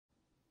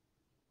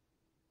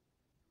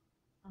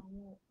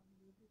like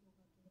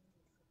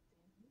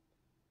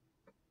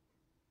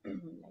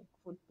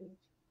food page.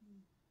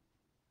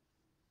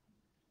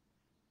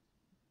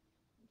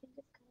 We can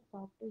just kind of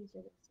talk to each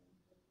other saying,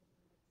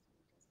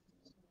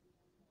 let's make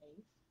us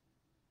live.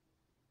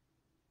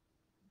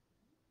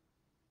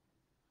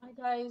 Hi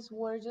guys,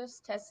 we're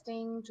just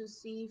testing to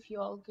see if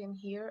y'all can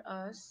hear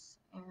us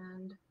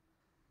and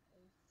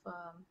if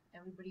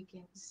everybody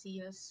can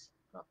see us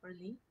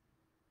properly.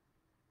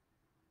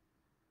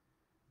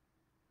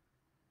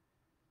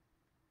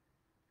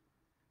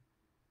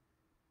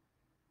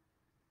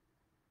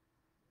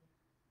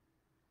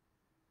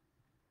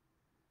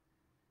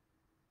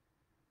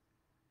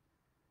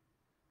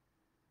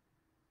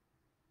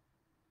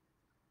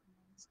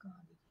 It's gonna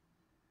be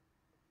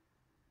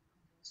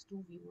there's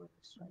two viewers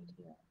right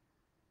here.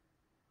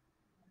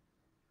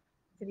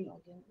 Three.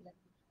 Log in, let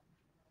me try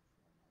from my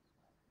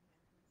phone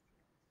as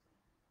well.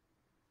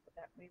 So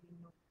that way we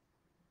know.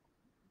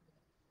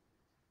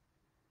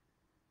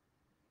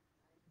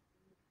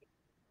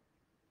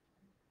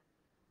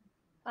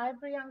 Hi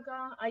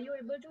Priyanka, are you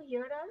able to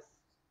hear us?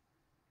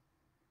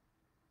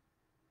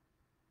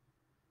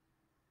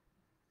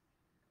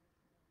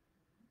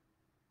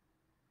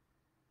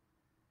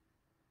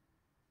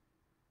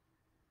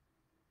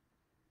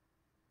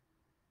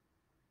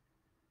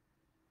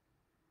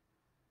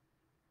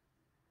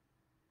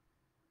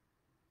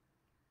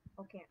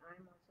 Okay,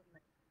 I'm also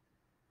live.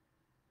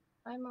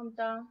 Hi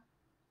Mamta.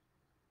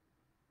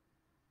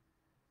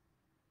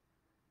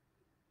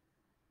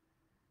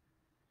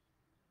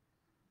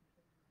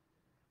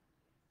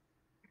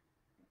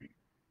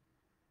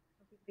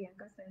 Okay,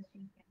 Priyanka says she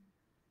can.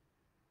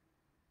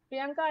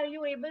 Priyanka, are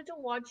you able to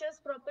watch us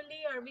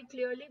properly? Are we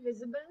clearly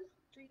visible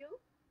to you?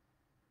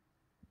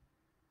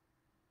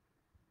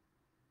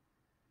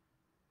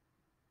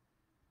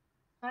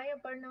 Hi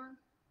Aparna.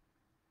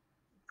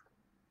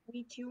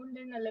 We tuned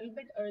in a little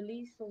bit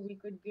early so we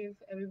could give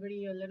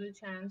everybody a little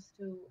chance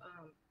to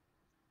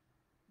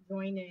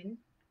join in.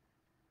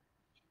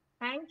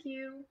 Thank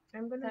you.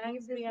 I'm going to leave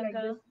Thanks, this like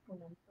Priyanka. this,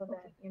 Poonam, so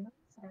that Okay,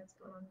 that's sounds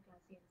good. on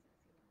classy and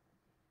sassy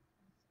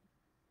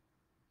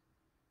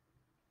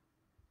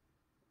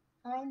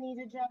now. Hi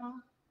Neeraja.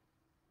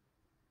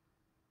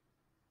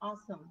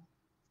 Awesome.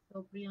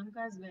 So Priyanka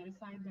has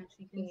verified that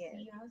she can Yes,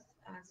 see us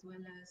as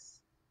well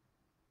as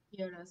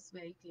hear us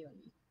very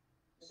clearly.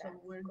 So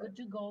that's we're good. good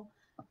to go.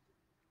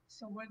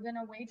 So we're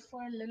gonna wait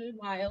for a little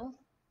while.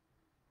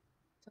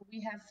 So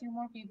we have few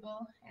more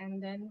people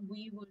and then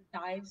we will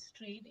dive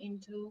straight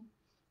into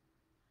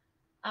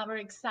our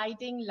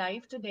exciting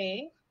live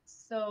today.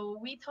 So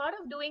we thought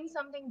of doing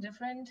something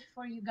different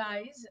for you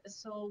guys.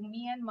 So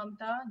me and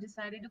Mamta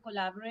decided to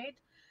collaborate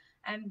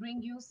and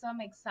bring you some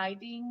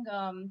exciting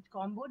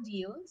combo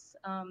deals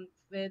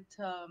with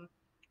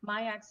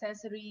my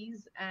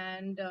accessories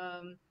and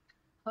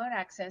her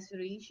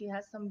accessory. She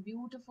has some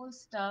beautiful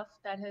stuff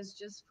that has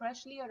just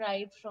freshly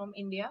arrived from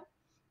India.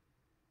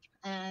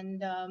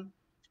 And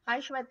hi,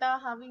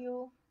 Shweta, how are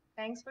you?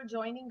 Thanks for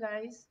joining,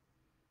 guys.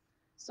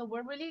 So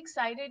we're really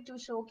excited to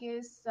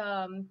showcase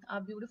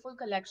our beautiful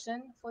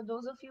collection. For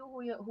those of you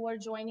who are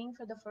joining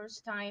for the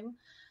first time,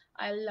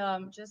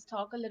 I'll just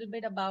talk a little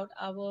bit about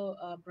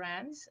our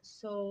brands.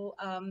 So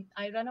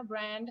I run a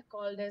brand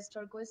called as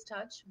Turquoise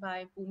Touch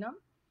by Poonam,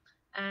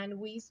 and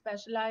we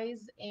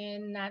specialize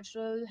in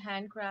natural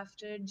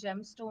handcrafted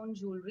gemstone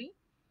jewelry.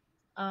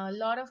 A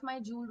lot of my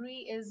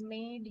jewelry is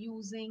made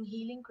using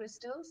healing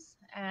crystals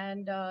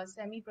and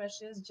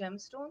semi-precious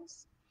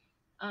gemstones.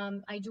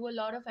 I do a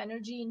lot of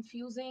energy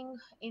infusing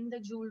in the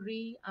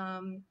jewelry.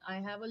 I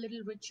have a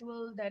little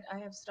ritual that I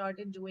have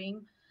started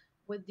doing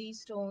with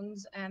these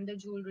stones and the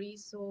jewelry.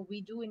 So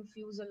we do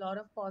infuse a lot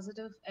of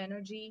positive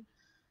energy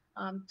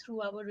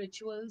through our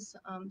rituals.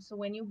 So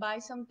when you buy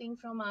something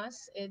from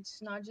us,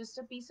 it's not just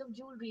a piece of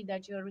jewelry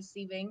that you're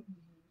receiving.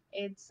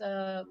 It's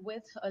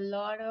with a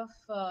lot of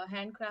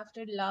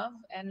handcrafted love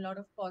and a lot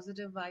of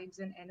positive vibes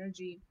and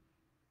energy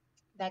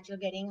that you're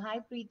getting. Hi,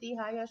 Preeti.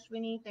 Hi,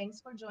 Ashwini.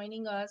 Thanks for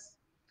joining us.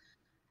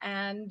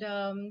 And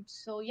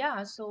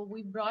so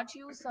we brought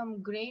you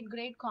some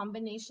great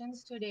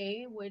combinations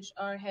today, which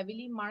are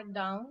heavily marked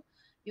down.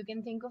 You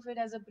can think of it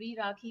as a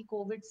pre-Rakhi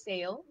COVID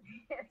sale.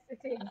 Yes,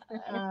 it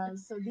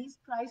is. So these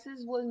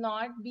prices will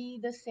not be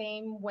the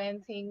same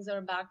when things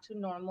are back to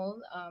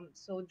normal.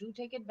 So do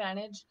take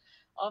advantage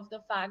of the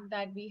fact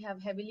that we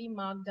have heavily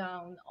marked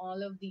down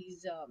all of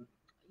these,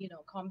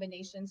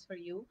 combinations for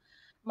you.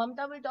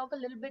 Mamta will talk a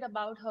little bit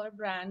about her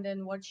brand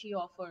and what she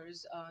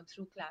offers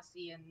through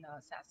Classy and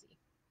Sassy.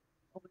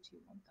 Over to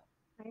you, Mamta.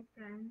 Hi,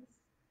 friends.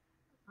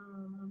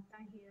 Mamta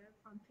here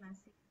from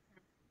Classic.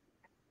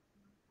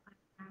 I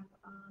have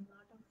a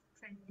lot of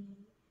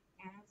trendy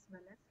as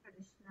well as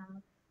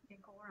traditional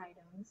decor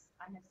items.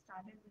 I have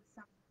started with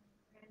some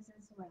homewares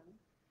as well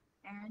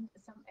and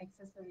some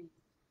accessories.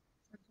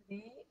 So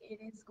today it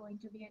is going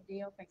to be a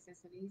day of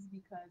accessories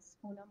because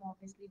Poonam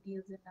obviously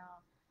deals in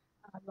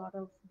a lot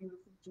of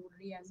beautiful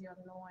jewelry, as you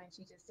all know, and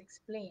she just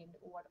explained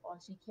what all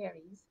she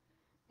carries.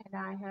 And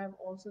I have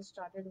also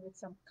started with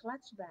some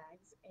clutch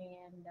bags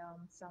and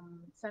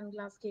some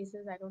sunglass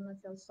cases. I don't know if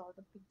you all saw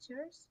the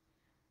pictures.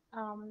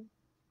 Um,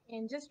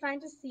 and just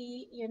trying to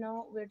see,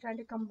 we're trying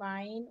to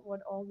combine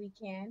what all we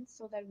can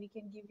so that we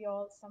can give you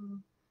all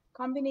some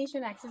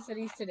combination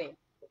accessories today.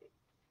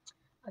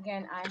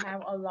 Again, I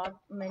have a lot,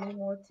 many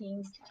more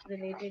things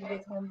related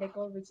with home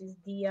decor, which is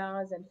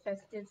diyas and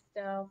festive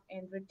stuff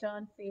and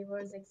return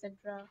favors,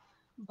 etc.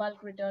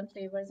 Bulk return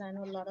favors. I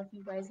know a lot of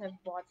you guys have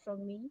bought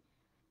from me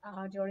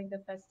during the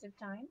festive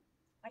time.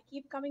 I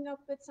keep coming up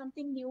with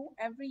something new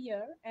every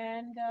year,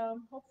 and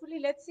hopefully,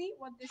 let's see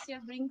what this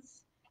year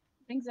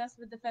brings us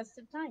with the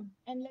festive time.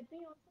 And let me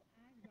also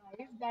add,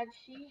 guys, that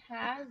she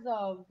has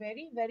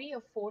very, very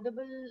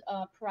affordable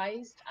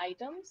priced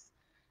items.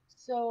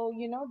 So,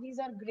 these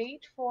are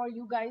great for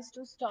you guys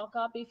to stock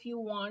up if you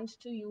want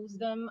to use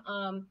them,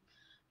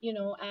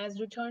 as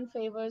return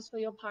favors for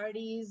your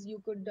parties.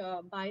 You could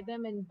buy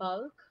them in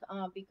bulk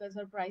because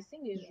her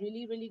pricing is Yes.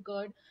 really, really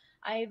good.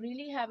 I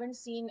really haven't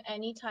seen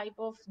any type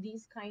of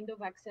these kind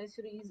of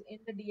accessories in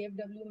the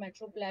DFW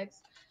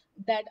Metroplex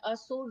that are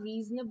so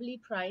reasonably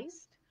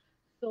priced.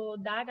 So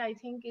that I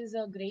think is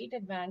a great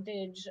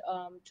advantage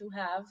to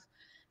have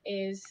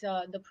is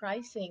the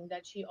pricing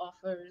that she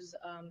offers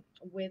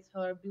with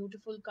her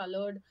beautiful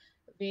colored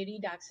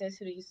varied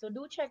accessories. So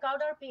do check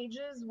out our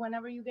pages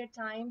whenever you get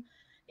time.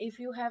 If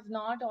you have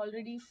not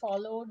already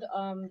followed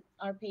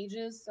our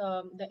pages,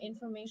 the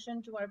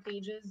information to our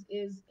pages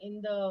is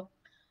in the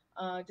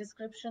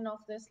description of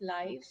this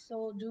live.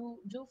 So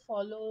do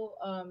follow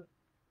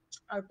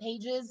our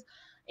pages.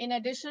 In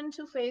addition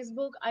to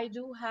Facebook, I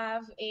do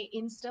have a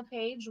Insta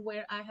page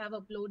where I have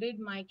uploaded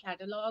my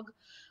catalog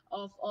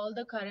of all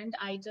the current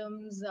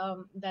items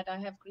that I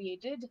have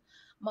created.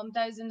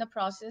 Mamta is in the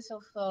process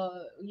of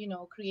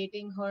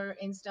creating her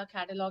Insta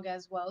catalog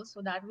as well,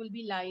 so that will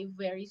be live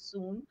very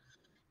soon.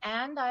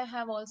 And I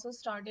have also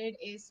started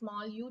a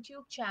small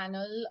YouTube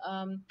channel.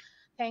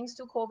 Thanks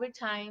to COVID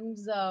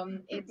times,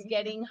 it's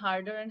getting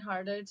harder and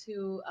harder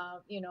to,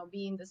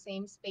 be in the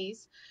same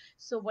space.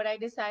 So what I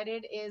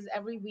decided is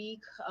every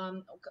week,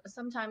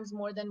 sometimes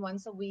more than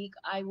once a week,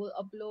 I will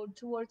upload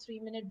 2 or 3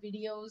 minute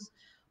videos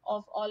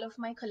of all of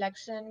my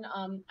collection.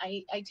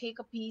 I take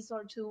a piece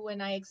or two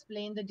and I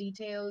explain the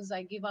details.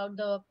 I give out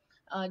the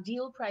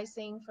deal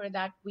pricing for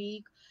that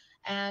week,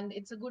 and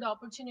it's a good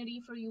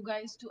opportunity for you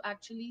guys to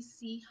actually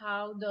see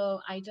how the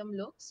item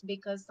looks,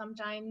 because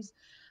sometimes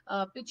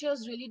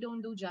pictures really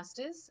don't do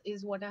justice,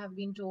 is what I have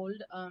been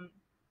told.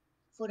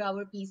 For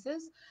our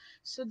pieces.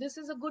 So this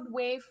is a good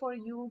way for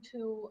you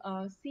to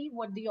see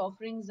what the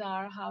offerings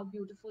are, how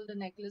beautiful the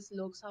necklace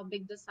looks, how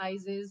big the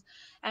size is,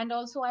 and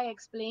also I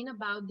explain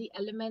about the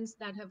elements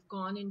that have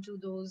gone into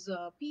those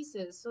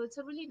pieces. So it's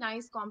a really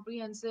nice,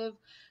 comprehensive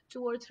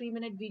 2 or 3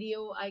 minute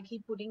video. I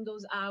keep putting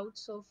those out,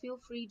 so feel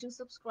free to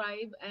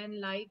subscribe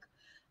and like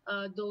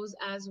those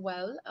as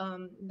well.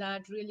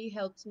 That really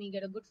helps me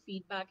get a good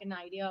feedback and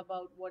idea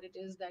about what it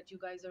is that you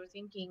guys are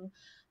thinking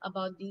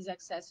about these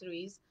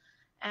accessories.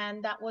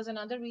 And that was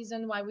another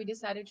reason why we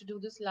decided to do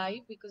this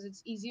live, because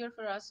it's easier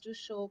for us to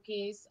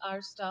showcase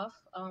our stuff,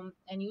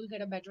 and you'll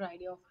get a better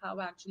idea of how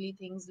actually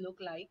things look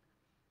like.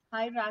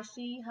 Hi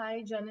Rashi,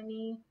 hi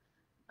Janani,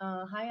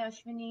 hi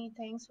Ashwini.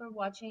 Thanks for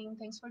watching.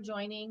 Thanks for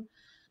joining.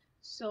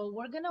 So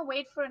we're gonna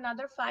wait for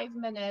another 5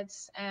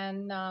 minutes,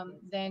 and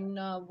then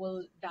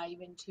we'll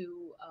dive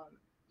into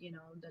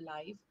the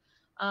live.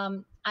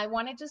 I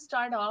wanted to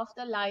start off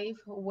the live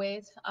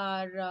with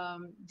our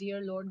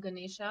dear Lord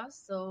Ganesha.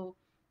 So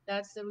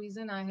that's the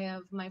reason I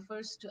have my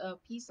first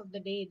piece of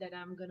the day that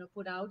I'm gonna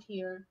put out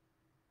here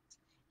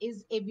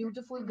is a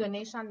beautiful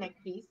Ganesha neck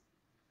piece,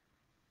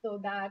 so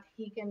that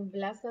he can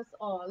bless us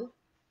all.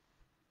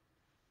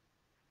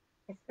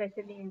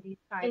 Especially in these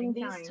In trying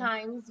these times.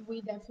 times,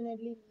 we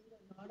definitely need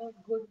a lot of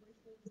good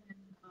wishes and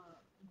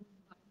good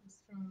vibes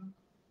from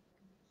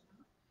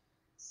Ganesha.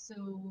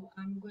 So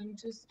I'm going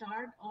to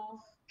start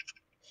off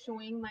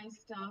showing my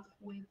stuff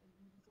with a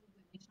beautiful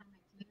Ganesha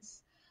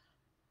necklace,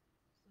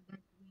 so that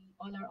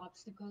all our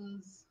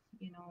obstacles,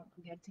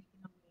 get taken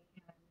away,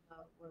 and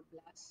we're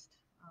blessed.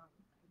 I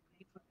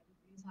pray for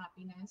everybody's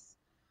happiness.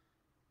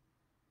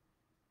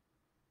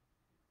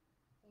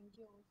 Thank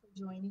you all for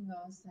joining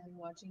us and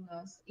watching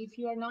us. If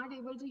you are not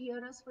able to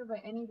hear us for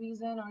any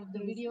reason, or if the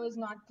Please. video is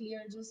not clear,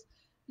 just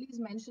please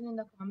mention in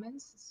the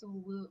comments, so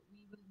we will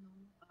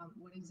know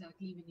what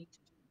exactly we need to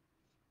do.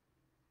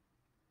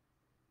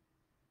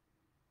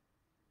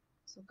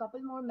 So a couple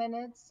more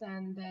minutes,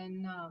 and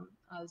then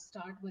I'll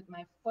start with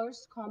my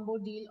first combo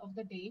deal of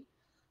the day.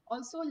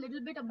 Also, a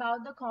little bit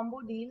about the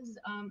combo deals.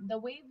 The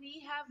way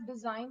we have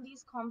designed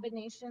these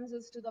combinations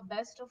is to the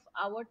best of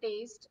our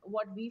taste,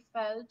 what we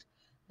felt,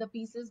 the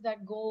pieces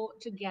that go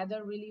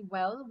together really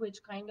well,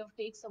 which kind of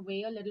takes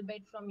away a little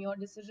bit from your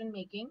decision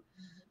making.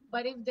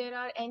 But if there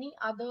are any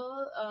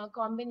other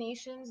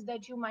combinations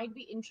that you might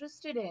be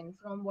interested in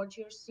from what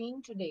you're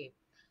seeing today,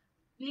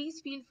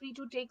 Please feel free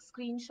to take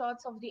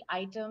screenshots of the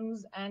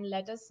items and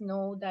let us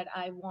know that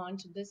I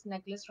want this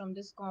necklace from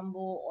this combo,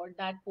 or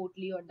that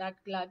potli or that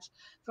clutch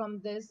from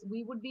this.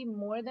 We would be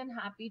more than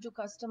happy to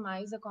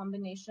customize a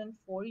combination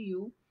for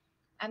you.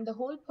 And the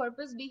whole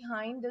purpose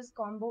behind this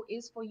combo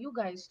is for you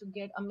guys to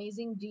get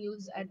amazing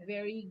deals at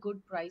very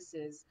good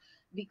prices,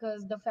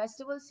 because the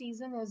festival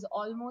season is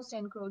almost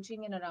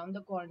encroaching and around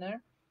the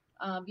corner.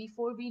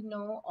 Before we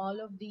know,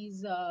 all of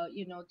these,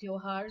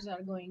 tyohars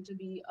are going to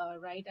be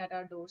right at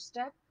our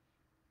doorstep.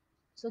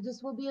 So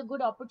this will be a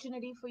good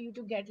opportunity for you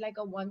to get like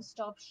a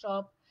one-stop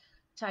shop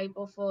type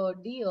of a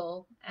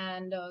deal.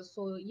 And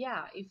so,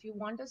 yeah, if you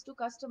want us to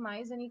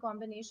customize any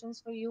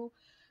combinations for you,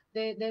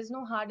 there's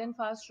no hard and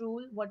fast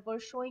rule. What we're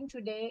showing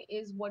today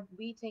is what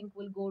we think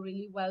will go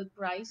really well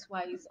price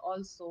wise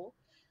also.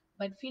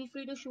 But feel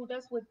free to shoot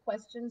us with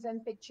questions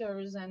and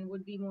pictures, and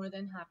would be more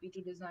than happy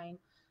to design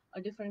a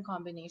different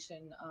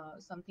combination,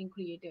 something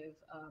creative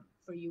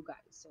for you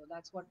guys. So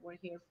that's what we're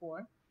here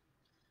for.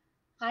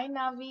 Hi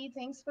Navi,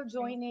 thanks for Thanks for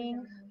joining.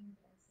 joining.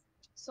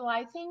 Yes. So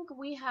I think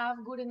we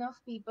have good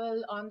enough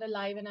people on the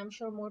live, and I'm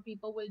sure more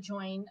people will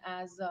join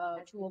as As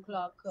we 2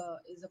 o'clock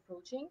progress. is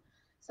approaching.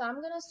 So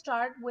I'm gonna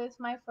start with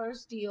my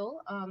first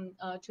deal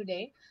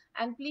today,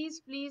 and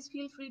please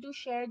feel free to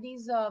share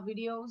these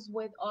videos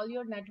with all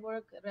your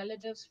network,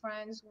 relatives,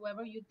 friends,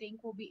 whoever you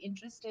think will be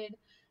interested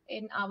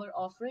in our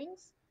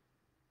offerings.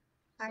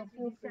 Hi So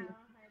feel Jidisha. free. Hi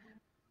Poonam.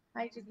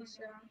 Hi, Thanks for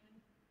Jidisha. joining.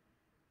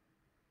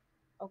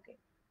 Okay.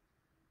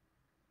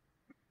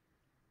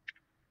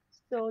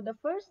 So the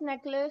first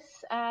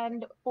necklace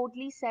and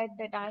potli set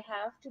that I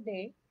have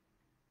today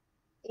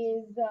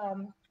is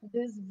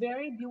this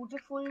very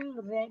beautiful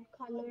red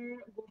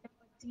color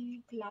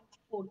Gotapatti clutch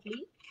potli.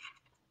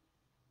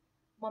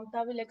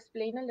 Mamta will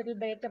explain a little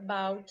bit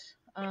about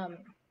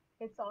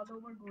it's all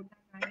over Gota,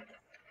 guys,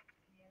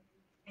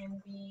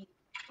 and we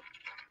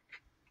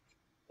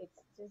it's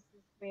just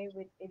this way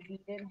with a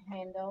beaded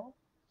handle,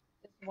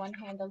 just one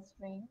handle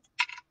string.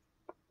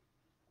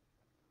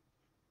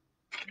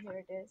 Here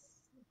it is,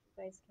 if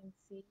you guys can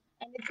see.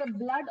 And it's a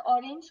blood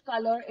orange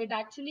color. It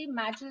actually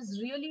matches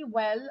really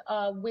well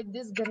with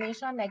this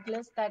Ganesha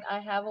necklace that I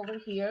have over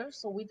here.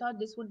 So we thought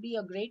this would be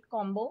a great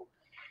combo.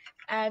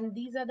 And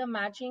these are the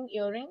matching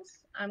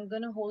earrings. I'm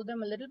going to hold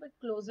them a little bit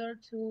closer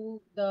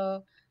to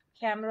the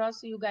camera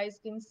so you guys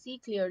can see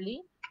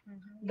clearly.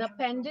 Mm-hmm. The You can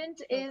pendant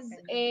show the is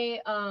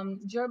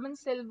pendant. a German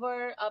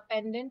silver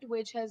pendant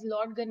which has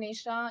Lord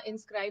Ganesha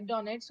inscribed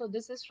on it. So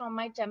this is from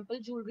my temple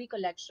jewelry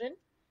collection,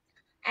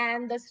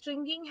 and the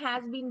stringing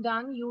has been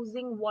done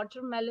using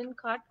watermelon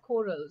cut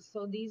corals.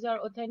 So these are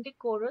authentic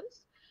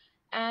corals,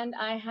 and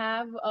I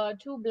have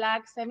two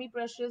black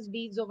semi-precious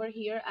beads over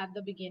here at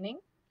the beginning.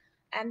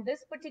 And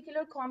this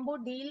particular combo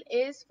deal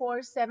is for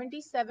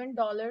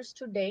 $77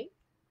 today,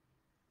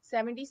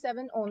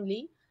 77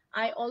 only.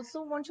 I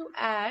also want to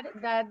add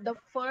that the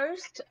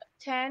first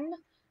 10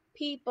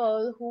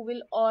 people who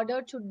will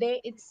order today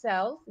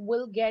itself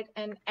will get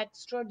an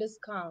extra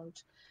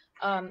discount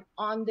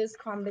on this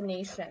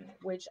combination,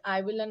 which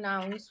I will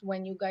announce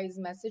when you guys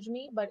message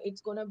me. But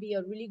it's going to be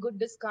a really good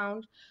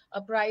discount,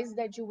 a price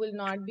that you will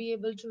not be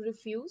able to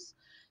refuse.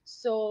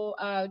 So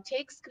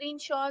take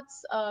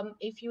screenshots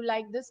if you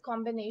like this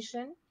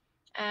combination,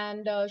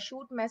 and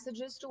shoot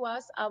messages to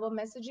us. Our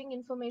messaging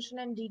information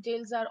and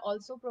details are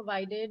also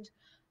provided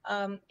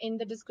in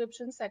the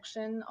description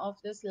section of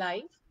this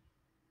live.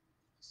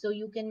 So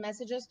you can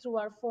message us through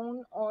our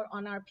phone or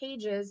on our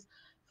pages.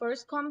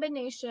 First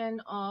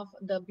combination of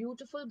the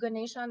beautiful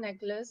Ganesha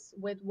necklace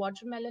with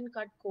watermelon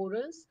cut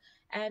corals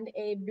and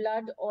a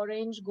blood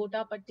orange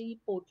Gotapatti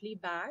potli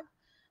bag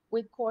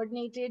with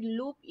coordinated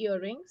loop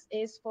earrings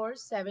is for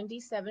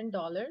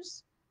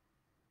 $77,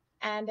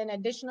 and an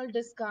additional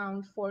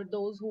discount for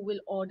those who will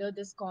order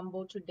this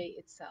combo today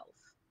itself.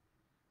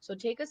 So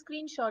take a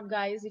screenshot,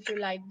 guys, if you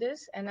like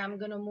this, and I'm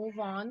going to move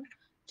on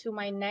to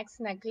my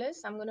next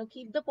necklace. I'm going to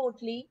keep the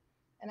potli,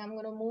 and I'm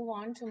going to move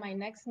on to my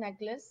next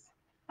necklace.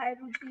 Hi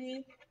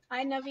Ruchi.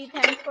 Hi Navi.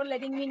 Thanks for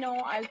letting me know.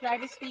 I'll try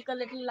to speak a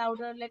little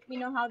louder. Let me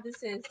know how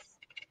this is.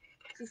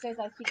 She says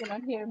that she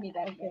cannot hear me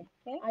that Okay. well.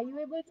 Okay. Are you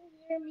able to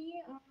hear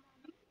me, Navi?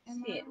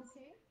 Am I She is.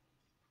 okay?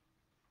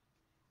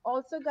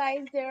 Also,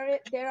 guys,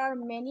 there are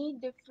many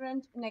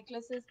different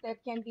necklaces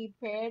that can be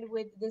paired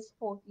with this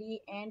potli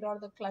and or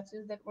the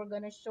clutches that we're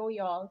going to show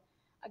y'all.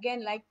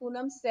 Again, like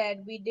Poonam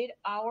said, we did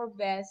our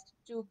best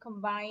to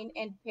combine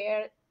and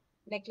pair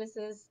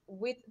necklaces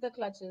with the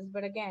clutches.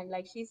 But again,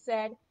 like she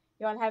said,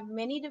 y'all have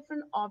many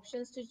different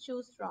options to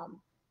choose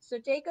from. So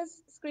take a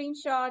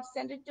screenshot,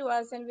 send it to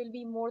us, and we'll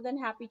be more than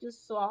happy to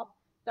swap.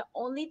 The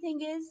only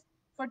thing is,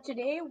 for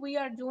today, we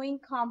are doing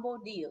combo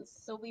deals.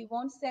 So we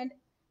won't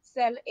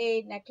sell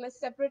a necklace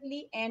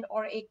separately and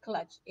or a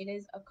clutch. It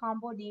is a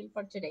combo deal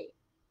for today.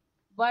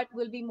 But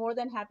we'll be more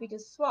than happy to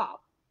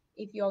swap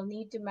if y'all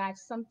need to match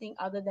something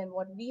other than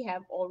what we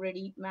have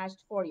already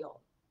matched for y'all.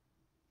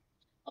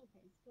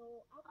 Okay, so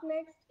up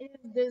next is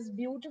this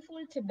beautiful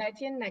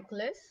Tibetan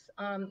necklace.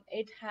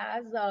 It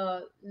has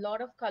a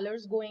lot of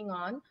colors going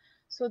on.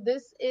 So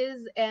this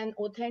is an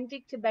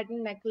authentic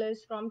Tibetan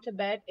necklace from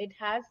Tibet. It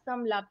has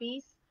some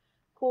lapis,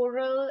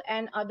 coral,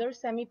 and other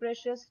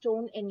semi-precious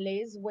stone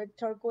inlays with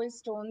turquoise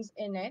stones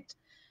in it.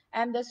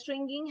 And the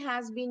stringing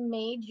has been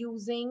made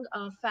using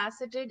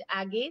faceted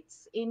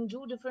agates in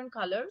two different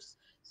colors.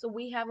 So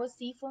we have a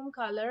seafoam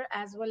color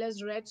as well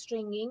as red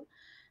stringing.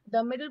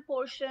 The middle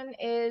portion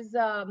is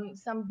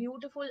some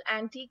beautiful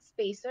antique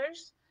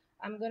spacers.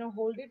 I'm going to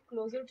hold it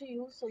closer to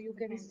you so you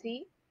can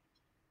see.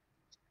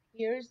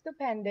 Here's the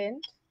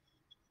pendant.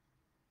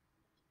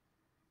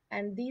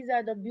 And these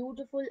are the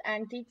beautiful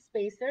antique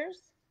spacers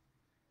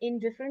in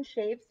different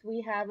shapes.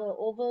 We have a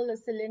oval, a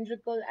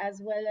cylindrical,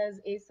 as well as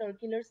a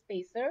circular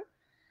spacer.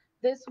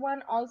 This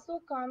one also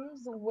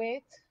comes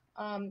with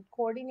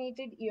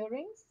coordinated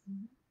earrings.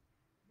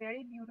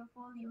 Very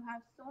beautiful. You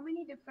have so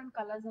many different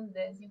colors in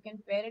this. You can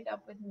pair it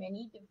up with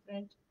many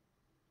different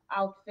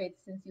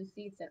outfits since you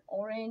see it's an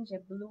orange, a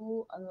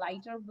blue, a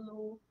lighter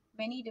blue,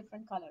 many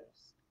different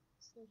colors.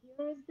 So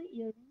here is the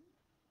earring.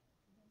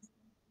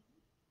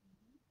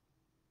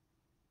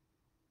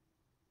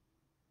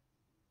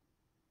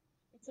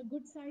 It's a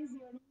good size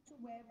earring to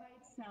wear by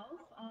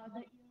itself. The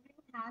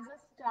earring has a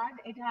stud.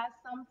 It has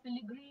some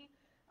filigree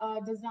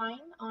design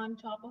on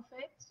top of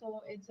it.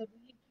 So it's a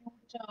really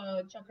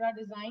cute chakra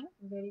design.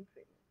 Very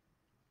pretty.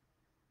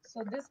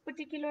 So this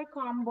particular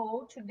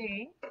combo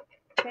today.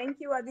 Thank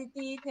you,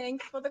 Aditi.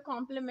 Thanks for the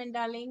compliment,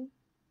 darling.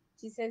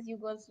 She says you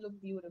girls look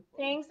beautiful.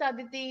 Thanks,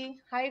 Aditi.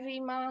 Hi,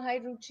 Rima. Hi,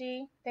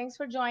 Ruchi. Thanks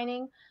for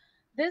joining.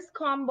 This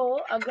combo,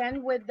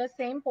 again with the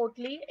same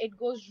potli, it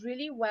goes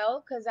really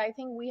well because I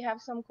think we have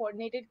some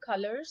coordinated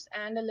colors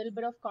and a little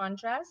bit of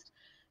contrast.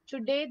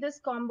 Today, this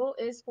combo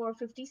is for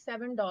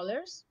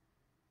 $57.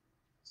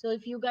 So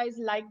if you guys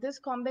like this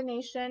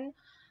combination,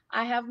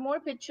 I have more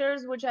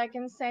pictures which I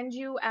can send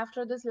you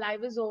after this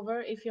live is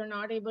over if you're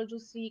not able to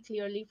see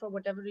clearly for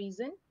whatever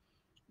reason.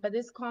 But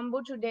this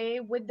combo today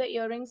with the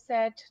earring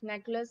set,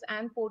 necklace,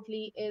 and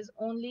potli is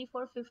only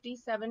for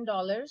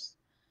 $57.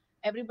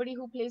 Everybody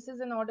who places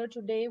an order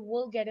today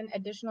will get an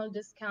additional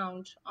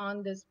discount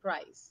on this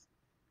price.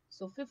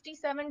 So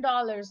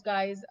 $57,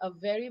 guys, a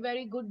very,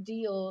 very good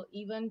deal,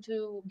 even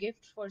to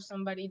gift for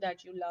somebody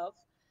that you love.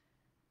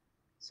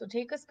 So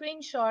take a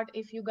screenshot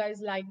if you guys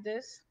like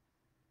this.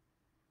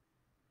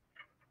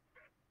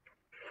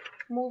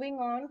 Moving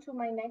on to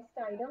my next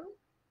item.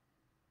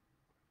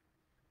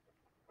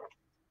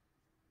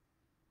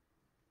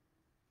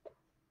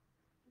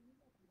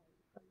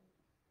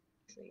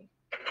 Tray.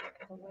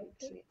 The white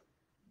tray.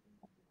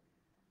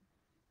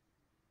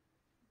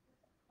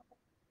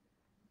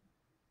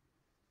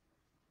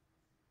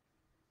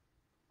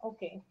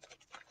 Okay.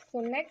 So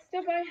next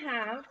up I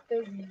have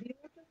this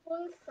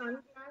beautiful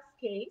sunglass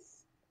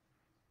case.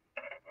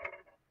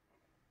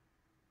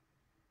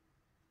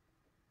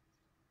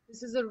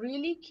 This is a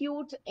really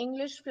cute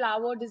English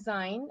flower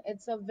design.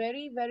 It's a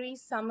very, very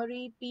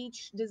summery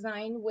peach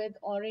design with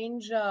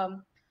orange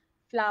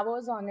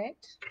flowers on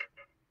it.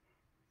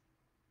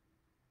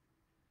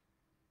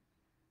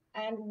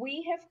 And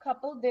we have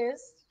coupled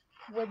this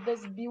with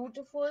this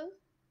beautiful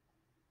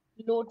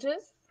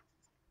lotus,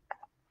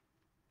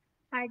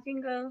 I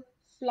think a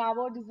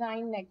flower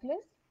design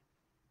necklace.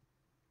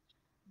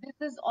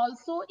 This is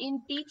also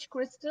in peach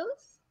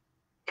crystals.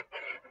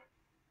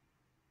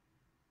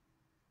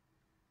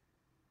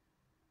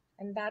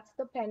 And that's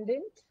the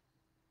pendant.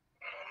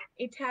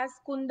 It has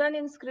Kundan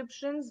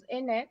inscriptions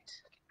in it.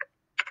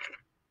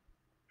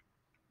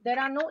 There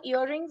are no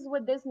earrings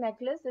with this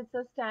necklace. It's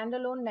a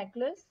standalone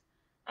necklace.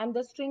 And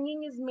the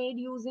stringing is made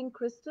using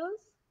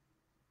crystals.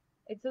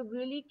 It's a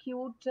really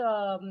cute,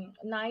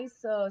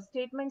 nice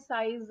statement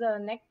size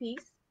neck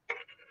piece.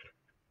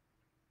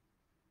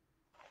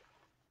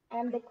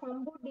 And the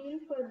combo deal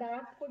for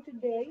that for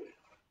today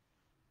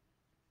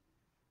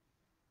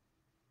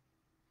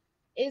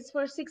is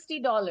for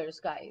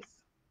 $60, guys.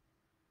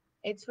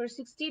 It's for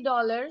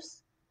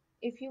 $60.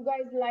 If you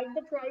guys like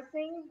the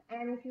pricing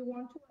and if you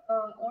want to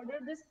order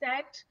this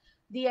set,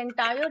 the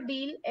entire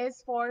deal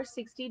is for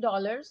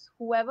 $60.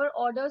 Whoever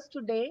orders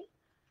today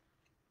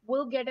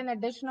will get an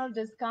additional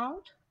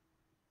discount.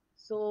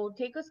 So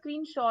take a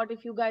screenshot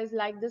if you guys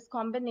like this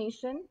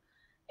combination.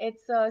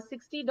 It's a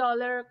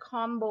 $60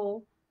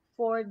 combo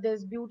for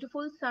this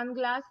beautiful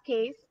sunglass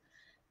case.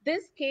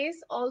 This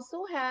case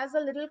also has a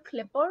little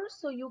clipper,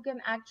 so you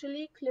can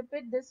actually clip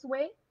it this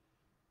way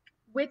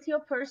with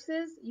your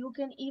purses. You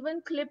can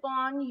even clip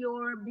on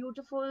your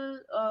beautiful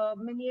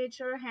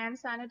miniature hand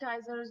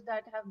sanitizers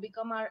that have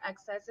become our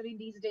accessory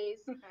these days.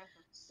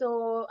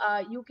 So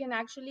you can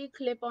actually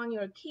clip on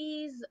your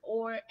keys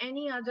or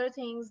any other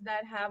things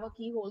that have a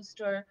key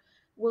holster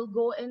will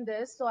go in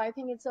this. So I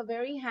think it's a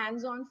very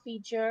hands-on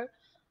feature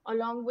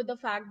along with the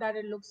fact that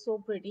it looks so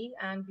pretty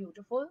and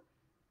beautiful.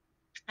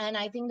 And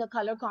I think the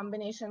color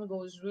combination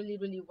goes really,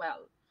 really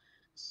well.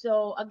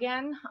 So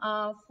again,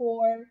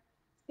 for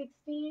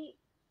 60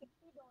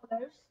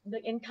 dollars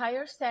the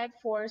entire set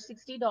for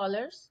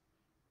 $60,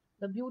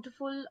 the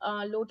beautiful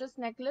lotus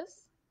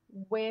necklace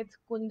with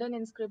Kundan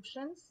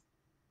inscriptions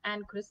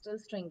and crystal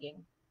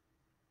stringing.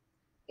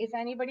 If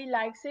anybody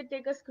likes it,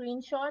 take a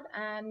screenshot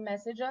and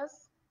message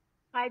us.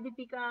 Hi,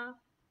 Deepika.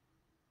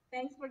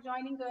 Thanks for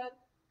joining, girl.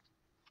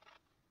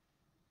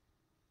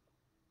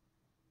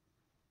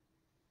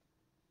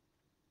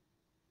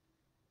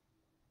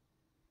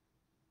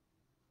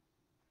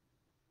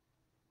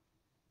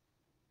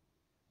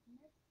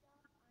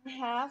 I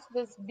have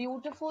this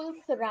beautiful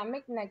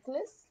ceramic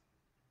necklace.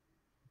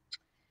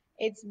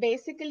 It's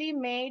basically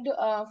made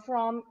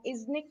from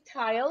Iznik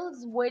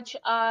tiles, which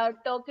are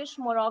Turkish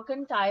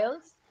Moroccan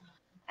tiles,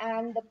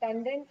 and the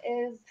pendant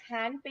is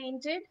hand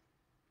painted.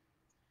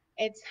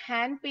 It's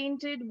hand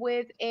painted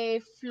with a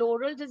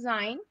floral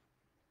design.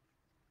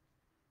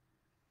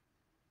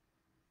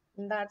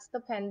 And that's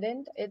the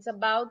pendant. It's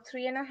about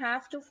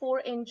 3.5 to 4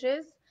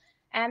 inches,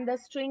 and the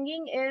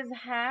stringing is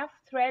half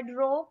thread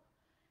rope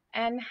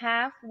and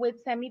half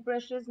with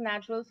semi-precious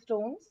natural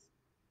stones.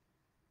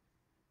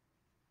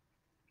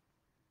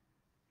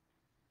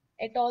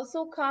 It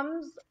also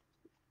comes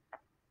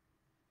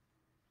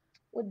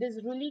with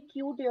these really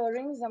cute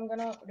earrings. I'm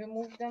gonna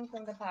remove them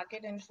from the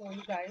packet and show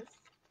you guys.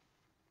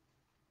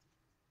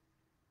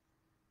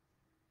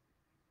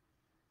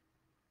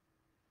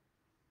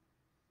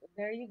 So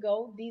there you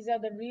go. These are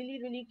the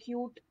really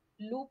cute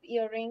loop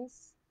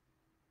earrings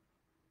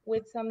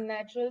with some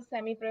natural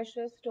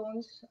semi-precious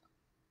stones.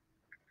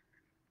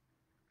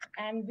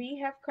 And we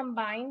have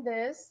combined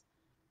this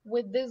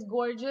with this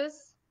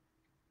gorgeous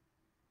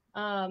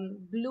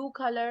blue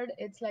colored.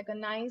 It's like a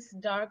nice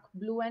dark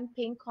blue and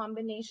pink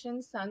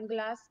combination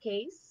sunglass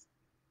case.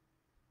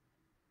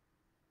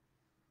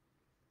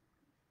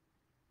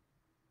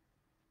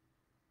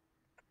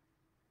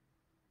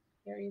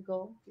 Here you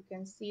go. You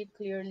can see it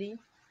clearly.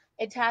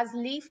 It has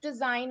leaf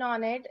design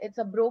on it. It's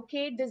a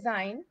brocade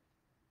design.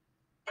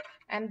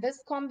 And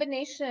this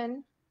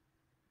combination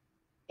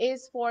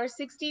is for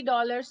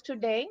 $60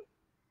 today.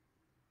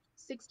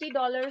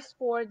 $60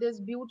 for this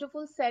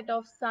beautiful set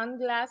of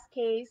sunglass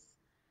case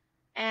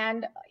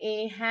and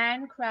a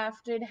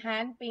handcrafted,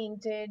 hand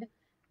painted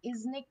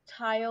Iznik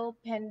tile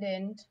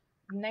pendant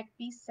neck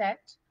piece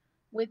set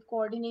with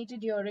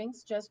coordinated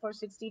earrings just for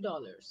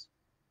 $60.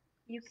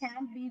 You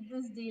can't beat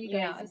this deal, guys.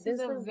 Yeah, This is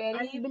this a is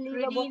very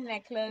unbelievable. pretty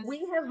necklace.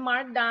 We have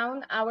marked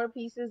down our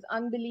pieces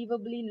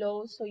unbelievably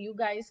low so you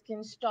guys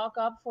can stock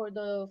up for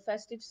the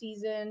festive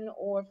season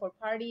or for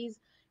parties,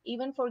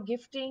 even for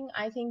gifting.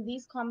 I think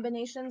these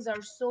combinations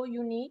are so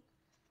unique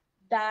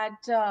that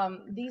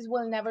these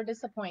will never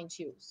disappoint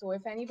you. So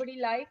if anybody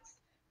likes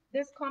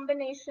this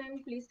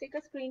combination, please take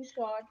a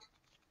screenshot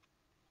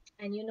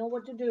and you know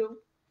what to do.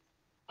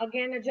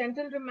 Again, a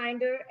gentle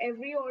reminder,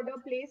 every order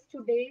placed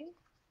today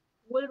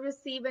will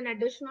receive an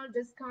additional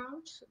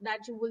discount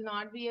that you will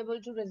not be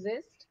able to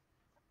resist.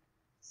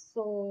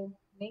 So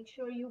make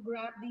sure you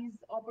grab these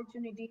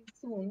opportunities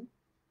soon.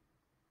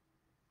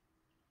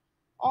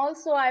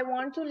 Also, I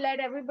want to let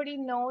everybody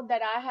know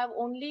that I have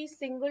only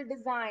single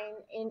design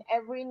in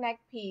every neck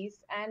piece,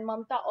 and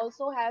Mamta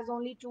also has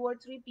only 2 or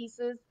 3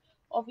 pieces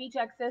of each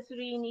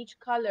accessory in each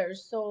color.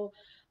 So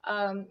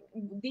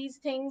these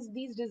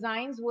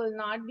designs will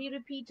not be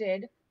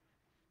repeated.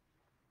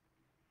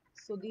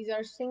 So these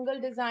are single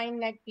design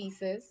neck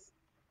pieces.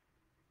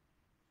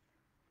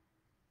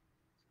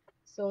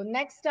 So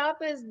next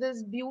up is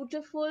this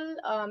beautiful,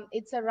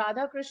 it's a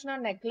Radha Krishna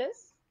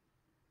necklace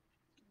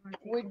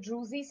with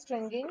druzy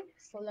stringing.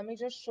 So let me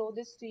just show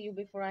this to you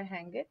before I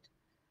hang it.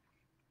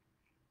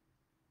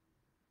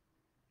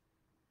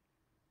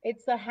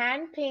 It's a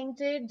hand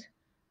painted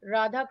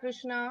Radha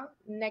Krishna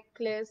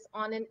necklace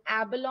on an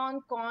abalone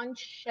conch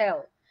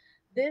shell.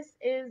 This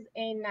is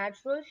a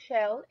natural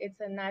shell.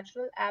 It's a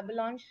natural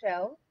abalone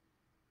shell.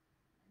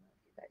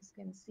 You guys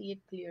can see it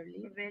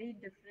clearly. Very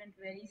different,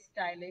 very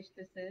stylish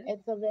this is.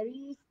 It's a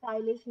very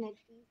stylish neck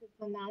piece. It's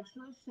a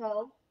natural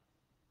shell.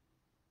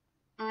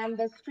 And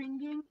the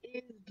stringing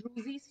is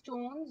druzy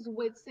stones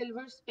with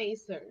silver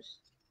spacers.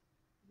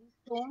 These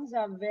stones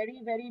are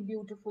very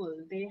beautiful.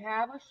 They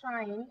have a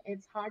shine.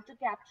 It's hard to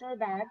capture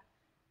that.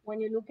 When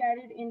you look at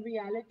it in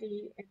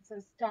reality, it's a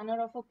stunner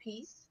of a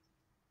piece.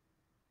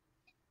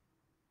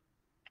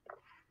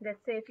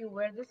 Let's say if you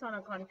wear this on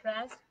a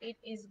contrast, it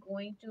is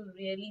going to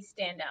really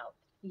stand out.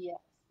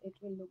 Yes, it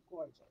will look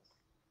gorgeous.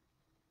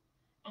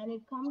 And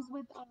it comes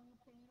with a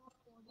pair of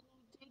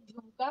coordinated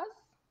jhumkas,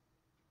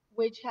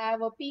 which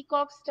have a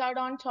peacock stud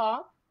on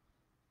top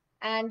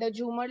and a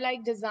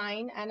Jhumar-like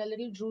design and a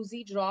little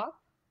druzy drop.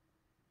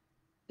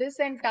 This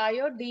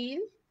entire deal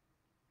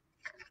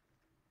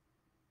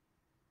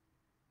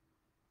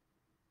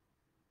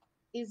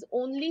is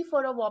only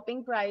for a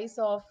whopping price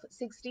of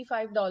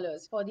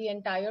 $65 for the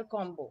entire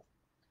combo.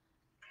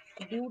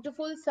 A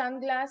beautiful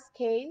sunglass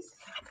case,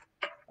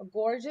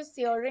 gorgeous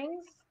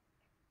earrings,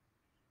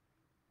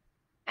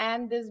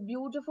 and this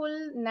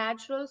beautiful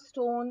natural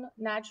stone,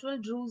 natural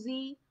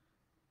druzy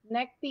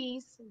neck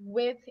piece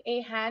with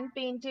a hand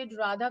painted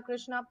Radha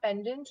Krishna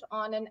pendant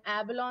on an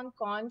abalone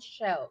conch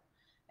shell.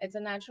 It's a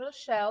natural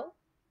shell,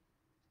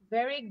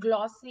 very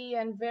glossy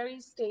and very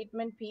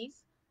statement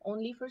piece,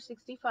 only for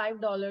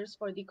 $65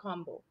 for the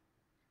combo.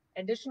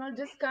 Additional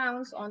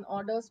discounts on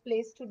orders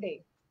placed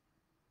today.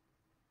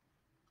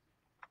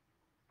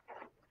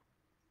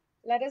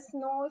 Let us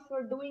know if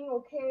we're doing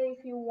okay.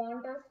 If you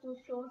want us to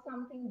show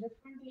something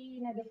differently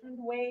in a different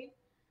way,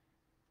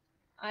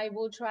 I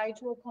will try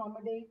to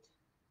accommodate.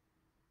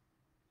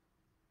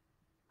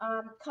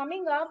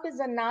 Coming up is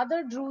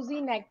another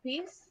druzy neck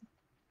piece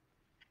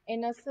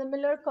in a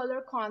similar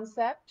color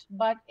concept,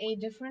 but a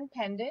different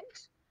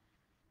pendant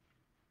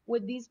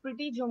with these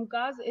pretty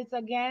jhumkas. It's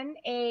again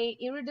a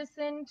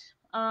iridescent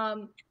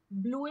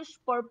bluish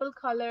purple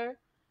color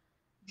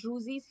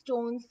druzy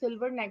stone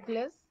silver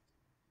necklace.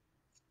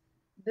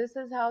 This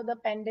is how the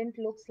pendant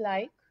looks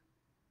like.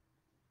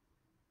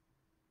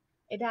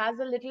 It has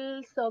a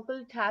little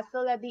circle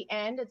tassel at the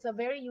end. It's a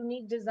very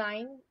unique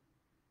design.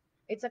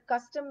 It's a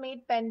custom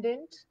made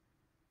pendant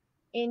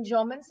in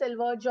German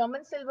silver.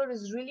 German silver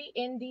is really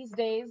in these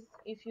days.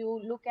 If you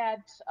look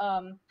at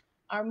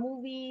our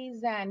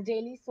movies and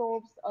daily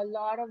soaps, a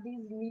lot of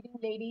these leading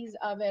ladies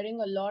are wearing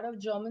a lot of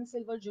German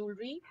silver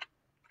jewelry.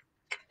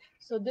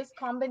 So this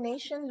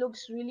combination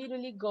looks really,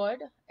 really good.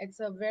 It's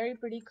a very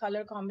pretty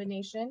color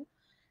combination.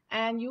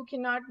 And you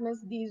cannot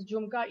miss these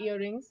jhumka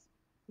earrings,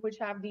 which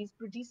have these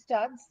pretty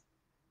studs.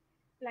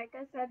 Like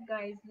I said,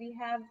 guys, we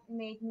have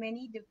made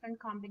many different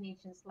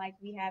combinations. Like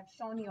we have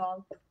shown you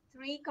all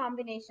three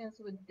combinations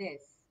with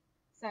this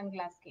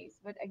sunglass case.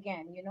 But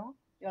again,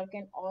 y'all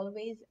can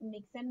always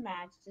mix and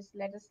match. Just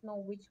let us know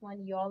which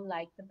one y'all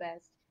like the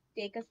best.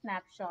 Take a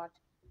snapshot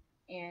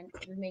and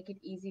it'll make it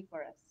easy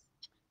for us.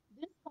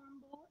 This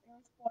combo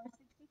is for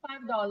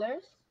 $65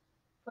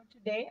 for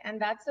today,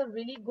 and that's a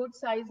really good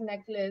size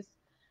necklace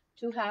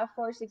to have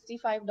for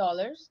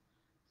 $65.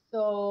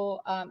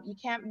 So you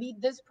can't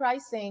beat this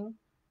pricing.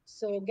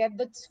 So get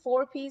the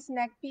four-piece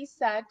neck piece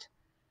set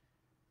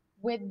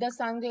with the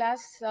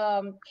sunglass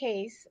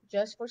case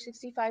just for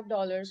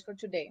 $65 for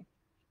today.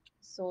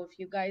 So if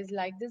you guys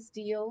like this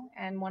deal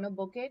and want to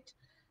book it,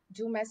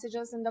 do message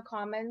us in the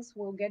comments.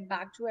 We'll get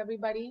back to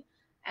everybody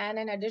and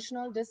an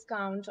additional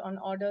discount on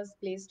orders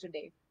placed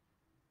today.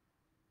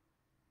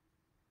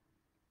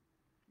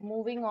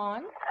 Moving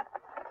on,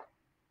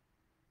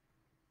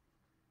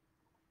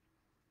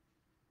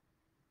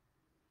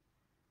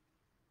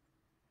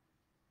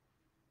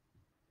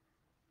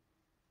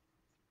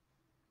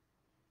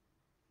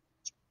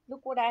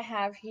 look what I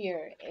have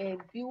here. A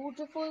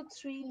beautiful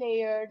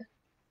three-layered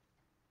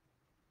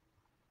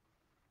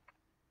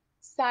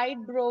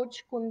side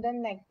brooch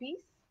kundan neck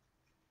piece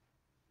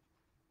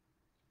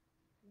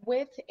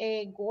with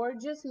a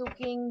gorgeous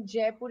looking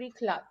Jaipuri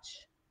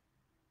clutch.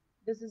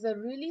 This is a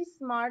really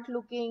smart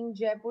looking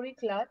Jaipuri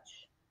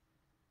clutch.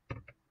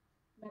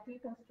 Metal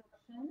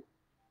construction and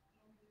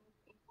with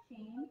a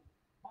chain.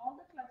 All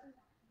the clutches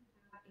actually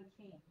have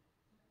a chain.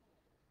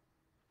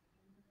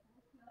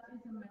 Clutch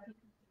is a metal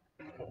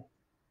construction.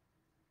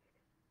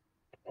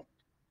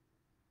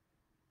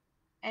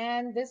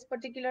 And this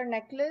particular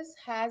necklace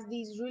has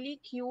these really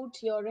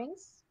cute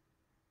earrings.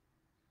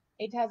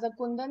 It has a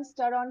kundan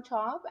stud on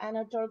top and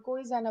a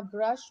turquoise and a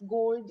brushed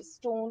gold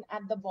stone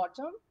at the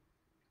bottom.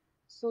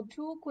 So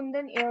two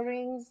kundan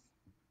earrings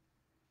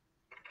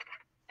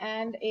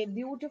and a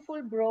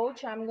beautiful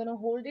brooch. I'm going to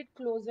hold it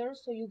closer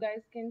so you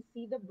guys can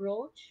see the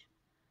brooch.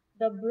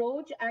 The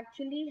brooch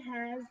actually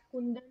has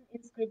kundan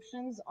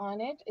inscriptions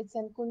on it. It's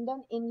in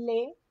kundan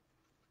inlay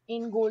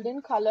in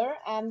golden color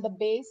and the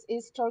base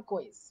is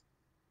turquoise.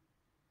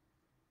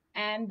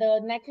 And the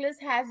necklace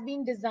has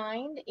been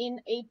designed in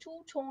a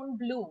two-tone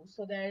blue.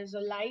 So there's a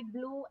light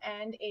blue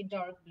and a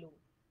dark blue.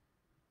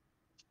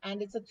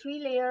 And it's a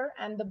three-layer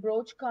and the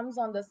brooch comes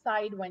on the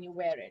side when you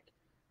wear it.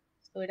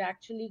 So it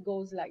actually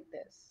goes like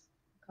this,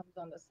 comes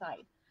on the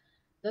side.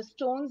 The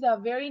stones are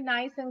very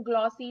nice and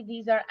glossy.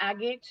 These are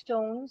agate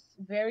stones,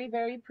 very,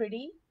 very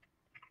pretty.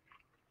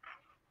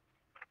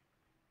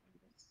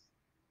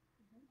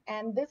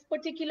 And this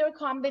particular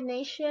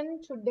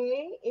combination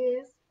today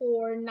is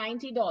for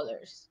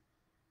 $90.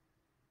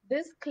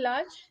 This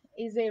clutch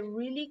is a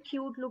really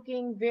cute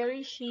looking,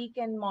 very chic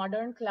and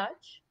modern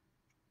clutch.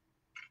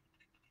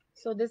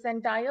 So this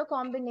entire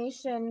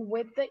combination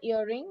with the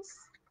earrings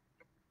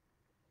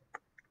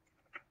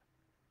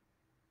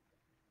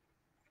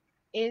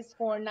is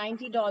for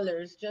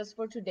 $90 just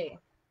for today.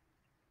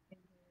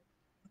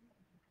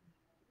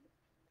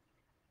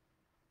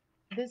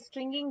 This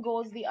stringing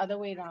goes the other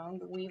way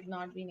around. We've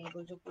not been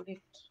able to put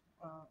it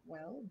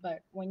well, but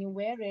when you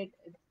wear it,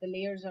 the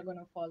layers are going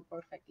to fall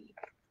perfectly.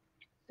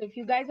 So if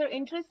you guys are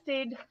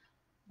interested,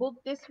 book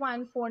this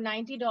one for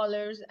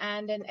 $90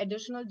 and an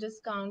additional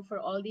discount for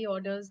all the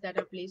orders that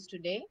are placed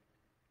today.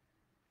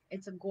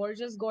 It's a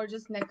gorgeous,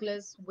 gorgeous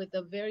necklace with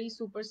a very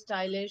super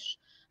stylish,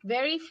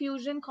 very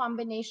fusion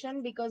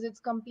combination because it's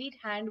complete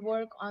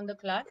handwork on the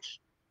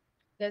clutch.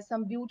 There's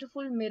some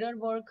beautiful mirror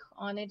work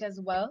on it as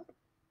well.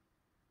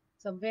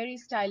 It's a very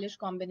stylish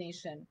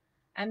combination.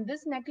 And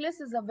this necklace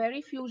is a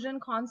very fusion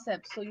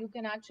concept, so you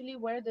can actually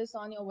wear this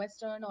on your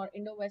Western or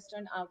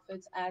Indo-Western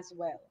outfits as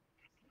well.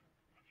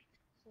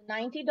 So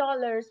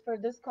 $90 for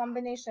this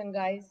combination,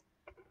 guys.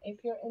 If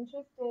you're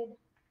interested,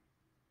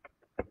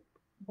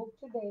 book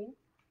today.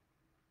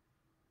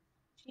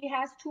 She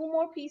has two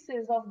more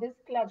pieces of this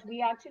clutch.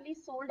 We actually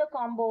sold a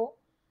combo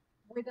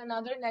with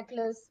another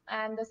necklace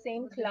and the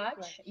same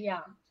clutch. Yeah.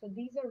 So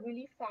these are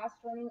really fast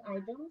running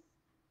items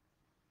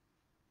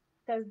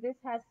because this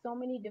has so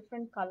many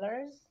different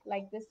colors.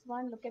 Like this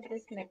one, look at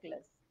this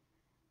necklace.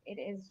 It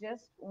is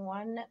just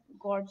one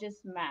gorgeous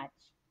match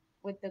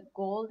with the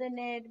gold in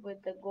it,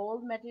 with the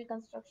gold metal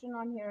construction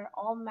on here,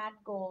 all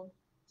matte gold.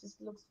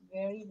 Just looks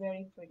very,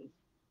 very pretty.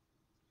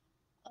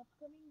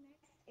 Upcoming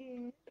next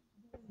is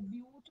this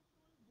beautiful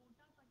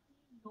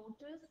Gotapati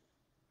lotus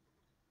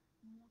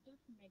motif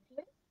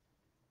necklace.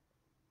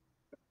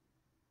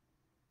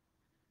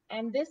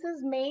 And this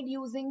is made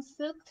using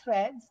silk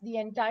threads. The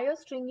entire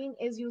stringing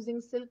is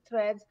using silk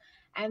threads.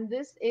 And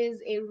this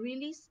is a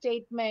really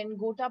statement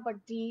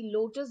Gotapati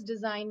lotus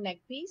design neck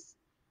piece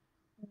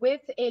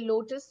with a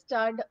lotus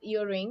stud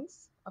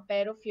earrings, a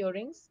pair of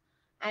earrings.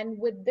 And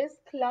with this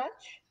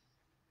clutch,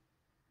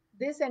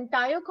 this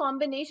entire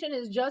combination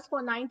is just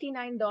for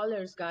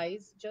 $99,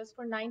 guys. Just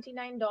for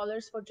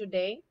 $99 for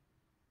today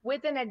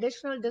with an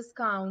additional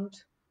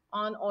discount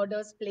on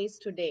orders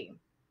placed today.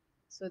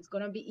 So it's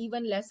going to be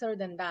even lesser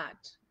than that.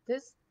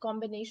 This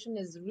combination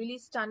is really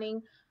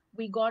stunning.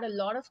 We got a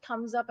lot of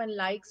thumbs up and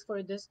likes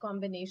for this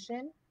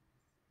combination.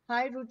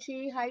 Hi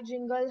Ruchi, hi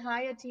Jingle,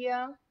 hi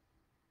Atia.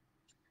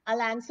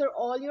 I'll answer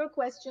all your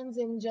questions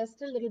in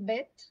just a little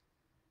bit.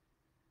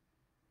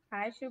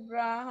 Hi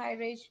Shubhra, hi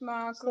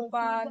Reshma, So if you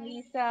Krupa, guys,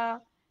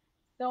 Lisa.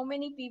 So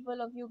many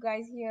people of you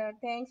guys here.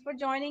 Thanks for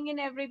joining in,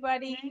 thank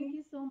everybody.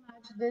 you so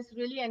much. This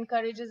really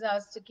encourages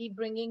us to keep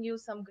bringing you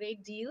some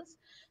great deals.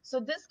 So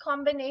this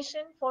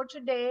combination for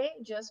today,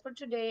 just for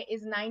today,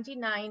 is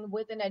 99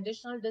 with an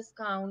additional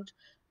discount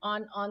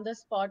on the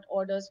spot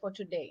orders for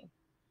today.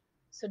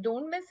 So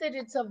don't miss it.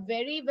 It's a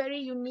very, very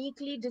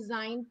uniquely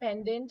designed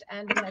pendant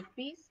and a neck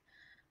piece.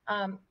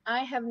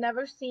 I have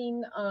never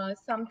seen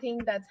something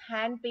that's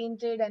hand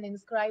painted and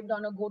inscribed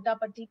on a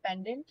Gotapati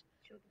pendant.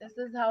 This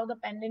is how the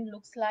pendant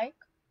looks like.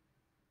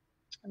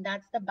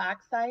 That's the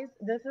back size.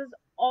 This is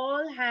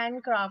all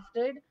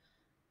handcrafted.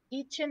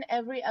 Each and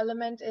every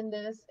element in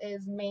this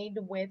is made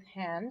with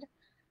hand.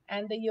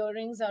 And the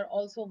earrings are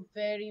also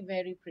very,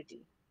 very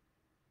pretty.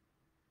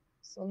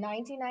 So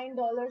 $99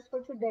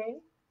 for today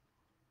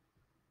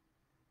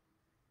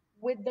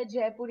with the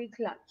Jaipuri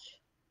clutch.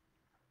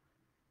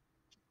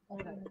 All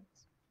right.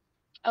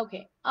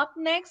 Okay, up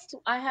next,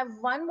 I have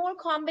one more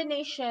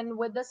combination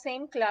with the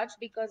same clutch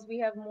because we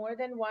have more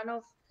than one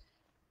of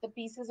the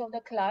pieces of the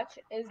clutch.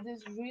 Is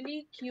this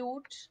really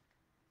cute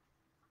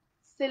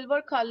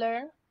silver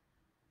color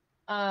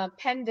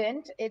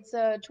pendant. It's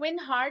a twin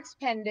hearts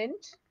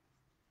pendant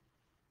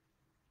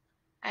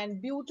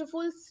and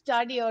beautiful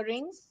stud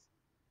earrings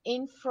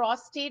in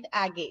frosted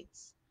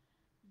agates.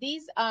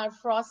 These are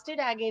frosted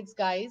agates,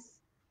 guys.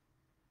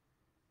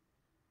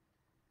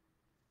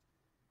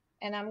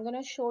 And I'm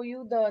going to show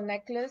you the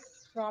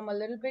necklace from a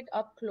little bit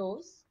up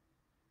close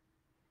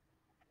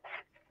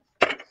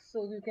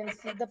so you can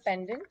see the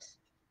pendant.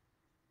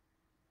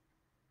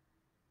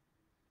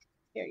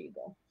 Here you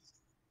go.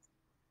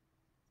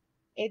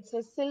 It's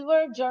a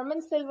silver,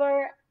 German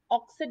silver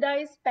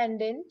oxidized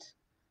pendant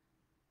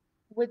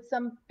with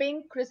some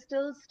pink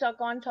crystals stuck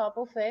on top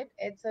of it.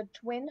 It's a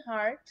twin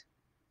heart,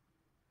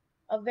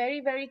 a very,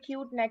 very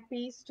cute neck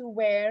piece to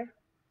wear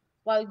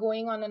while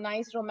going on a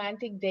nice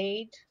romantic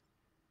date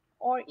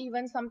or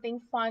even something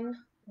fun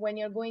when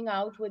you're going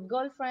out with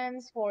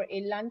girlfriends for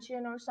a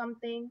luncheon or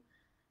something.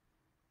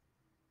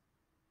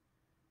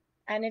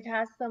 And it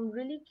has some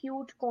really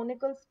cute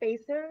conical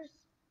spacers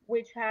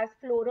which has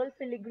floral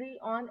filigree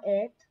on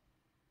it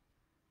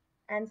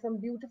and some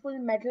beautiful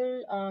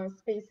metal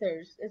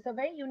spacers. It's a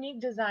very unique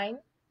design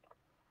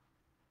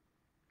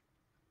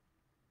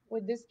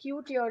with these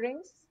cute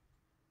earrings.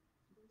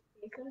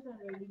 Spacers are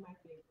really my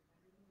favorite.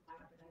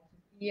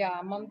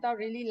 Yeah, Mamta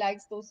really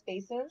likes those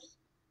spacers.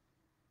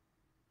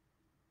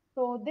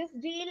 So this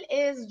deal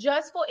is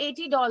just for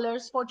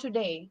 $80 for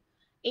today.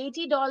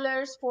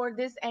 $80 for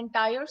this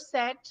entire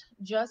set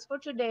just for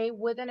today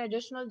with an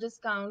additional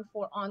discount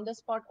for on the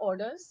spot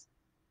orders.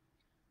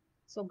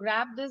 So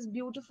grab this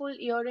beautiful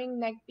earring,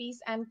 neck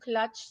piece and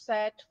clutch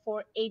set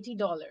for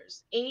 $80.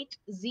 80,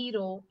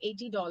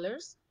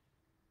 $80.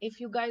 If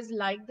you guys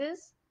like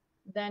this,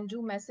 then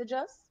do message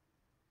us.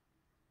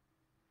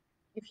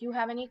 If you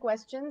have any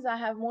questions, I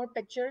have more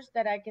pictures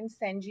that I can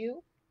send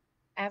you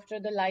after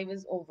the live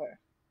is over.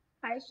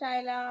 Hi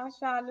Shaila,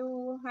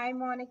 Shalu, hi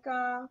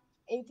Monica,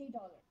 $80.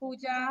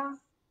 Pooja,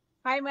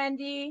 hi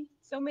Mandy.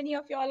 So many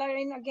of y'all are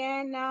in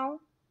again now.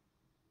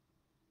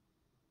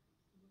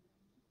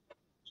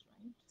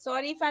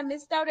 Sorry if I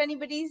missed out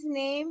anybody's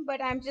name,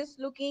 but I'm just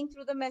looking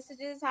through the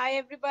messages. Hi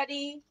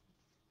everybody.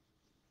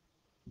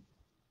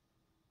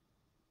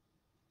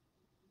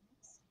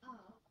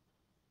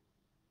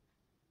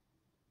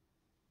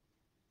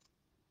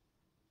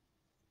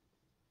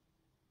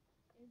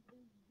 Is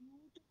this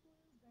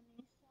beautiful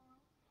Ganesha.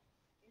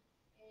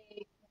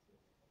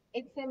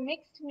 It's a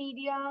mixed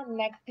media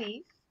neck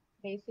piece,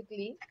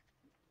 basically.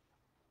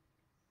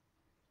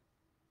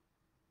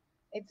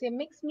 It's a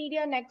mixed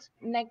media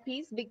neck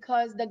piece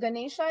because the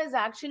Ganesha is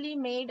actually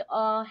made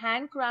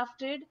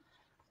handcrafted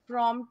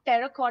from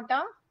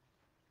terracotta.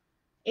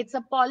 It's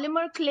a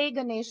polymer clay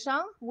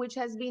Ganesha which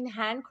has been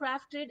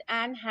handcrafted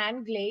and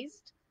hand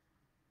glazed.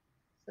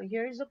 So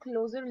here's a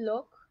closer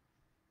look.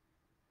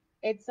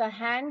 It's a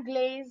hand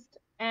glazed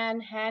and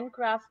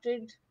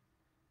handcrafted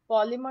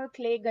polymer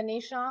clay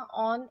Ganesha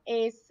on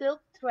a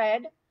silk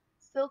thread,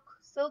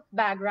 silk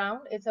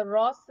background. It's a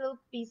raw silk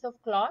piece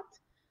of cloth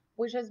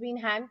which has been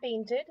hand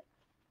painted,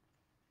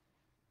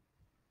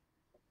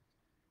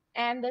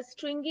 and the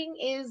stringing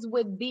is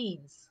with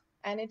beads,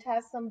 and it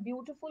has some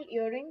beautiful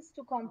earrings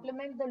to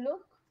complement the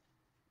look.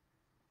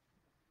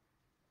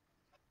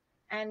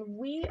 And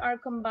we are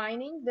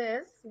combining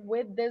this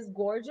with this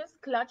gorgeous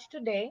clutch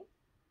today.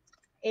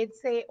 It's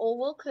a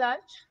oval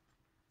clutch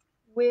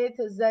with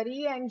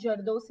zari and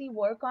jardosi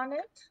work on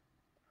it.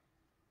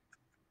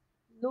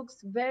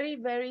 Looks very,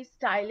 very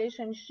stylish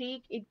and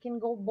chic. It can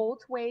go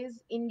both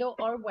ways, Indo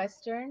or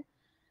Western.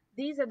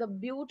 These are the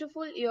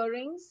beautiful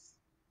earrings.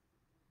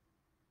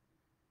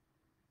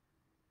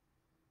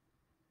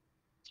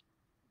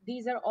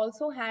 These are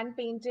also hand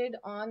painted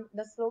on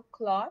the silk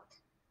cloth.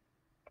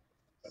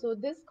 So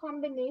this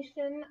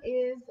combination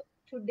is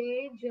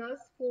today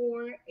just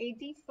for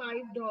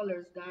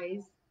 $85,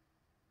 guys.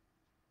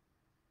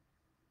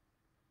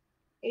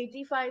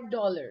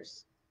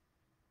 $85.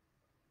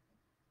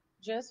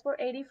 Just for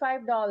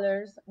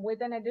 $85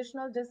 with an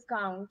additional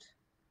discount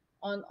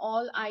on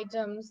all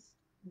items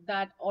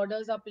that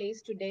orders are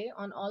placed today.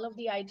 On all of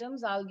the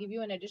items, I'll give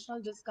you an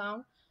additional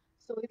discount.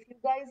 So if you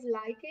guys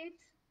like it,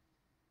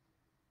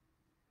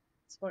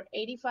 it's for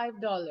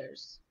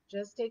 $85.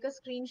 Just take a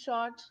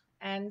screenshot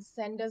and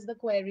send us the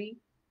query.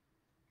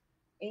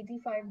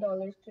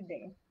 $85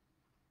 today.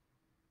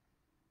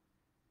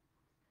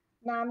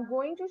 Now I'm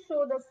going to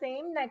show the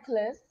same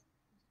necklace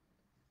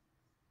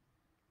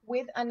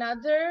with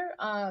another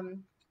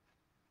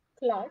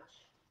clutch.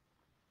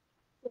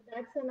 So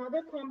that's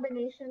another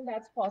combination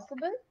that's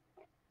possible.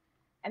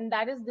 And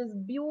that is this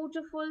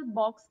beautiful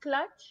box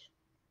clutch.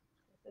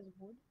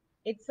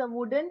 This is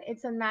wood.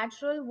 It's a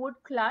natural wood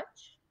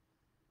clutch,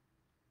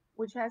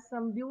 which has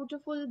some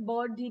beautiful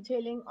bird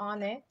detailing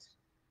on it.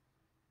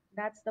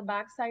 That's the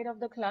back side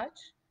of the clutch.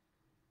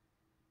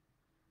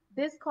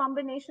 This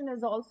combination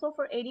is also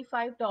for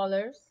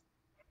 $85.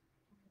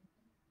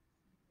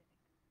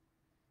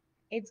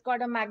 It's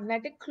got a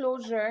magnetic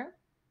closure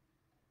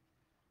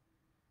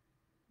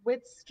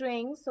with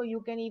strings, so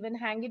you can even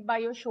hang it by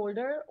your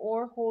shoulder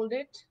or hold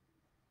it.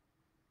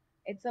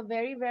 It's a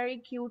very, very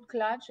cute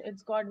clutch.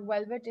 It's got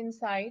velvet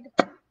inside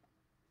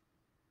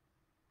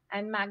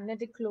and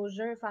magnetic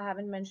closure, if I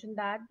haven't mentioned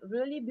that.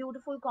 Really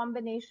beautiful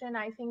combination.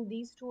 I think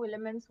these two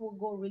elements will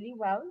go really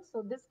well.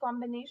 So this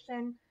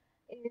combination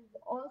is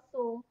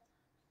also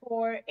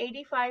for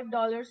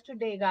 $85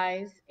 today,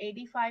 guys.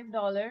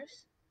 $85.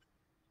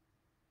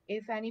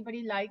 If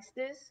anybody likes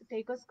this,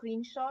 take a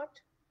screenshot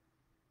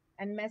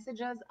and message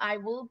us. I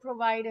will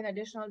provide an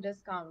additional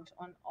discount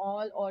on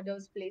all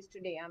orders placed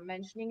today. I'm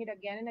mentioning it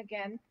again and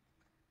again.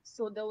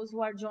 So those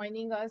who are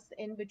joining us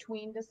in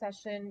between the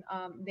session,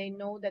 they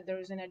know that there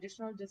is an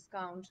additional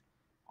discount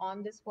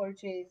on this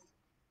purchase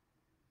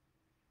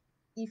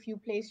if you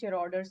place your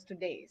orders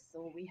today.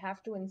 So we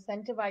have to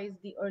incentivize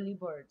the early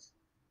birds.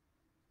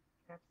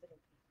 Absolutely.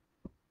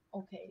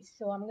 Okay,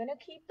 so I'm gonna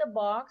keep the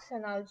box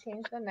and I'll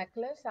change the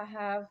necklace. I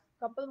have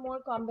a couple more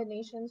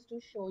combinations to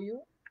show you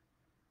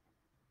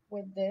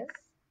with this.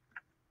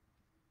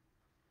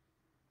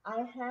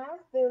 I have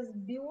this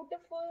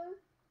beautiful,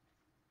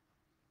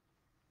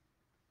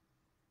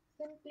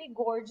 simply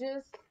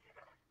gorgeous.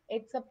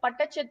 It's a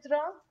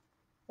patachitra.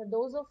 For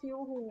those of you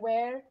who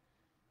wear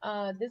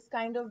this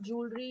kind of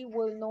jewelry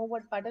will know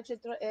what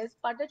patachitra is.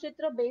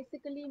 Patachitra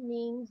basically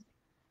means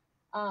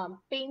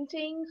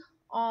painting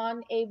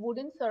on a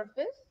wooden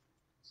surface.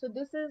 So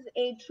this is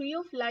a tree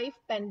of life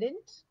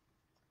pendant,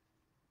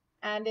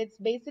 and it's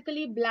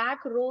basically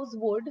black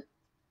rosewood.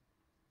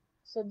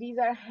 So these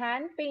are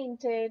hand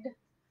painted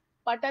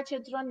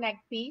patachitra neck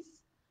piece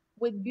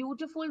with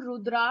beautiful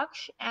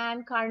rudraksh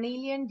and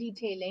carnelian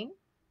detailing.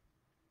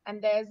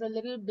 And there's a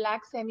little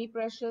black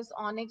semi-precious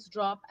onyx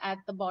drop at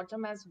the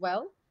bottom as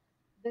well.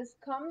 This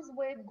comes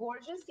with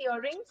gorgeous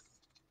earrings.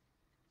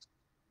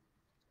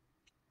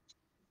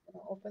 I'm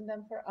gonna open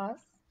them for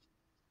us.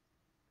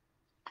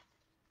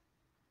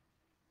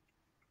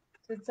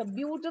 So it's a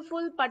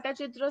beautiful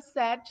Patachitra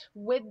set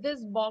with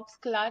this box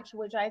clutch,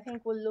 which I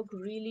think will look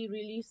really,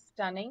 really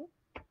stunning.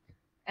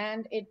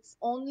 And it's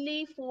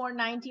only for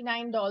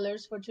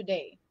 $99 for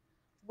today,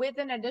 with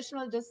an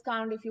additional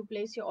discount if you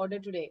place your order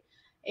today.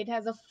 It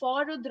has a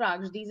 4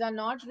 Rudraksh. These are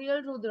not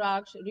real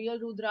Rudraksh. Real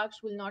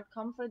Rudraksh will not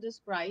come for this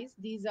price.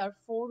 These are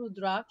 4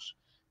 Rudraksh,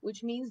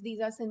 which means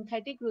these are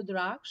synthetic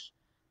Rudraksh.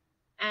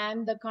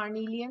 And the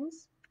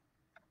carnelians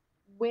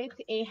with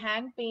a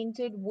hand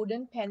painted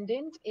wooden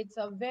pendant. It's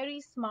a very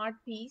smart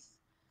piece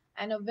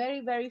and a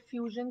very, very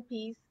fusion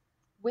piece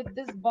with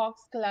this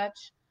box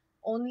clutch,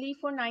 only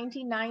for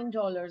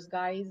 $99,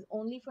 guys.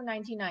 Only for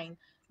 $99.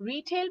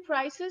 Retail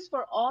prices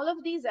for all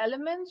of these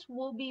elements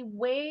will be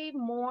way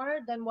more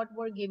than what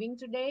we're giving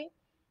today.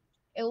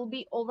 It will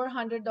be over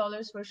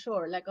 $100 for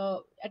sure, like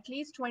at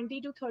least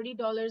 $20 to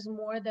 $30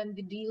 more than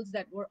the deals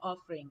that we're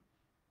offering.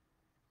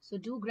 So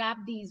do grab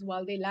these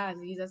while they last.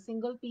 These are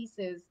single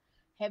pieces,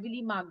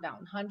 heavily marked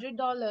down.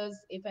 $100.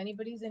 If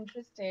anybody's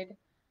interested,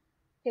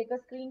 take a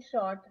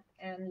screenshot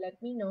and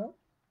let me know.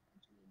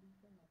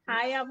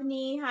 Hi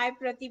Avni, hi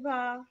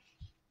Pratibha.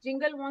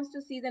 Jingle wants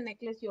to see the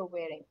necklace you're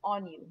wearing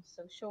on you,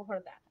 so show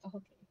her that.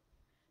 Okay.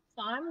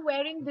 So I'm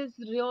wearing this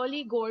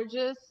really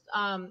gorgeous,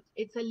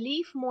 it's a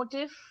leaf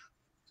motif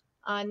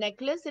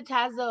necklace. It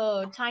has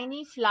a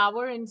tiny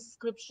flower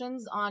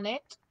inscriptions on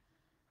it.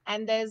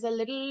 And there's a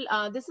little,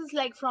 this is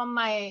like from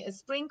my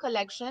spring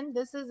collection.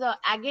 This is a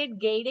agate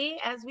gade,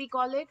 as we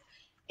call it.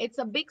 It's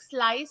a big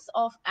slice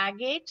of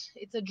agate.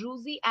 It's a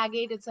druzy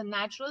agate. It's a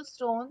natural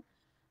stone.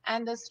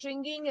 And the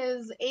stringing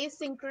is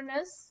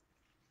asynchronous,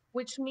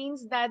 which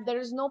means that there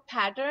is no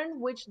pattern,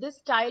 which this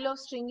style of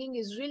stringing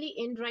is really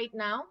in right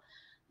now.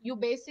 You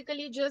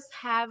basically just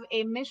have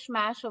a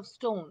mishmash of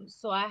stones.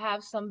 So I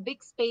have some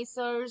big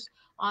spacers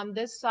on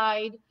this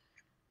side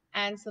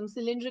and some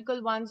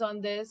cylindrical ones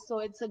on this. So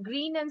it's a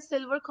green and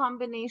silver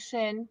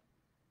combination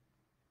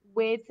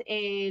with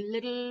a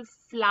little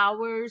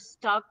flower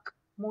stuck,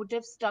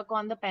 motif stuck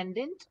on the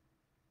pendant.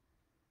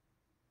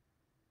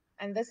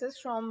 And this is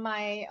from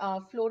my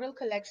floral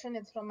collection.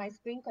 It's from my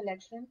spring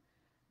collection.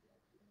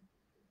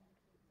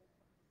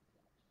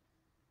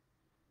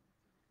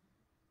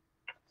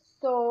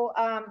 So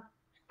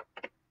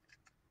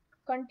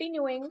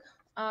continuing,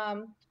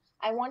 um,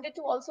 I wanted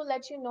to also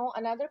let you know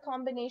another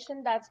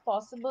combination that's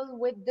possible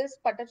with this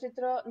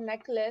Patachitra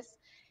necklace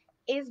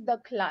is the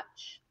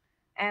clutch.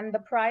 And the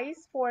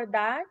price for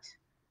that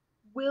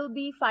will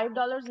be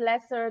 $5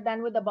 lesser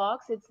than with the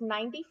box. It's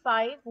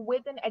 95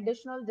 with an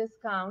additional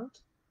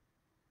discount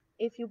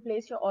if you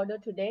place your order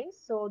today.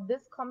 So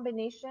this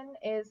combination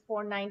is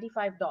for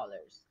 $95.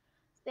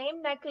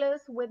 Same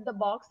necklace with the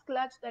box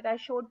clutch that I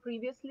showed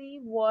previously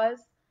was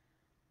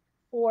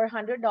for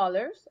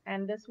 $100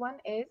 and this one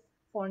is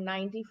for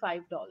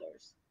 $95.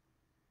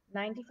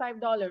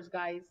 $95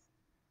 guys.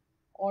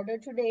 Order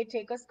today,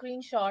 take a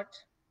screenshot.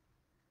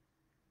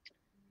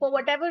 For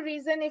whatever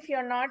reason, if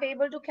you're not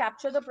able to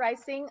capture the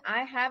pricing, I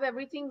have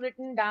everything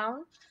written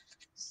down.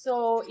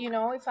 So,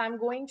 if I'm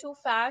going too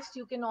fast,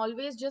 you can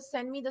always just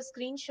send me the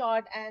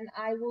screenshot and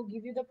I will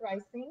give you the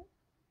pricing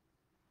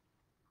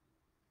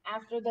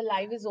after the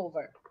live is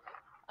over.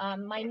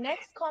 My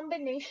next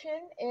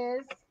combination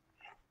is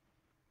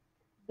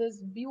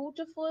this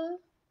beautiful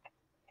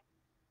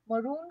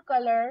maroon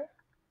color.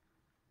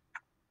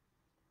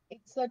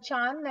 It's a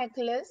Chan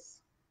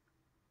necklace.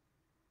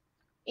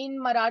 In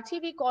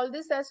Marathi, we call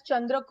this as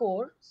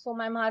Chandrakor. So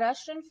my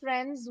Maharashtrian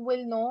friends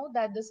will know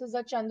that this is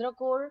a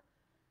Chandrakor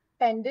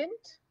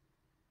pendant.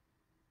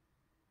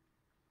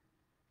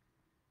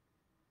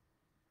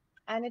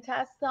 And it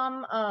has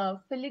some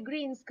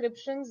filigree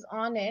inscriptions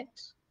on it.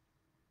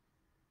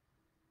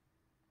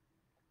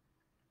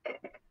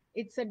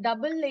 It's a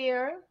double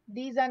layer.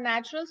 These are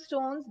natural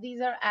stones.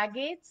 These are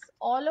agates.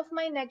 All of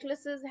my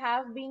necklaces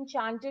have been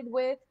chanted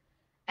with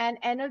and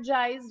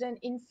energized and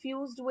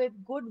infused with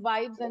good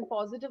vibes and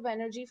positive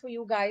energy for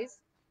you guys.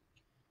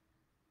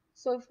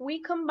 So if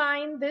we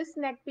combine this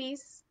neck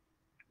piece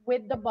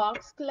with the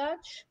box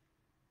clutch,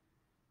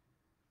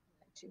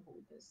 let you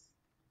hold this.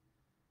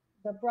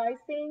 The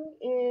pricing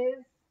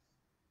is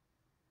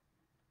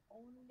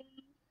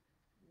only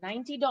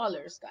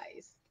 $90,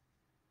 guys.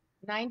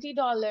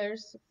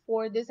 $90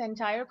 for this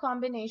entire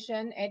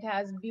combination. It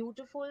has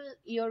beautiful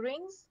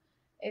earrings.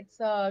 It's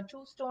a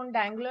two-stone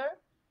dangler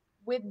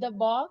with the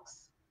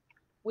box,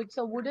 which is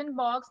a wooden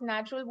box,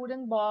 natural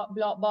wooden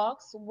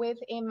box with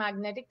a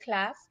magnetic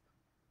clasp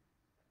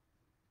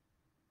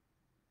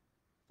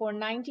for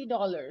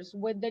 $90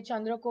 with the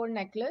Chandrakor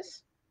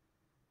necklace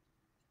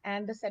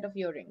and the set of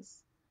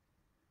earrings.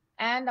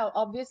 And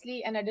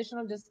obviously an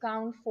additional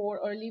discount for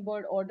early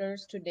bird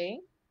orders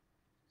today.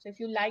 So if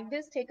you like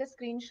this, take a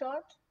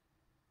screenshot.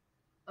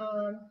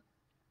 Um,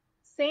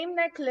 Same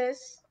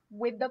necklace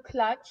with the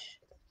clutch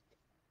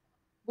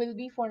will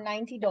be for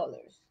 $90.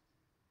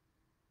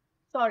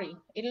 Sorry,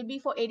 it'll be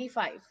for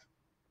 85.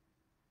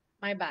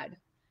 My bad.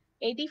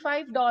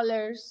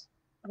 $85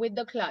 with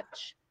the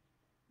clutch.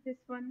 This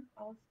one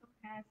also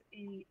has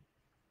a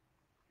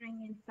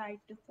string inside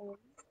to hold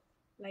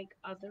like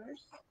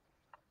others.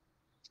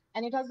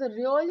 And it has a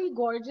really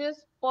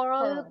gorgeous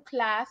pearl Pearl.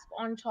 clasp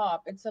on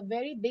top. It's a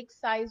very big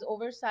size,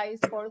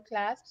 oversized pearl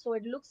clasp. So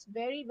it looks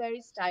very,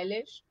 very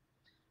stylish.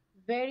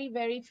 Very,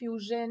 very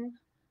fusion,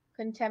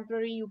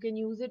 contemporary. You can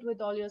use it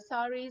with all your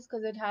saris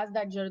because it has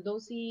that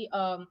Jardosi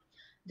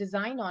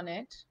design on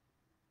it.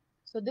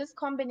 So this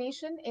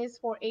combination is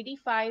for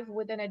 85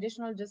 with an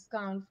additional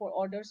discount for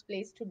orders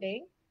placed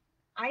today.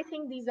 I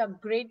think these are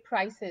great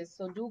prices,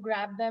 so do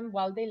grab them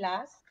while they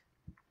last.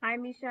 Hi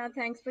Misha,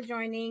 thanks for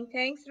joining.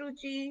 Thanks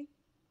Ruchi.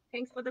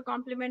 Thanks for the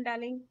compliment,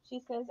 darling. She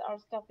says our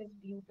stuff is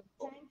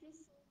beautiful.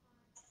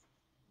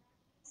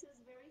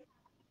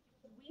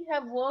 we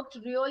have worked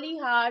really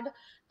hard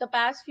the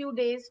past few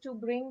days to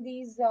bring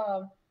these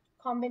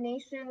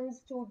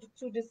combinations,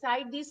 to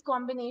decide these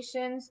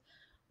combinations.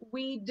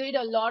 We did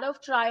a lot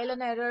of trial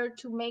and error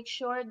to make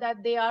sure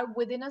that they are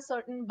within a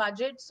certain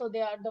budget, so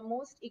they are the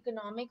most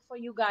economic for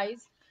you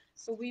guys.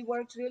 So we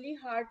worked really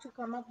hard to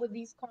come up with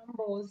these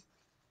combos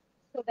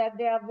so that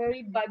they are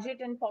very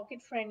budget and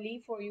pocket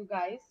friendly for you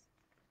guys.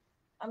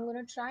 I'm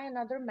gonna try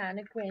another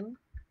mannequin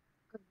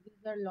because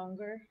these are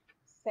longer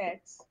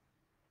sets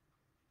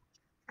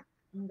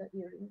in the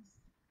earrings.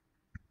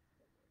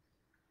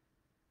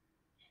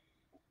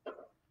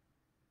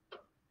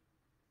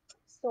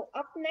 So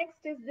up next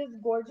is this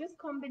gorgeous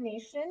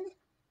combination.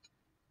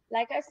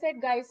 Like I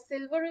said, guys,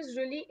 silver is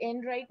really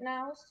in right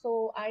now.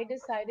 So I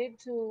decided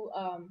to,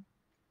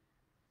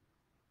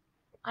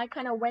 I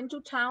kind of went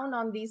to town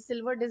on these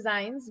silver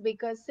designs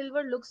because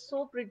silver looks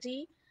so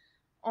pretty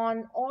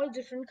on all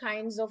different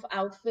kinds of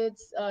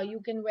outfits.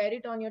 You can wear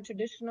it on your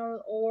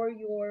traditional or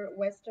your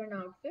Western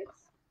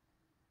outfits.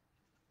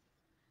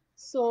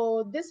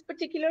 So this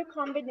particular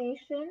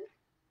combination,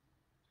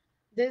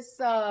 this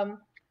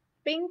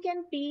pink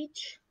and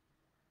peach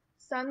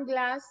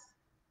sunglass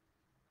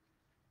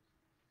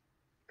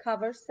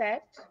cover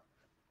set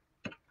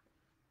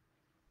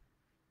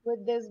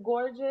with this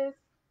gorgeous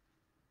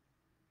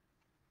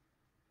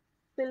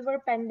silver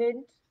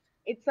pendant.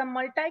 It's a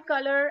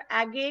multicolor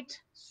agate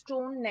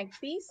stone neck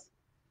piece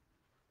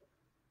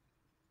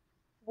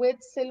with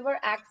silver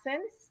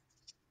accents.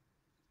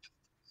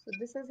 So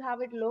this is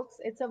how it looks.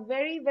 It's a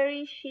very,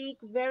 very chic,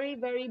 very,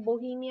 very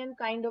bohemian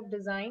kind of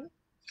design.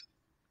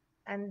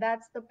 And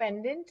that's the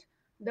pendant.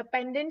 The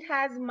pendant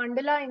has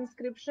mandala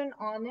inscription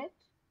on it.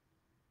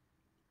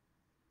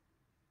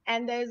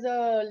 And there's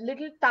a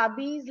little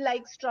tabiz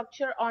like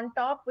structure on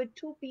top with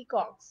two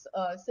peacocks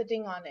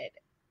sitting on it.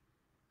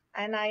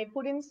 And I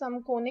put in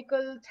some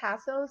conical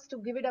tassels to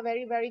give it a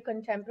very, very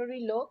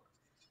contemporary look.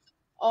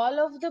 All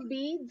of the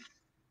beads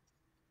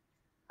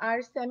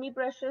are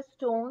semi-precious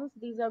stones.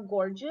 These are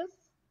gorgeous.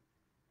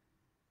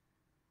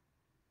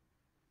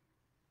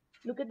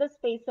 Look at the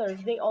spacers.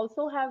 They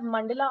also have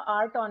mandala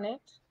art on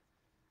it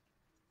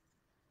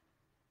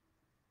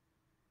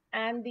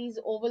and these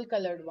oval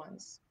colored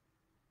ones.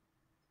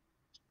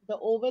 The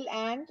oval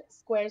and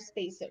square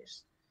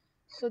spacers.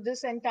 So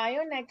this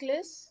entire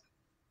necklace,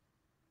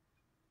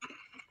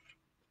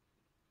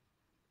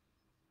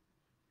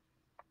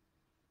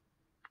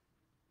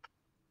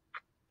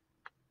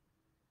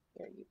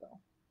 there you go.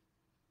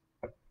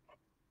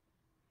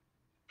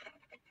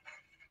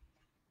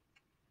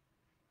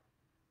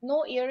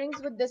 No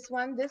earrings with this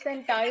one. This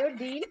entire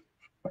deal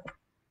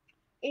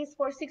is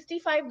for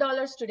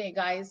 $65 today,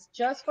 guys.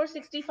 Just for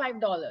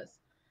 $65.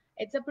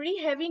 It's a pretty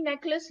heavy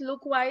necklace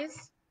look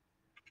wise.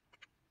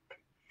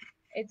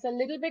 It's a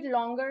little bit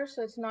longer,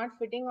 so it's not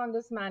fitting on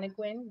this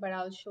mannequin, but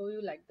I'll show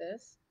you like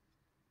this.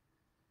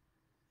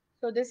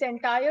 So this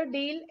entire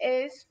deal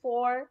is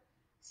for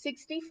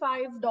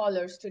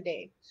 $65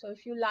 today. So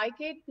if you like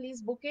it,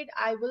 please book it.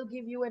 I will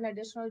give you an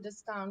additional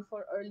discount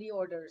for early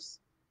orders.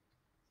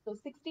 So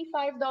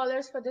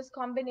 $65 for this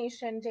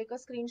combination. Take a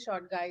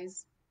screenshot,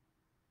 guys.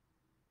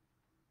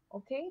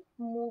 Okay,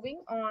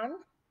 moving on.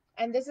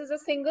 And this is a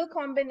single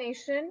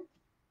combination,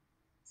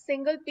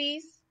 single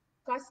piece,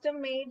 custom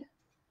made.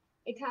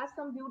 It has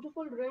some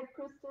beautiful red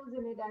crystals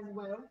in it as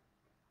well.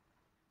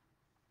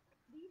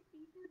 These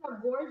pieces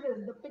are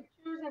gorgeous. The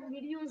pictures and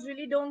videos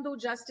really don't do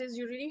justice.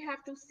 You really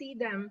have to see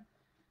them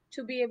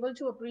to be able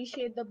to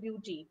appreciate the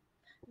beauty.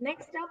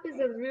 Next up is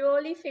a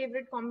really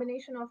favorite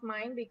combination of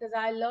mine because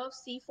I love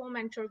seafoam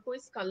and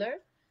turquoise color.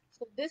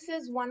 So this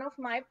is one of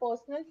my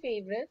personal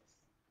favorites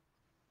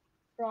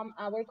from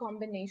our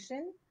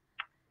combination.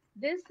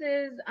 This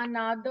is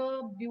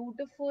another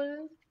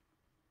beautiful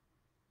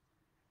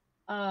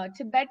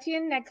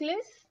Tibetan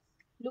necklace.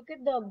 Look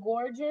at the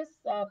gorgeous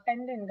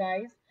pendant,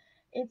 guys.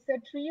 It's a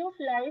tree of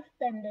life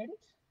pendant.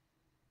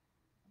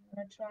 I'm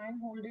gonna try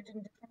and hold it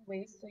in different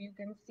ways so you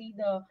can see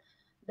the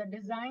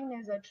design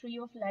is a tree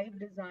of life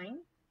design.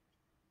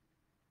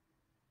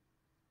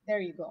 There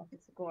you go.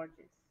 It's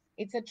gorgeous.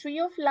 It's a tree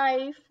of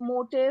life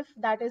motif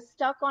that is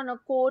stuck on a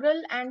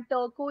coral and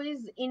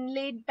turquoise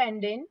inlaid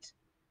pendant.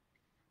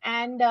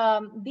 And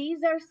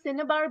these are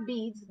cinnabar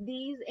beads.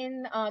 These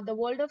in the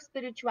world of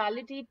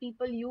spirituality,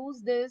 people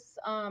use this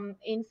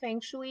in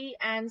feng shui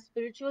and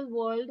spiritual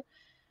world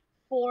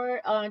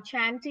for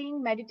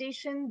chanting,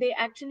 meditation. They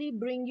actually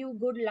bring you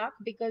good luck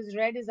because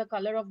red is a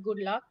color of good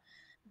luck.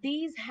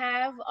 These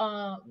have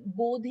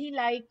bodhi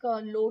like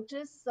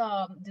lotus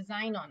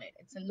design on it.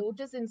 It's a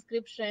lotus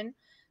inscription.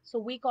 So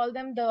we call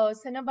them the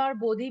cinnabar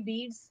bodhi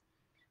beads.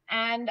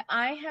 And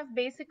I have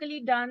basically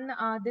done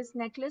this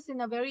necklace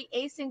in a very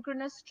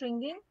asynchronous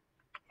stringing.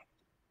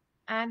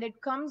 And it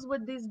comes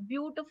with these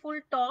beautiful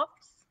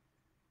tops.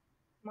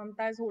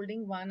 Mamta is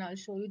holding one. I'll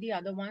show you the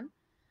other one.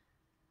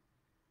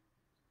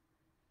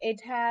 It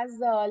has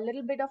a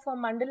little bit of a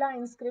mandala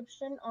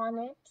inscription on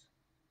it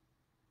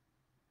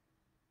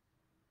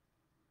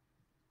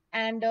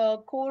and a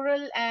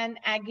coral and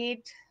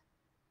agate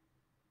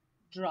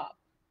drop.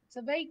 It's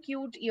a very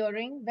cute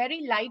earring,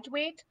 very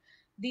lightweight.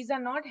 These are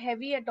not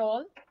heavy at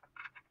all.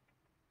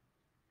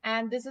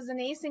 And this is an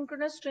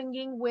asynchronous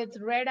stringing with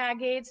red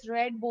agates,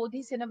 red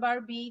bodhi cinnabar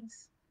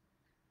beads,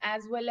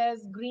 as well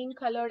as green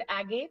colored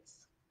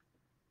agates.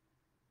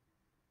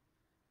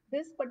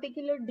 This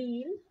particular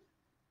deal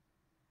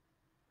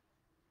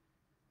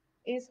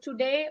is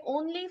today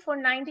only for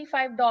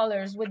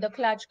 $95 with the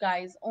clutch,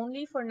 guys.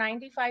 Only for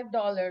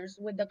 $95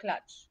 with the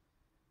clutch.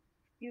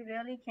 You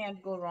really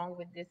can't go wrong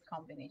with this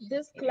combination.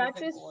 This It is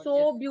clutch a is gorgeous so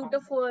combo.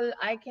 beautiful.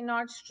 I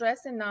cannot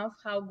stress enough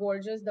how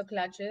gorgeous the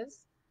clutch is.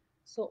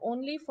 So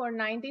only for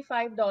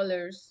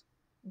 $95,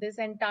 this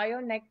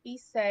entire neck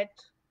piece set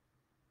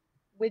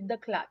with the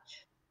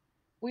clutch.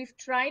 We've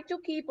tried to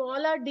keep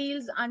all our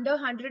deals under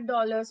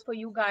 $100 for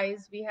you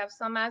guys. We have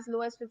some as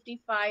low as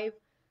 55,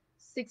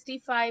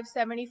 65,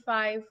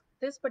 75.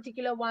 This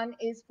particular one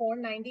is for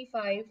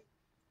 95.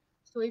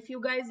 So if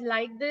you guys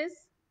like this,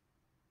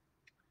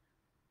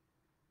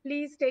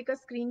 please take a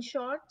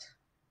screenshot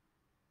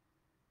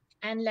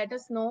and let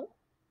us know.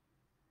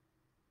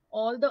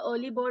 All the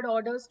early bird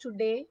orders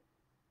today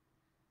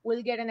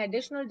will get an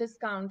additional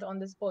discount on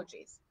this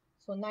purchase.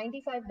 So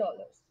 $95.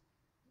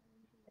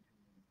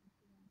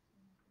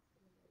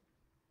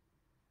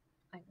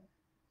 I know.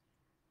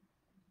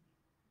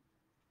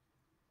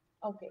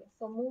 Okay,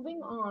 so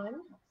moving on,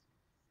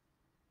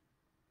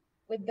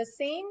 with the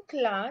same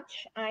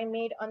clutch, I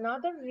made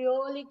another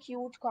really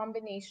cute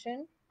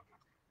combination.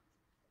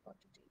 Got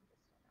to take this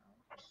one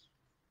out.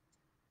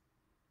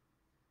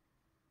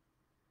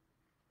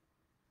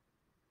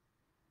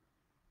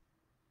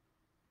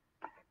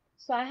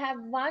 So I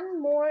have one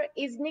more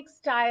Isnik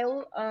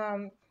style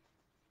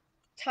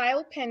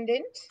tile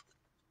pendant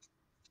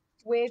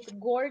with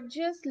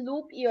gorgeous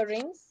loop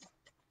earrings.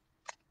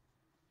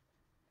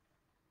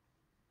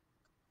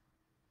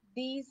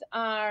 These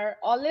are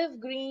olive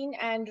green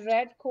and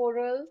red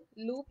coral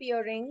loop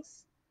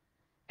earrings.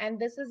 And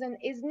this is an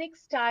Isnik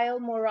style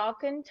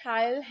Moroccan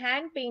tile,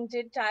 hand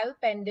painted tile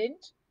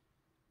pendant.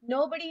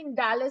 Nobody in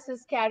Dallas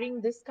is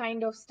carrying this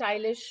kind of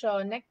stylish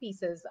neck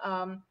pieces.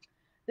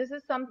 This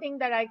is something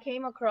that I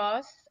came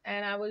across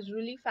and I was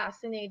really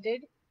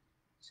fascinated.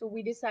 So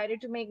we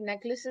decided to make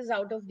necklaces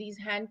out of these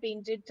hand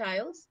painted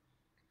tiles.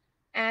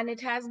 And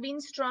it has been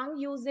strung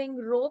using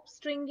rope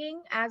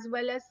stringing as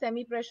well as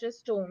semi precious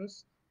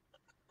stones.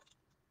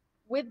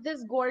 With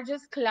this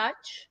gorgeous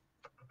clutch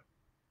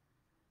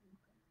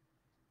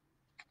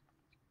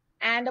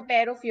and a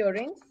pair of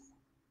earrings.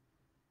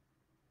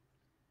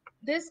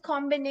 This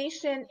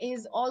combination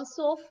is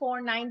also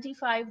for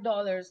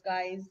 $95,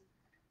 guys.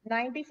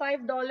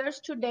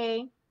 $95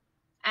 today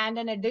and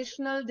an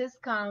additional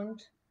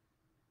discount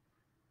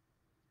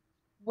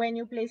when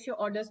you place your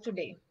orders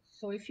today.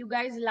 So if you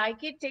guys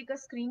like it, take a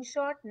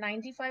screenshot,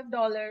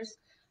 $95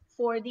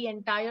 for the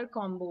entire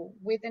combo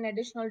with an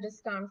additional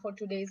discount for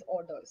today's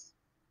orders.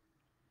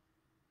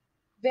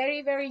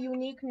 Very, very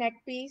unique neck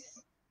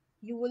piece.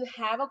 You will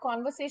have a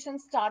conversation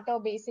starter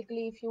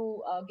basically if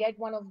you get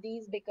one of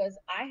these, because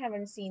I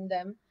haven't seen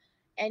them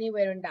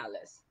anywhere in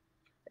Dallas.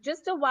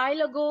 Just a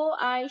while ago,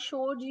 I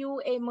showed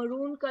you a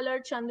maroon color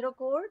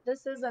chandrakor.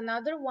 This is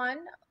another one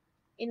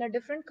in a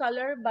different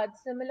color but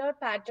similar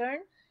pattern.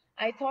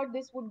 I thought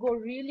this would go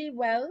really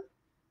well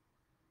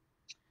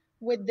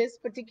with this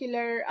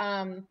particular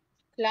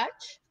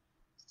clutch.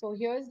 So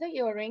here's the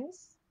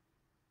earrings.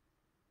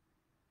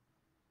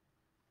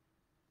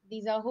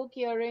 These are hook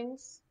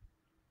earrings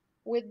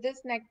with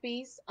this neck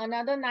piece.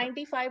 Another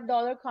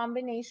 $95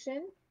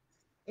 combination.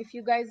 If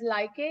you guys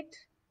like it,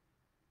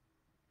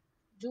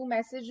 do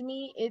message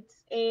me.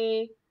 It's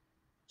a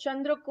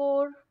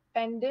Chandrakor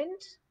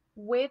pendant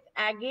with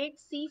agate,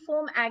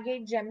 seafoam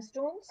agate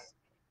gemstones.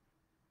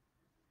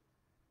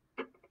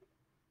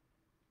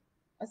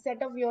 A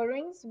set of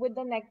earrings with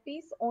the neck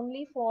piece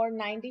only for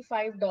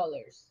 $95.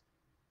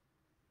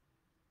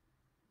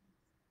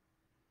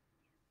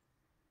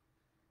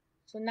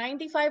 So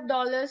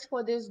 $95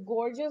 for this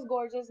gorgeous,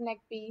 gorgeous neck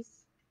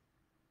piece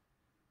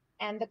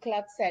and the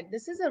clutch set.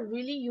 This is a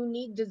really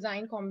unique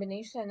design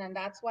combination and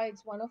that's why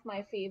it's one of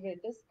my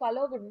favorite. This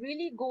color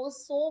really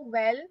goes so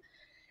well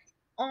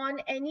on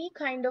any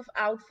kind of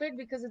outfit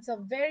because it's a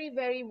very,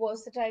 very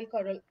versatile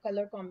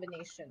color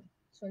combination.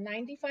 So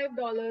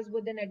 $95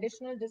 with an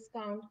additional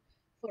discount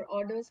for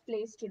orders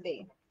placed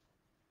today.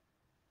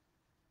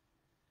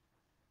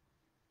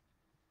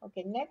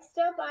 Okay, next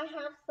up I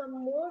have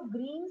some more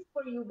greens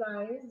for you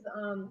guys.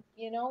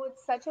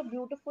 It's such a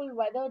beautiful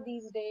weather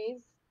these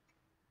days.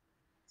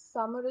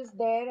 Summer is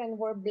there and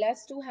we're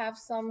blessed to have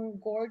some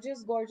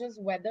gorgeous, gorgeous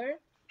weather.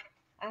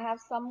 I have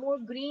some more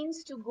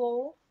greens to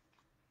go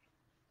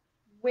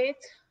with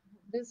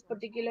this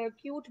particular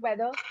cute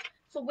weather.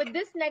 So with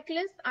this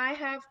necklace, I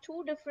have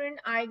two different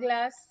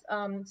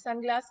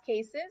sunglass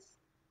cases.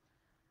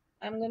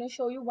 I'm going to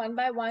show you one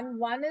by one.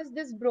 One is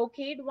this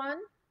brocade one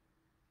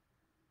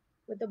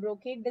with a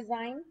brocade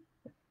design,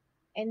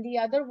 and the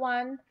other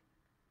one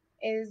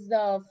is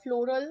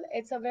floral.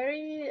 It's a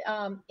very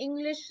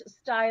English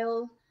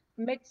style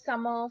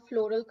midsummer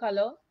floral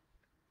color.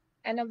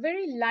 and a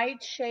very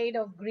light shade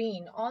of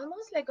green,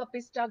 almost like a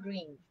pista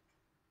green.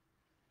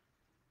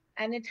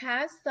 And it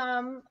has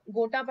some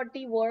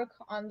gotapatti work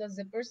on the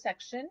zipper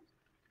section.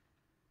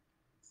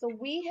 So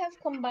we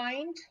have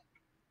combined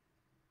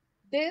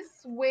this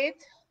with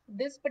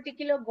this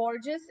particular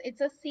gorgeous,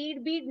 it's a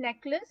seed bead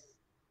necklace.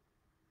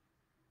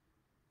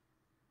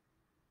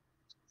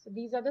 So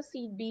these are the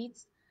seed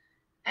beads,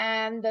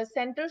 and the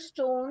center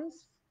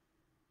stones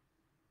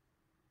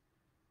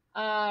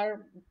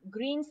are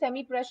green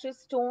semi-precious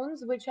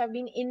stones which have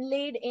been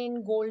inlaid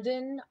in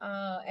golden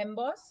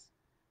emboss,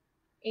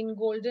 in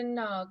golden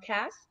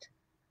cast.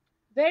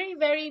 Very,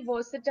 very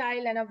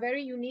versatile and a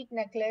very unique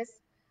necklace.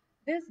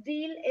 This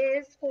deal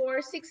is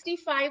for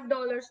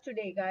 $65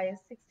 today, guys.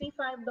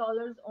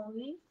 $65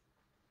 only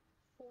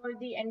for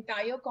the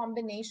entire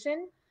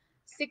combination.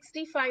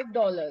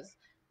 $65.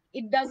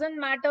 It doesn't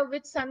matter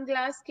which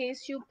sunglass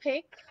case you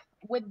pick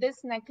with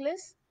this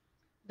necklace,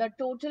 the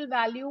total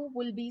value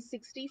will be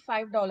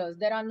 $65.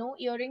 There are no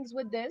earrings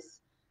with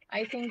this.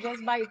 I think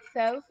just by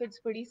itself, it's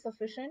pretty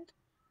sufficient.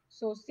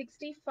 So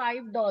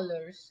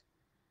 $65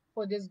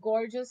 for this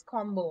gorgeous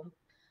combo.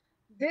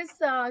 This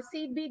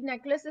seed bead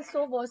necklace is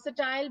so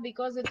versatile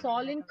because it's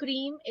all in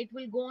cream. It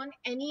will go on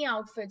any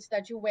outfits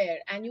that you wear,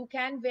 and you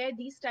can wear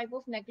these type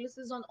of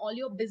necklaces on all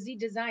your busy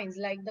designs,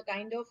 like the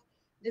kind of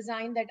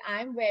design that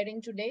I'm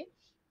wearing today.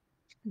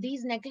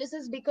 These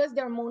necklaces, because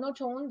they're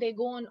monotone, they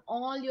go on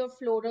all your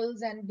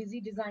florals and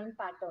busy design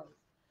patterns.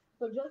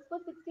 So just for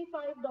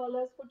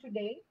 $65 for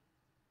today.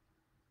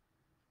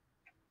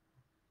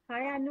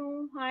 Hi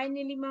Anu, hi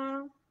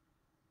Nilima.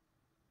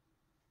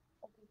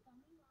 Okay,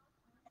 coming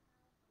up,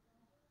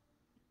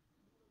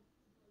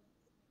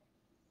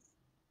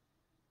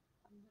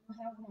 I'm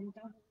gonna have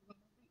Mamta hold one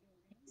of the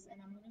earrings, and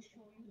I'm gonna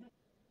show you the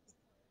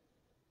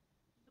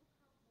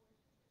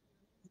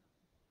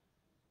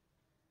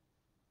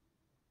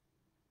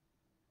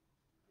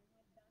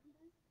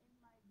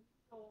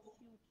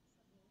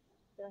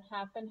they're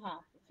half and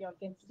half. If y'all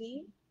can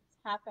see, it's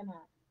half and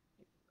half.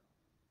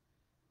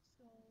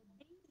 So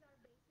these are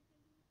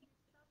basically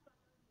pista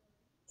color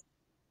earrings with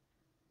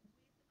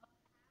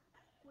a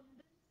half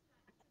kundan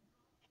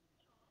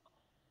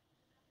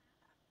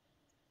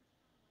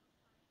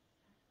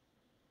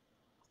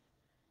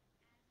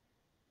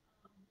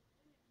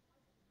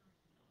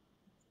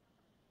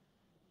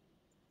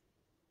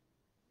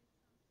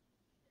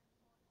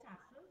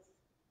tassels.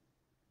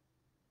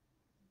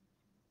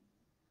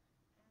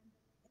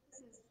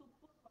 This is super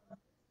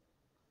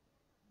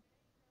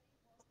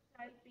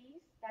style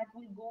piece that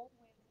will go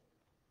with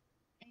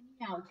any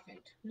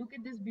outfit. Look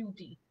at this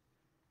beauty.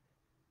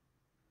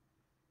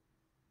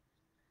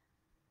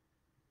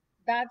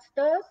 That's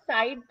the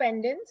side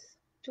pendants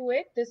to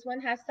it. This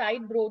one has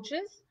side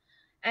brooches,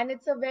 and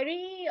it's a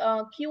very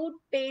cute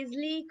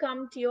paisley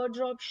come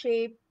teardrop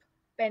shape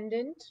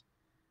pendant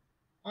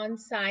on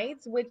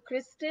sides with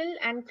crystal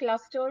and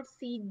clustered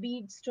seed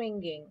bead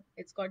stringing.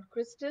 It's got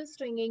crystal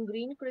stringing,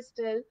 green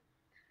crystal,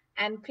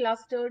 and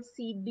clustered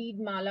seed bead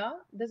mala.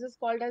 This is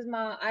called as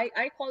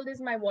I call this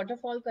my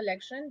waterfall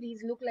collection.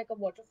 These look like a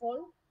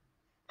waterfall.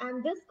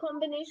 And this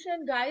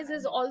combination, guys,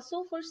 is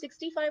also for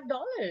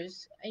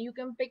 $65. And you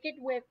can pick it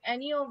with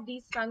any of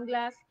these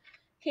sunglass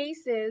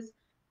cases.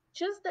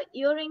 Just the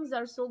earrings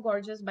are so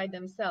gorgeous by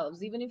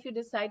themselves. Even if you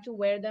decide to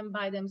wear them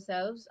by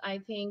themselves, I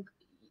think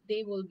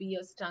they will be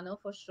a stunner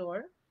for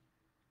sure.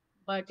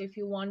 But if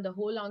you want the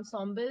whole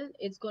ensemble,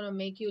 it's going to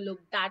make you look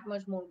that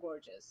much more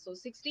gorgeous. So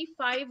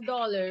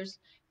 $65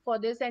 for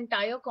this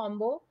entire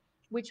combo,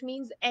 which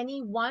means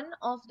any one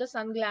of the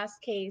sunglass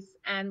case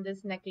and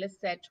this necklace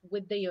set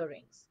with the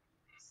earrings.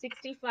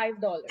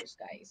 $65,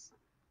 guys.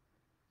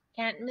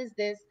 Can't miss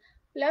this.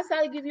 Plus,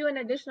 I'll give you an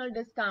additional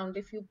discount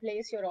if you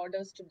place your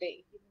orders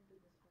today.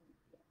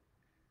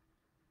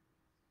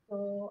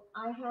 So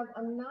I have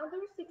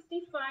another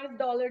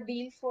 $65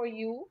 deal for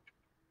you.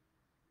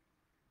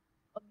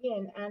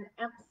 Again, an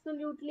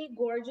absolutely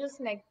gorgeous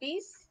neck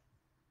piece.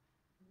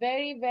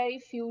 Very, very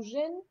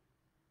fusion.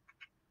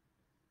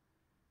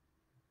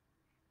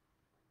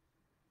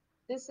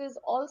 This is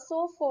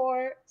also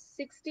for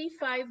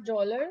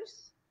 $65.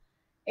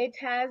 It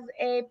has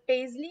a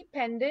paisley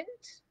pendant,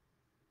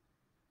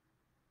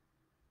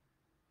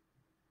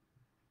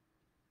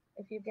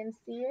 if you can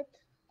see it,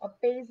 a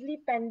paisley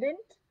pendant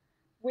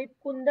with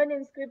kundan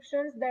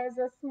inscriptions. There's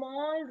a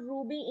small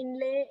ruby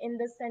inlay in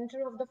the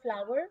center of the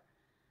flower,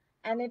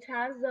 and it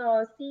has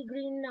sea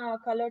green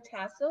color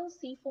tassels,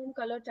 sea foam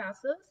color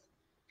tassels,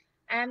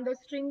 and the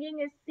stringing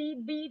is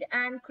seed bead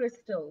and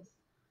crystals.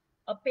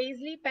 A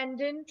paisley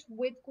pendant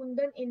with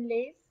kundan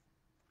inlays,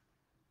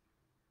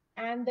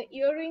 and the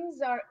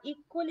earrings are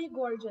equally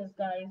gorgeous,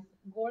 guys.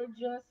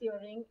 Gorgeous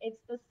earring.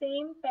 It's the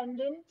same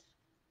pendant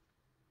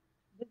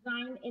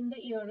design in the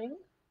earring.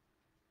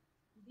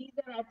 These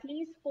are at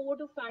least 4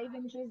 to 5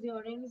 inches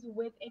earrings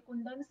with a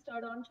kundan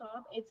stud on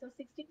top. It's a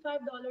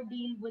 $65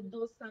 deal with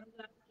those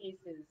sunglass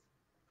cases.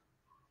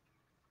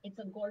 It's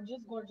a gorgeous,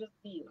 gorgeous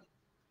deal.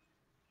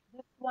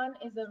 This one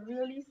is a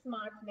really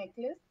smart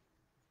necklace.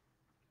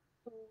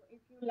 So if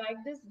you like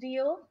this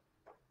deal,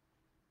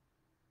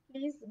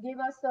 Please give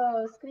us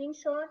a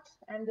screenshot,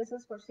 and this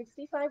is for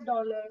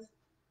 $65.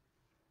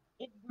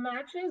 It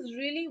matches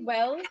really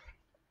well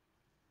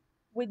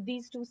with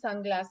these two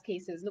sunglass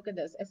cases. Look at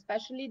this,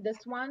 especially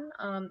this one.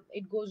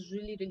 It goes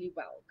really, really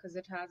well because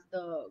it has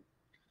the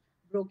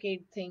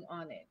brocade thing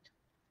on it.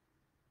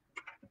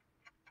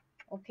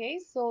 Okay,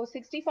 so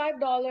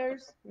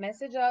 $65.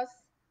 Message us.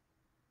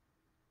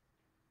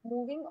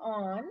 Moving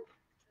on.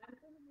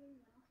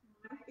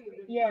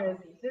 Yes,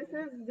 this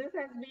has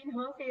been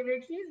her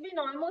favorite. She's been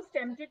almost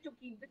tempted to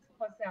keep this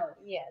for herself.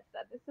 Yes,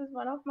 this is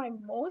one of my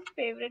most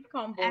favorite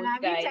And combos,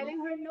 I've been guys. telling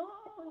her, no,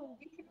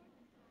 we cannot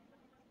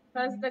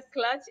Because the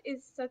clutch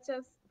is such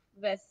a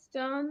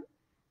western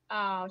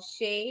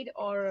shade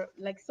or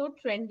like so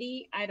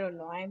trendy. I don't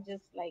know. I'm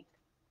just like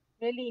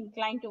really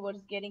inclined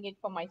towards getting it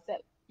for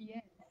myself.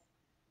 yes. I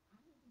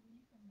was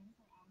really convinced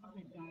her out of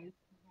it, guys.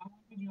 I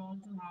wanted you all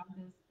to have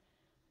this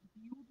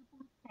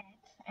beautiful set.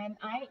 And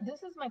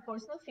this is my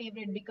personal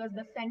favorite because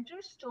the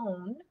center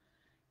stone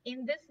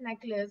in this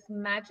necklace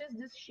matches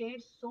this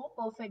shade so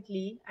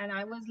perfectly. And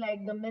I was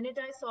like, the minute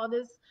I saw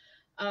this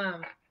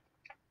um,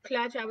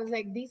 clutch, I was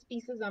like, these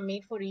pieces are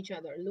made for each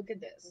other. Look at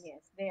this.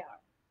 Yes, they are.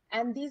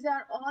 And these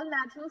are all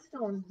natural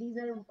stones. These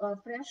are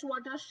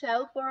freshwater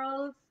shell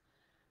pearls.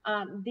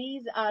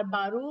 These are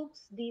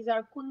baruchs. These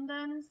are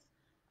kundans.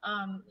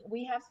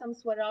 We have some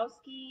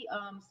Swarovski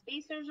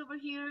spacers over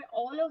here.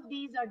 All of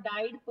these are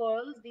dyed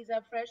pearls. These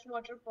are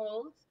freshwater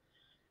pearls.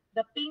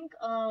 The pink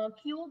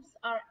cubes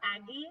are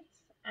agates,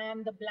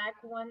 and the black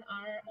one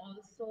are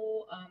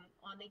also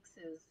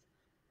onyxes,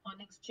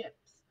 onyx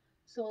chips.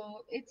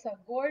 So it's a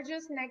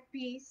gorgeous neck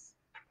piece.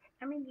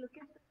 I mean, look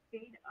at the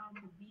fade of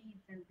the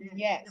beads and this, the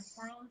Yes.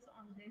 pearls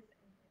on this.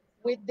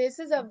 With this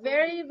is a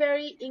very,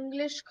 very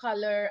English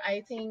color.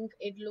 I think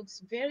it looks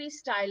very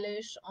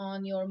stylish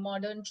on your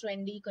modern,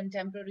 trendy,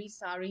 contemporary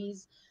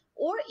saris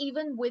or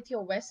even with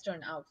your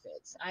Western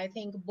outfits. I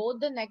think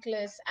both the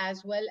necklace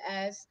as well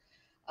as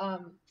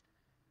um,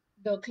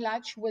 the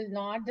clutch will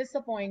not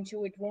disappoint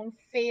you. It won't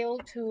fail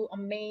to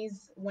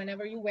amaze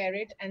whenever you wear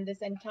it. And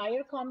this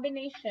entire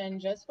combination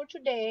just for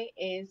today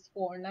is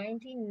for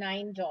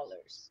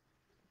 $99,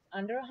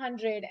 under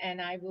 100,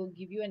 and I will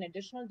give you an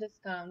additional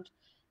discount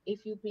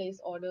if you place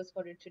orders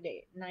for it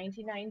today.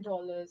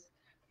 $99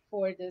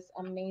 for this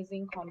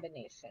amazing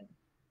combination.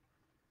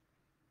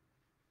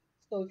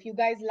 So if you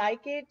guys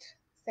like it,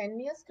 send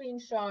me a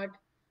screenshot.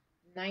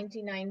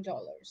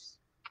 $99.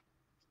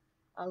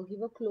 I'll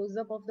give a close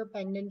up of the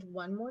pendant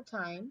one more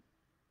time.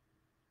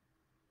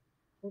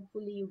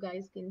 Hopefully you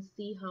guys can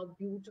see how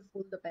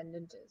beautiful the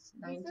pendant is.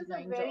 This is a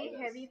 $99. very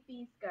heavy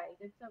piece, guys.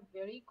 It's a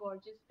very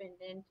gorgeous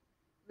pendant,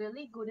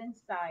 really good in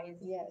size.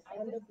 Yes,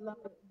 I and just love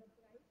it. the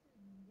price is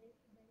very, very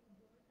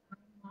good. I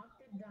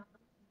marked it down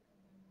because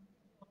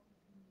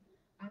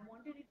I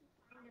wanted it to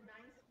find a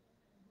nice home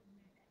and a good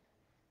neck.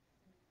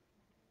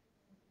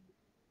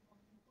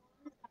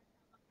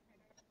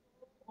 Pearls are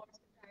so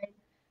versatile.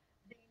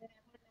 They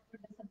never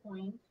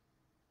disappoint.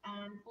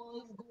 And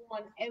pearls go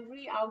on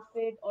every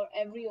outfit or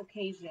every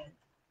occasion.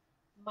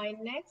 My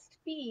next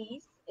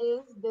piece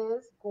is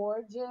this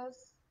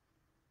gorgeous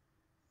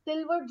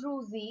silver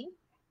druzy.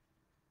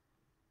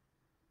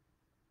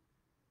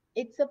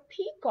 It's a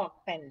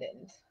peacock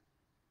pendant.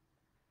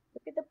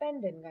 Look at the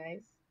pendant,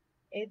 guys.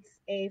 It's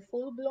a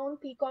full-blown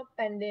peacock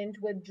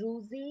pendant with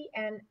druzy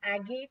and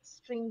agate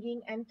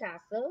stringing and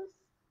tassels.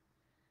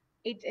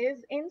 It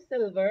is in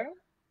silver,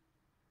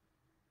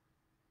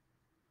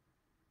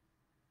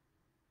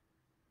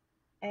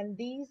 and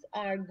these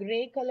are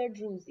gray colored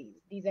drusies.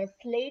 These are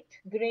slate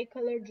gray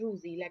colored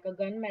druzy, like a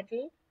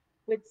gunmetal,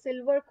 with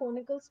silver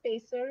conical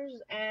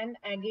spacers and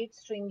agate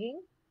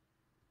stringing.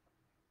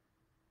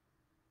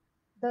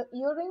 The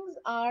earrings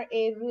are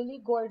a really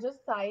gorgeous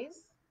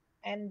size,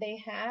 and they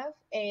have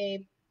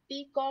a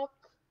peacock.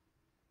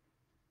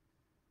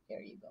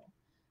 Here you go.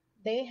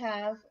 They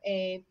have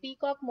a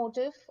peacock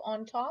motif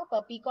on top,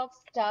 a peacock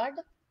stud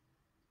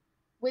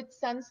with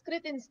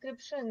Sanskrit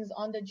inscriptions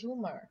on the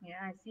Jhumar. Yeah,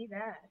 I see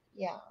that.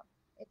 Yeah,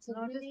 it's a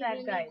Notice really, that,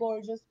 really guys.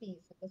 gorgeous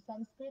piece. The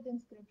Sanskrit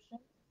inscription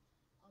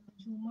on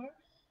the Jhumar,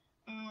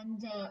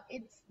 and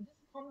it's this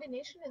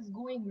combination is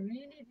going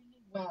really,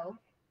 really well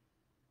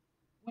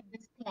with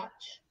this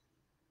clutch.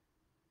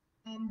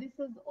 And this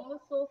is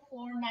also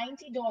for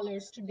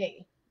 $90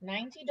 today.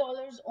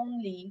 $90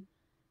 only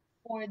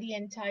for the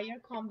entire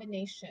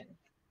combination.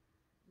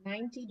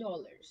 $90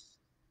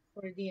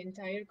 for the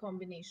entire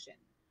combination.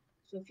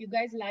 So if you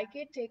guys like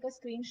it, take a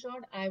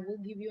screenshot. I will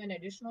give you an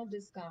additional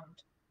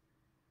discount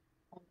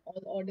on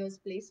all orders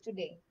placed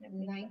today.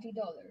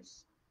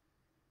 $90.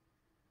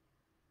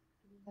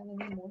 Do we have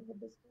any more with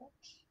this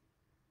clutch?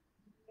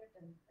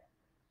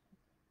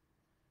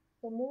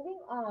 So moving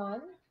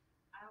on.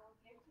 I will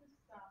get you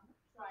some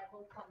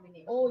tribal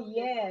combinations. Oh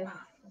yes.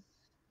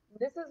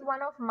 This is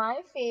one of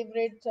my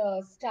favorite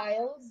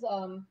styles,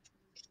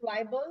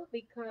 tribal,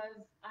 because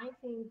I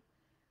think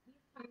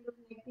these kind of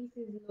neck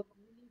pieces look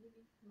really,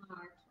 really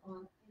smart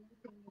on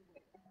anything you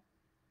wear.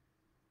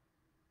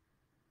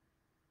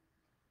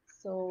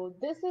 So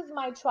this is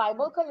my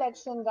tribal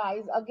collection,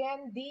 guys.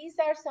 Again, these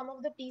are some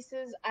of the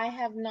pieces I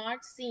have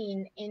not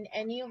seen in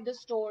any of the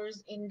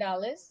stores in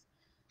Dallas.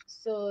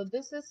 So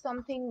this is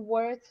something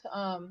worth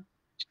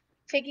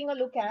taking a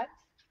look at.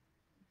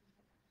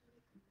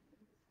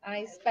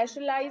 I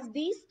specialize.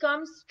 These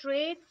come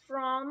straight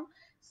from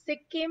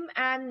Sikkim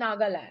and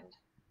Nagaland.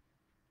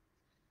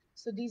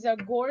 So these are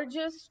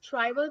gorgeous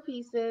tribal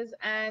pieces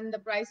and the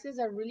prices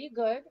are really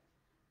good.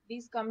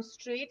 These come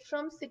straight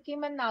from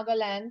Sikkim and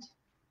Nagaland.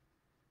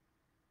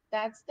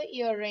 That's the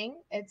earring.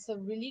 It's a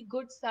really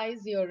good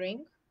size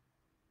earring.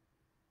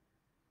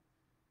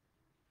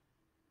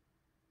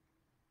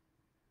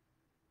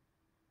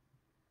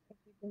 If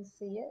you can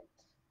see it.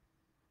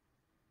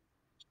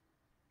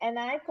 And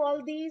I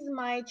call these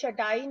my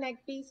chatai neck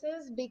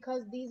pieces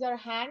because these are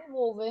hand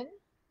woven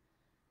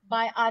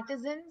by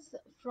artisans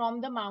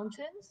from the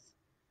mountains.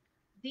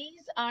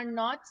 These are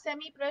not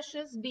semi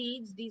precious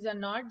beads, these are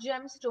not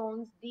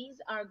gemstones,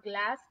 these are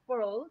glass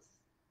pearls,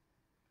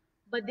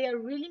 but they are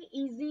really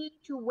easy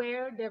to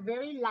wear. They're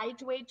very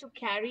lightweight to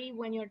carry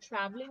when you're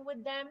traveling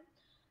with them.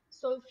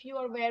 So if you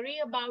are wary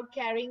about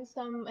carrying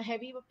some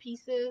heavy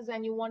pieces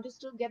and you want to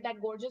still get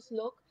that gorgeous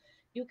look,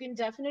 you can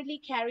definitely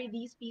carry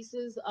these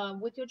pieces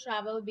with your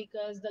travel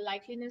because the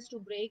likeliness to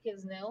break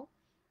is nil.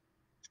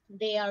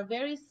 They are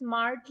very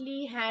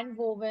smartly hand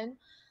woven.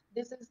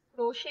 This is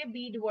crochet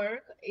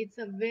beadwork. It's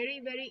a very,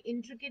 very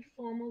intricate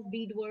form of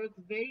beadwork,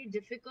 very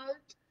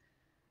difficult.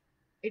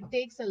 It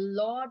takes a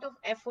lot of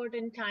effort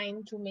and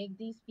time to make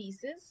these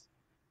pieces.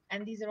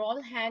 And these are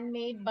all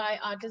handmade by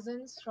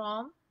artisans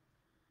from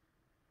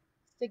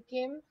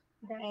Sikkim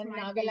and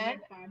Nagaland.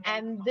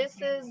 And this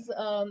is,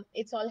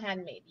 it's all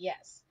handmade,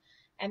 yes.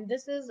 And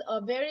this is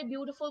a very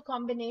beautiful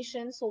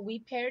combination. So we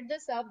paired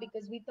this up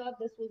because we thought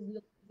this would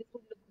look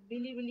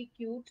really, really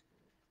cute.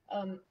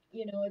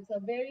 It's a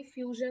very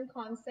fusion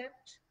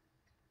concept.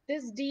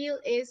 This deal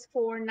is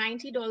for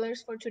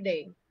 $90 for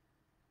today.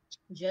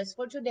 Just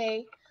for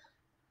today,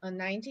 a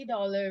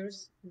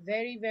 $90,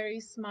 very,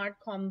 very smart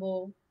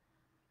combo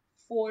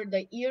for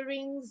the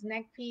earrings,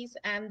 neck piece,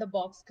 and the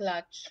box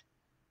clutch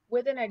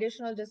with an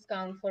additional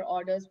discount for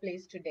orders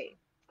placed today.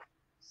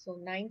 So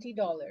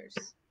 $90.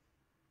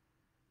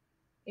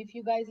 If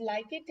you guys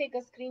like it, take a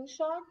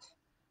screenshot.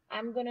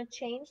 I'm going to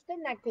change the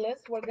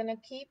necklace. We're going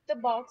to keep the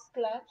box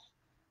clutch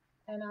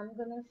and I'm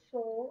going to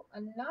show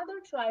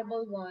another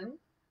tribal one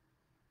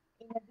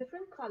in a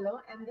different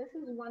color. And this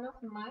is one of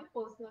my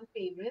personal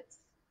favorites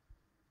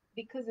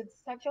because it's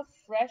such a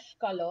fresh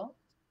color.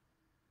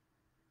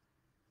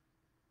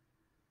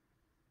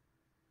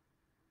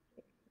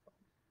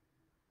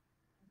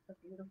 It's a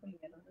beautiful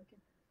yellow. Look at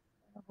this.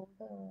 I'm going to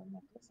hold the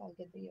necklace. I'll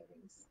get the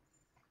earrings.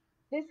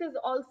 This is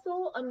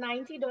also a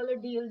 $90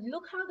 deal.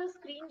 Look how the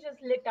screen just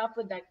lit up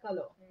with that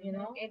color. It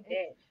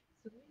did.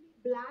 It's really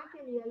black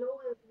and yellow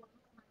is one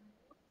of my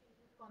most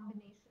favorite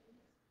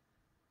combinations.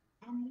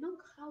 And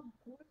look how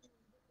gorgeous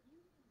the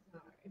earrings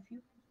are. If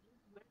you had to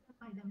just wear them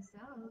by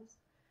themselves,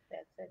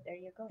 that's it. There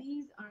you go.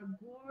 These are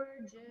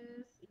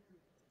gorgeous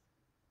earrings.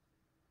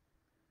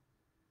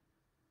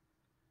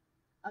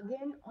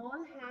 Again,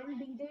 all hand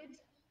beaded,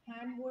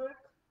 handwork.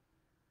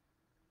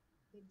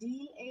 The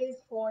deal is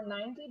for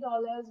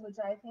 $90, which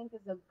I think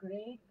is a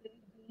great,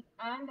 great deal.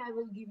 And I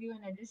will give you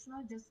an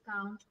additional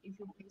discount if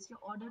you place your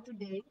order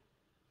today.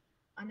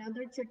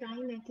 Another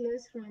chatai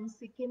necklace from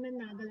Sikkim and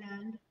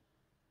Nagaland,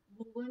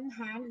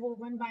 hand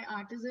woven by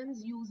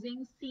artisans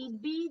using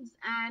seed beads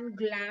and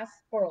glass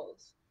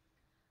pearls.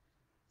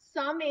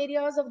 Some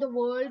areas of the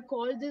world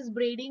call this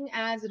braiding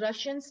as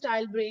Russian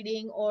style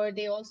braiding, or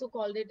they also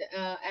called it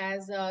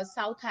as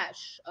South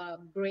Hash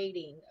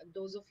braiding.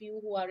 Those of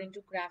you who are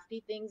into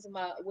crafty things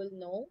will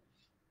know.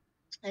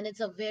 And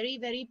it's a very,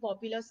 very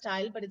popular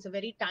style, but it's a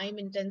very time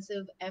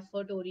intensive,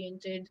 effort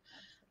oriented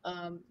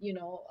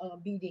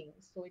beading,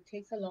 so it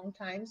takes a long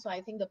time. So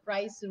I think the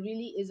price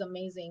really is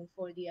amazing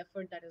for the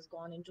effort that has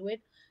gone into it.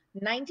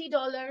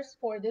 $90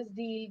 for this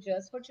deal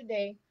just for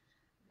today.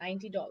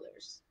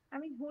 $90. I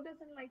mean, who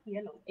doesn't like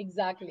yellow?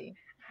 Exactly.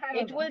 I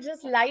don't It know. will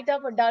just light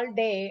up a dull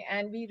day,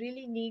 and we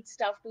really need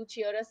stuff to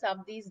cheer us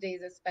up these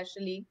days,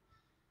 especially.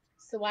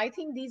 So I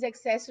think these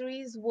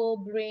accessories will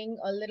bring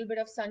a little bit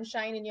of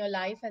sunshine in your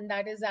life, and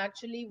that is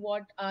actually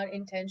what our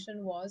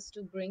intention was,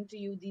 to bring to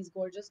you these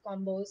gorgeous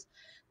combos.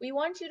 We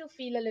want you to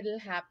feel a little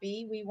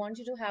happy. We want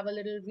you to have a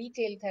little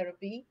retail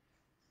therapy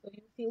so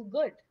you feel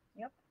good.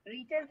 Yep.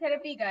 Retail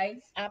therapy,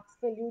 guys.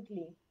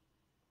 Absolutely.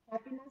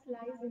 Happiness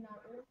lies in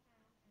our own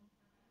hands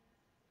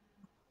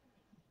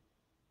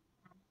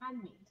and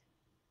handmade.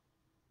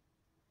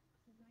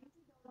 So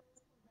 $90 for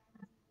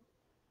that deal.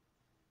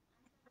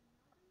 I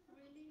have another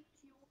really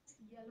cute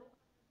yellow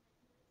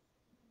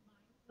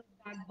with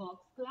that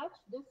box clutch.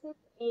 This is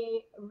a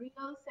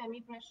real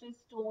semi-precious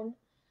stone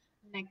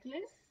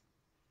necklace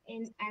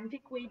in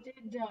antiquated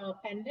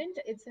pendant.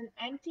 It's an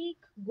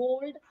antique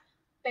gold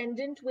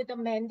pendant with a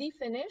mehndi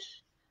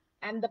finish,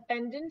 and the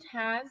pendant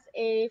has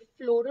a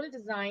floral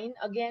design,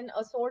 again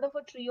a sort of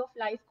a tree of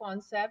life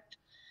concept.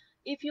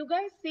 If you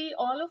guys see,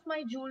 all of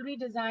my jewelry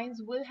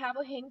designs will have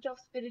a hint of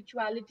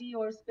spirituality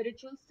or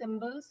spiritual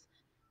symbols,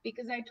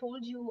 because I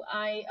told you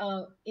I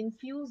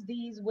infuse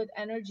these with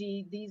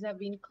energy. These have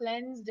been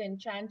cleansed and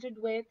chanted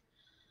with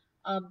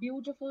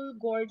beautiful,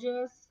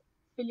 gorgeous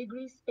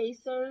filigree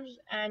spacers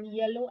and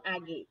yellow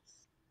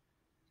agates.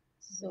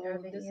 Here are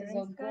So the this is a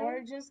earrings, guys.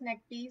 gorgeous neck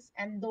piece,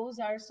 and those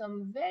are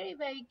some very,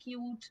 very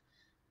cute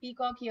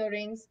peacock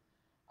earrings.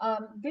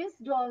 This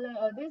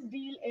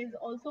deal is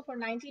also for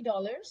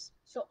 $90.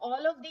 So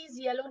all of these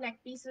yellow neck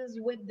pieces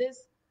with this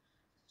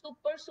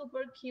super,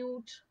 super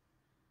cute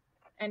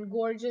and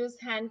gorgeous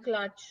hand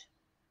clutch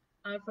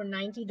are for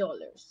 $90.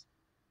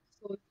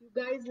 So if you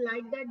guys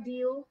like that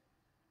deal,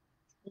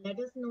 let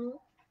us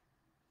know.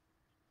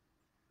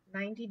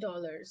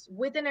 $90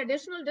 with an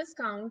additional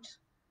discount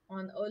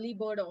on early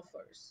bird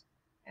offers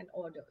and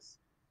orders.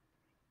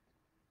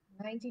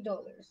 $90.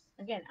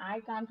 Again,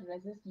 I can't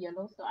resist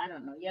yellow, so I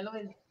don't know. Yellow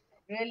is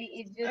really,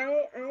 it just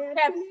I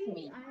peps actually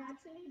me. I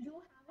actually do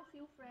have a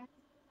few friends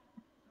who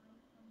have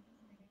from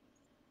these neck pieces,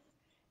 and so you know who they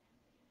are.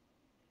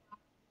 They are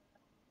all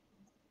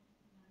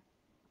Instagram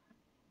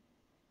live. So I'm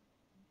really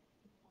very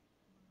popular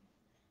ones,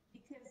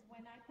 because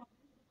when I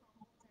published the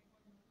combos,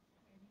 I got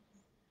a lot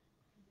of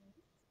queries on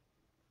this.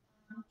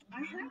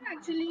 I have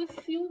actually a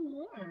few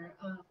more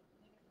necklaces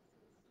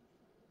to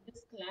show with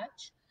this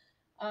clutch.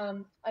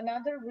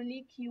 Another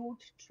really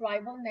cute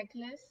tribal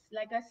necklace.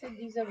 Like I said,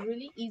 these are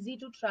really easy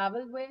to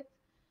travel with.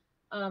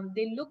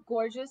 They look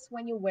gorgeous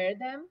when you wear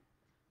them.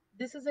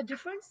 This is a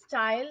different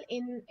style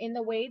in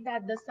the way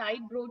that the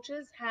side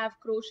brooches have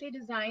crochet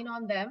design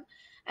on them,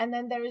 and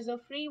then there is a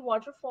free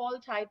waterfall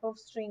type of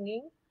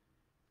stringing.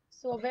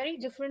 So a very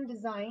different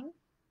design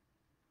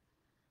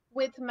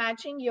with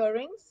matching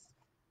earrings,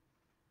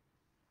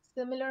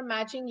 similar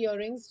matching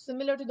earrings,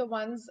 similar to the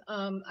ones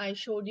I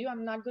showed you.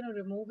 I'm not going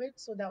to remove it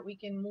so that we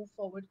can move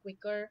forward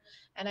quicker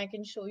and I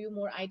can show you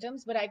more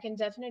items, but I can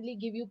definitely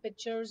give you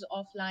pictures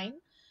offline.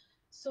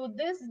 So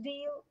this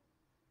deal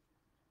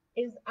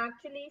is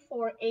actually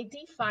for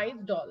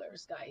 $85,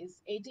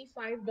 guys.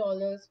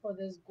 $85 for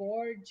this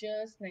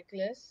gorgeous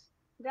necklace.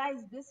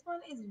 Guys, this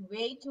one is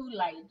way too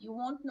light. You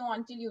won't know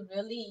until you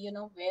really,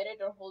 wear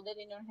it or hold it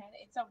in your hand.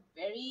 It's a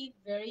very,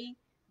 very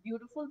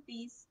beautiful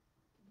piece,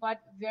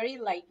 but very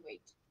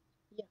lightweight.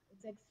 Yeah,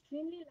 it's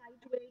extremely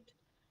lightweight,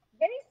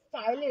 very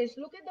stylish.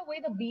 Look at the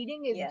way the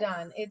beading is Yes.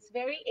 done. It's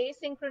very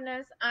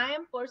asynchronous. I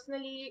am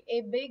personally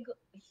a big,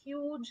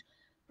 huge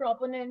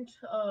proponent.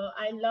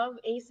 I love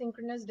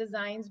asynchronous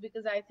designs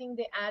because I think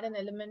they add an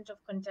element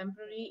of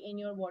contemporary in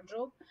your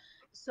wardrobe.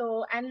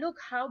 So, and look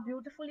how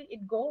beautifully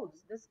it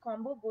goes. This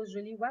combo goes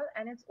really well,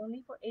 and it's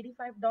only for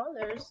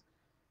 $85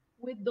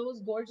 with those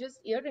gorgeous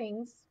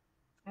earrings.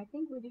 I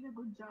think we did a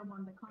good job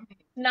on the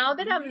combination, Now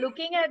that didn't I'm we?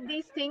 looking at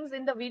these things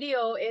in the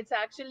video, it's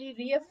actually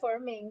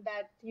reaffirming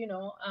that,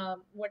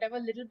 whatever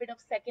little bit of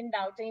second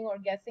doubting or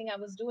guessing I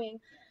was doing,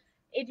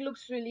 it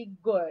looks really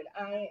good.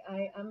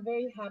 I'm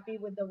very happy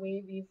with the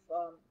way we've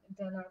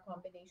done our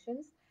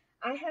combinations.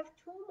 I have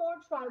two more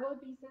tribal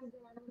pieces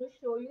that I'm going to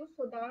show you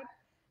so that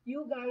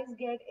you guys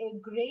get a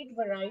great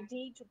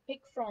variety to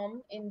pick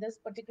from in this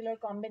particular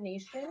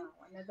combination.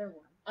 Wow, another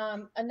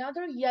one.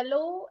 Another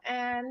yellow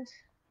and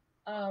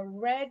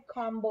red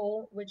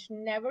combo, which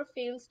never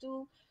fails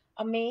to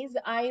amaze.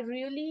 I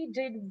really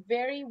did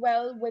very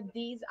well with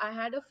these. I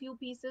had a few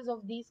pieces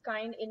of these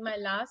kind in my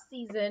last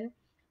season,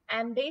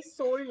 and they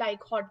sold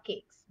like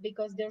hotcakes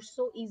because they're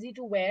so easy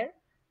to wear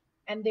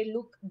and they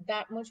look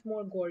that much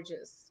more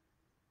gorgeous.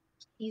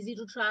 Easy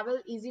to travel,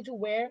 easy to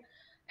wear,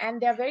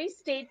 and they're very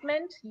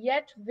statement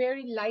yet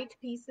very light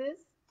pieces.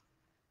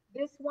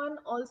 This one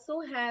also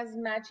has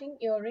matching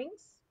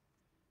earrings,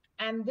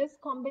 and this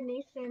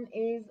combination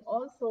is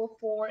also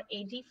for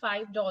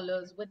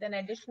 $85 with an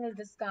additional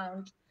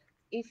discount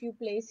if you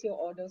place your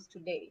orders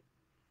today.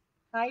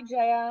 Hi,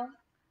 Jaya.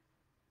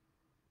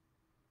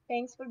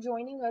 Thanks for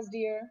joining us,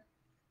 dear.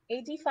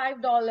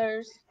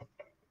 $85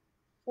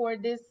 for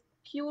this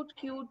cute,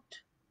 cute,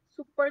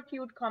 super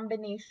cute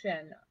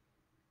combination.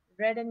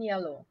 Red and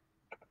yellow.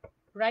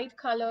 Bright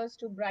colors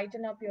to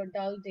brighten up your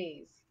dull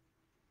days.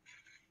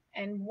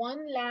 And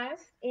one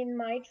last in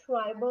my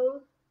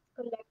tribal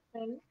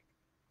collection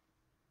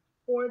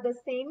for the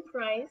same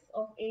price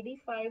of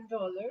 $85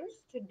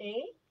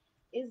 today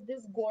is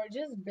this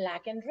gorgeous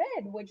black and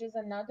red, which is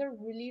another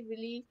really,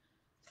 really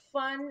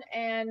fun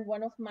and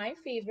one of my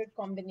favorite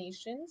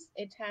combinations.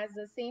 It has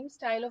the same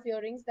style of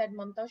earrings that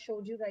Mamta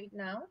showed you right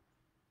now.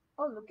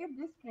 Oh, look at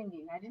this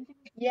stringing. I didn't even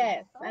see it.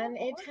 Yes, So and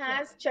it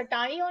has gorgeous.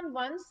 chatai on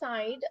one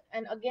side,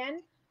 and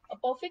again, a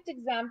perfect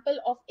example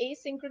of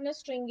asynchronous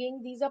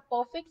stringing. These are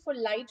perfect for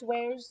light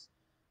wears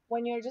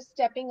when you're just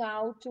stepping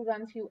out to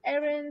run few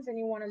errands and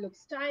you want to look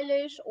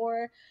stylish,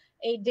 or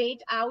a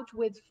date out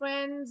with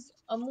friends,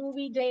 a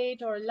movie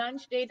date or a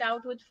lunch date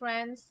out with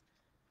friends,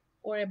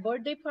 or a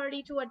birthday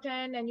party to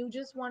attend, and you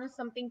just want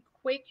something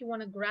quick, you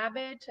want to grab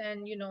it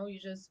and you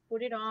just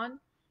put it on.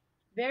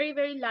 Very,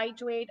 very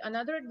lightweight.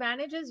 Another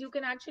advantage is you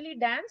can actually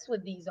dance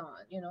with these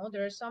on. You know,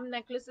 there are some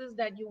necklaces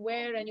that you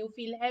wear and you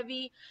feel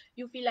heavy,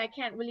 you feel I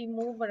can't really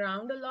move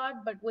around a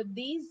lot, but with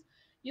these,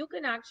 you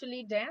can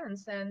actually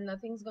dance and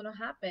nothing's going to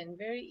happen.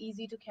 Very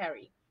easy to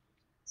carry.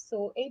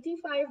 So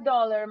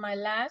 $85, my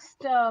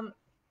last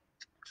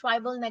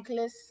tribal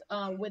necklace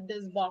with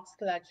this box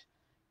clutch.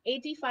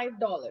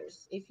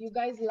 $85. If you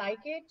guys like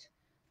it,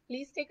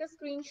 please take a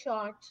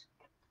screenshot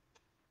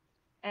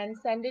and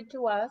send it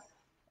to us.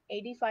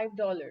 $85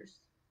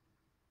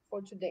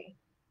 for today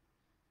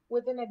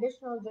with an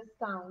additional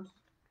discount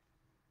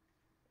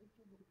if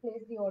you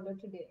place the order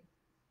today.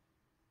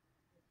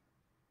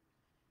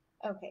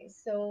 Okay,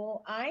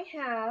 so I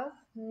have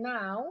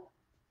now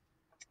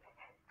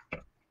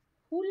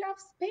Who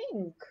Loves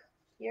Pink?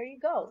 Here you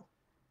go.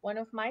 One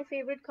of my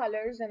favorite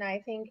colors, and I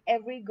think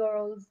every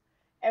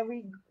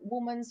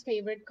woman's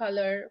favorite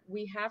color.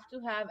 We have to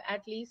have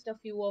at least a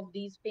few of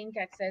these pink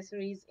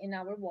accessories in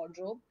our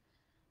wardrobe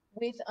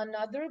with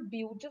another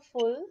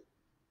beautiful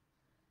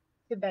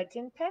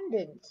Tibetan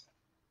pendant.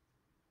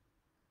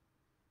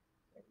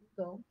 There you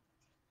go.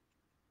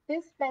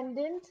 This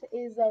pendant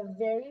is a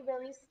very,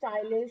 very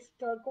stylish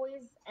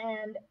turquoise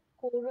and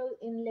coral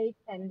inlaid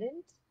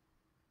pendant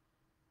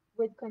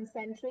with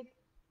concentric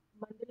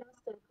mandala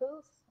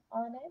circles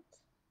on it.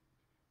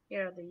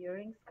 Here are the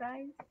earrings,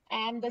 guys.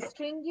 And the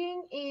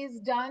stringing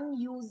is done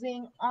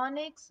using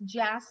onyx,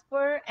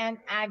 jasper, and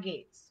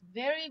agates.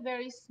 Very,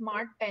 very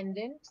smart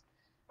pendant.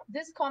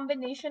 This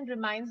combination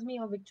reminds me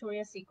of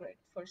Victoria's Secret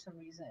for some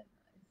reason.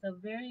 It's a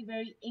very,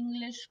 very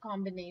English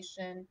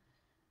combination,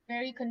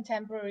 very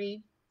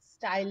contemporary,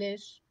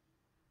 stylish.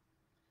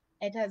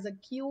 It has a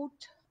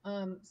cute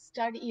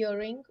stud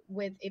earring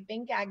with a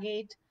pink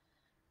agate,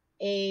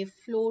 a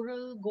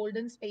floral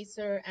golden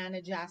spacer, and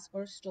a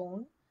jasper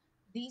stone.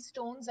 These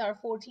stones are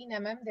 14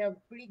 mm. They're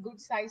pretty good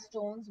size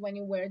stones when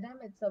you wear them.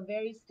 It's a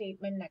very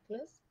statement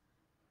necklace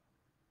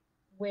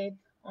with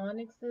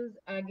onyxes,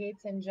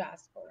 agates, and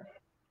jasper.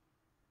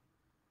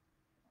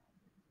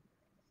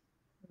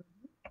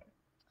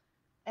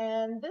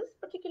 And this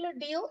particular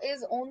deal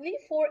is only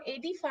for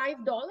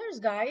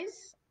 $85,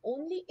 guys.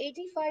 Only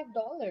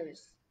 $85.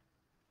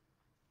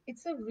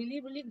 It's a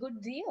really, really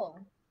good deal.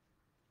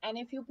 And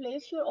if you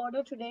place your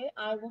order today,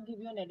 I will give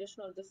you an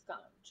additional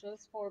discount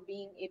just for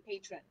being a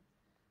patron.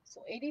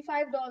 So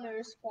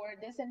 $85 for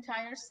this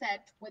entire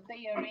set with the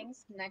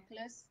earrings,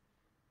 necklace,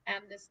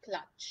 and this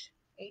clutch.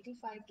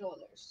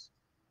 $85.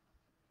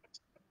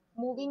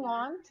 Moving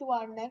on to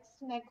our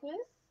next necklace.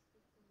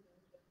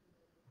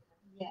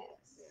 Yes.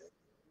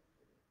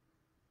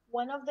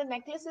 One of the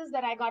necklaces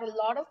that I got a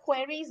lot of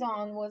queries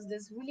on was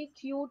this really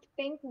cute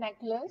pink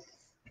necklace.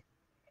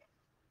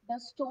 The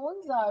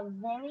stones are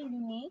very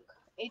unique.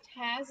 It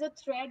has a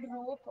thread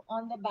rope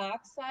on the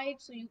back side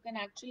so you can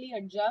actually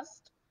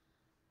adjust.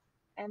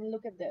 And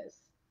look at this.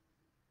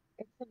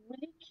 It's a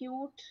really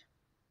cute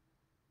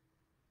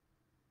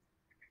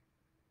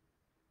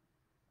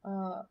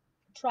uh,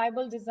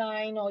 tribal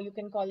design, or you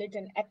can call it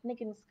an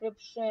ethnic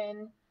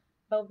inscription.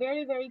 A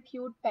very, very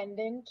cute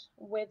pendant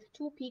with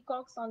two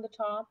peacocks on the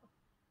top.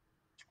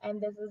 And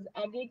this is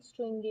agate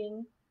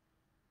stringing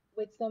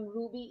with some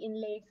ruby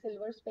inlaid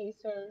silver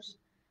spacers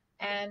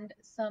and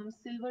some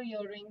silver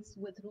earrings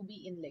with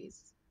ruby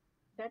inlays.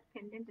 That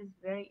pendant is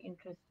very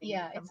interesting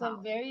Yeah, it's a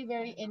somehow. very,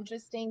 very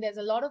interesting. There's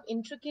a lot of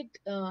intricate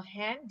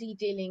hand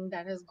detailing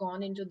that has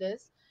gone into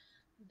this.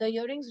 The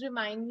earrings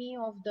remind me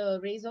of the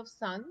rays of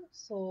sun,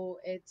 so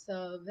it's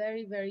a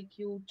very, very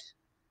cute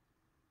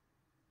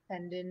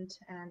pendant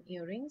and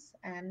earrings.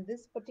 And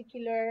this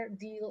particular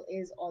deal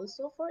is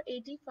also for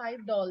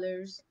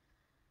 $85.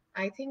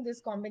 I think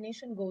this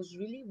combination goes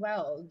really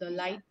well. The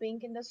light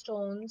pink in the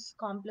stones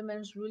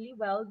complements really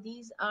well.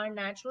 These are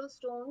natural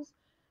stones.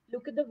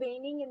 Look at the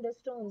veining in the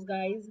stones,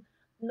 guys.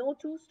 No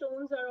two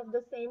stones are of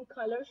the same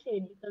color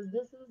shade because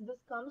this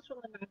comes from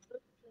a natural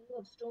string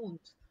of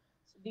stones.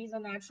 So these are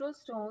natural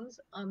stones.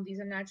 These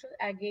are natural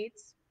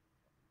agates,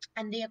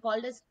 and they are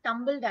called as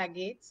tumbled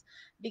agates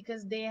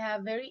because they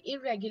have very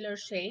irregular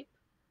shape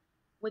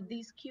with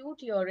these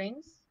cute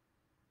earrings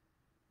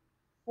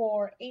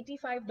for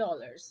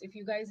 $85. If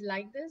you guys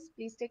like this,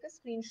 please take a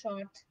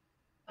screenshot.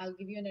 I'll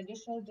give you an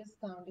additional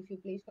discount if you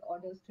place your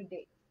orders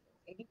today.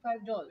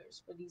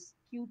 $85 for these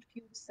cute,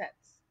 cute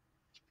sets.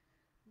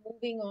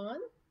 Moving on,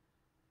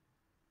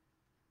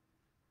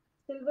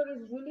 silver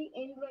is really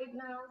in right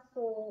now,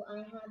 so I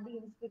had the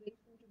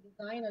inspiration to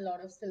design a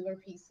lot of silver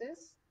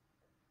pieces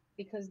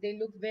because they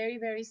look very,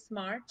 very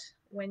smart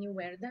when you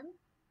wear them.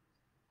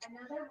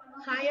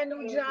 Hi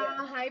Anuja,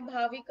 hi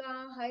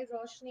Bhavika, hi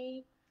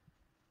Roshni.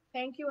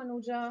 Thank you,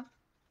 Anuja.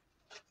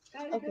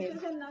 Okay.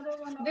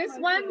 This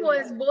one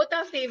was both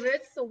our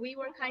favorites, so we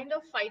were kind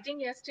of fighting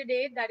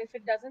yesterday that if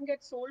it doesn't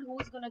get sold,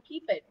 who's gonna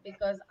keep it?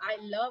 Because I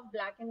love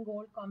black and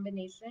gold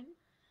combination,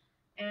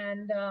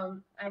 and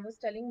I was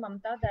telling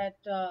Mamta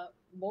that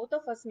both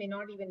of us may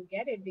not even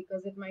get it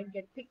because it might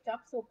get picked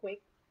up so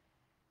quick.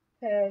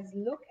 Because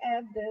look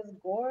at this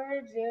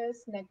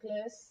gorgeous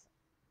necklace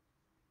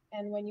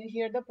And when you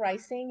hear the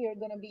pricing, you're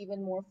going to be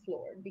even more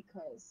floored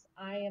because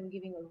I am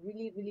giving a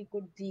really, really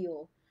good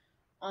deal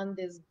on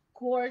this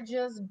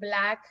gorgeous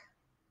black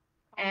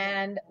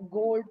and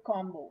gold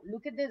combo.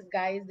 Look at this,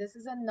 guys. This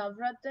is a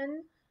Navratan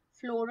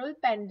floral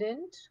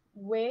pendant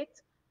with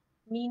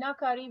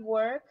meenakari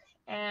work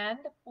and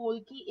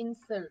polki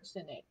inserts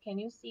in it. Can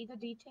you see the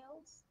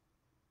details?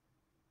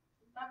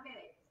 Love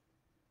it.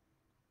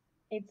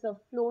 It's a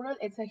floral,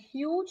 it's a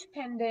huge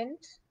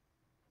pendant.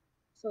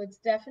 So it's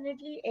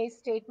definitely a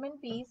statement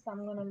piece.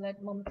 I'm going to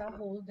let Mamta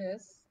hold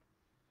this.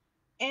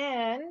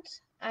 And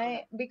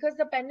because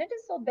the pendant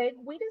is so big,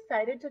 we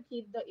decided to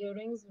keep the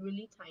earrings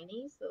really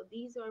tiny. So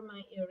these are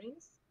my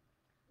earrings.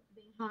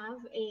 They have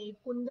a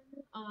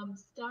kundan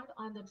stud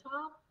on the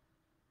top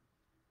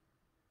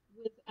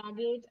with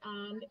agate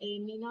and a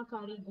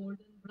meenakari golden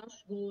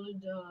brush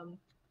gold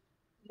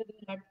little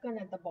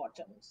latkan at the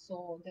bottom.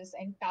 So this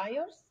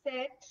entire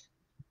set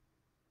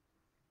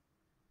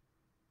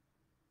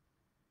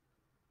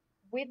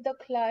with the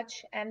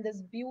clutch and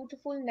this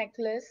beautiful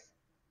necklace.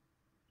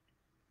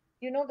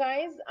 You know,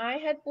 guys, I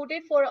had put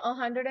it for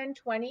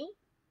 120,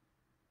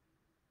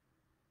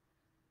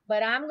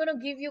 but I'm going to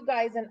give you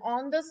guys an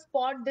on the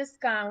spot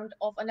discount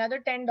of another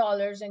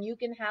 $10 and you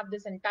can have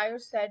this entire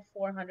set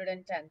for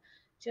 110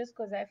 just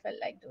because I felt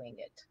like doing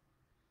it.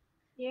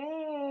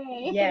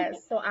 Yay!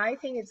 Yes, so I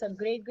think it's a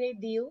great,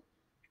 great deal.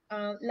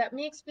 Let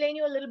me explain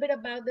you a little bit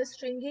about the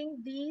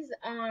stringing. These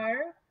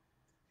are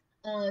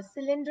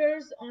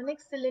cylinders.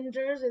 Onyx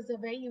cylinders is a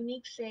very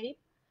unique shape.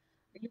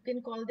 You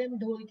can call them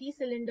dholki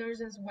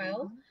cylinders as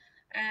well.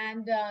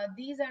 And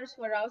these are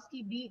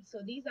Swarovski beads.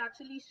 So these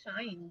actually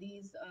shine.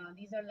 These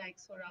are like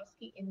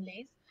Swarovski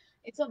inlays.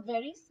 It's a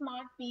very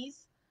smart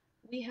piece.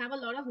 We have a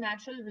lot of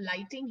natural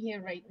lighting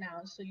here right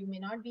now, so you may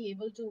not be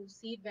able to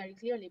see it very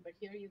clearly, but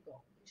here you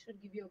go. It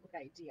should give you a good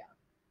idea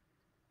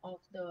of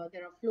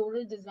there are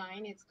floral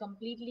design. It's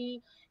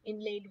completely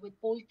inlaid with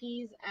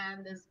polkis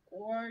and this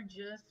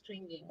gorgeous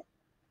stringing.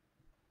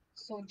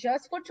 So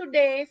just for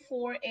today,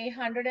 for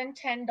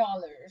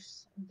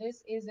 $110,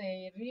 this is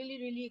a really,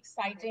 really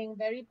exciting,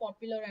 very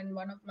popular, and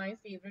one of my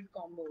favorite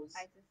combos.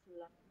 I just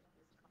love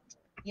this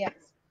combo. Yes.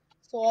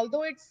 So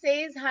although it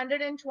says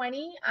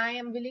 120, I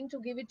am willing to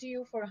give it to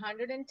you for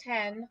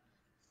 110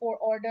 for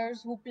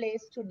orders who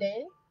place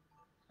today.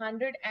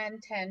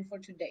 110 for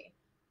today.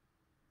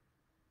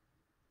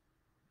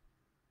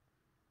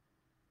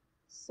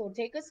 So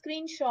take a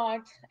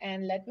screenshot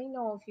and let me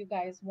know if you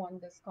guys want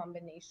this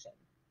combination.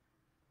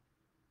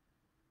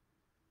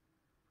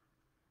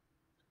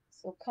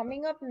 So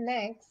coming up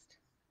next,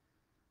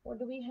 what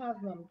do we have,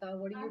 Mamta?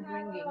 What are you I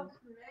have bringing? a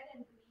red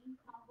and green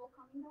combo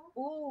coming up.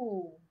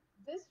 Ooh,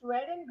 this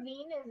red and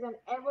green is an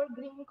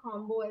evergreen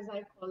combo, as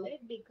I call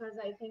it, because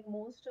I think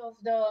most of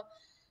the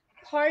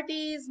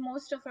parties,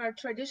 most of our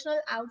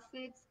traditional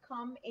outfits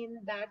come in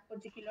that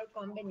particular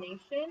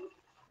combination.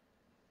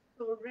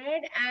 So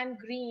red and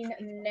green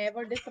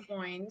never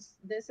disappoints.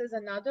 This is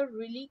another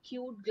really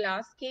cute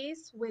glass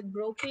case with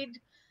brocade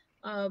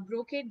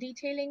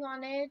detailing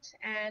on it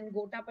and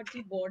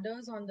gotapati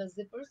borders on the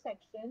zipper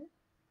section.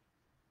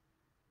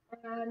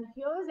 And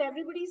here's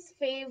everybody's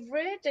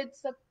favorite.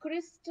 It's a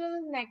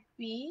crystal neck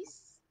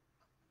piece.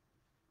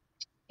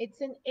 It's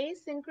an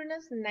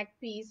asynchronous neck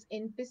piece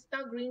in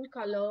pista green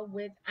color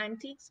with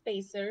antique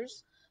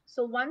spacers.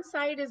 So one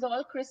side is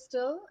all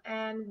crystal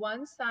and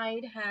one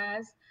side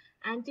has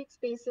antique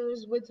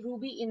spacers with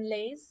ruby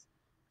inlays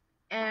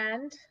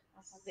and I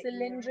have the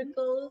earrings.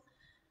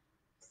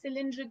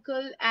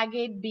 cylindrical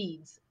agate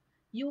beads.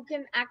 You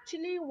can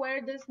actually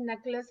wear this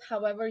necklace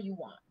however you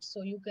want.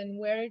 So you can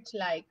wear it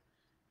like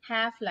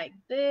half like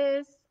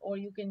this, or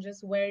you can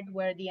just wear it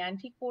where the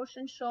antique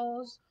portion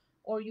shows,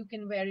 or you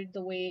can wear it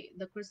the way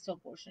the crystal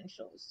portion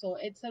shows. So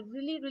it's a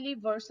really, really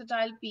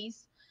versatile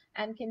piece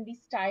and can be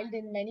styled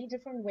in many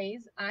different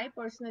ways. I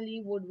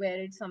personally would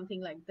wear it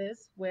something like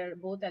this, where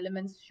both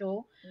elements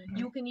show.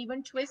 You can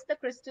even twist the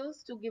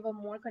crystals to give a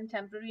more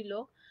contemporary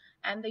look.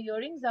 And the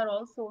earrings are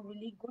also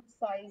really good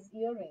size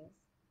earrings.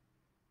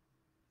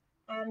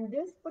 And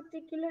this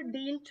particular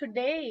deal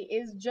today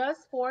is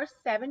just for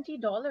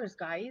 $70,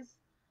 guys.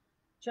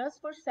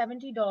 Just for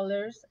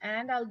 $70,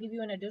 and I'll give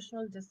you an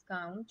additional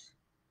discount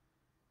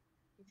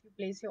if you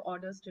place your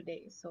orders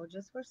today. So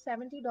just for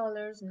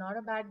 $70, not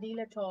a bad deal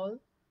at all.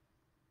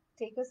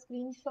 Take a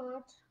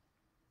screenshot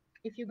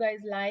if you guys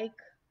like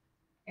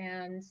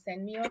and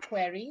send me your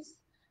queries.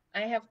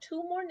 I have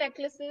two more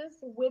necklaces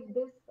with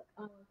this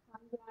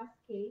sunglass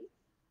case.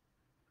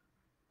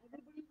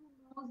 Everybody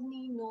who knows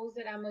me knows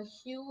that I'm a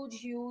huge,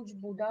 huge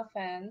Buddha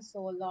fan.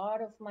 So a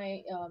lot of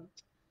my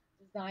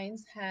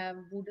designs have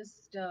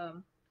Buddhist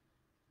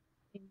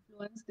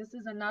influence. This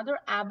is another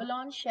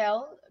abalone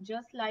shell,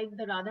 just like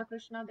the Radha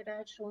Krishna that I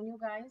had shown you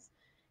guys.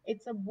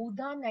 It's a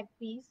Buddha neck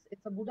piece.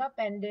 It's a Buddha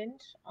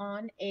pendant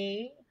on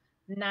a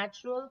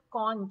natural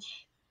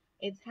conch.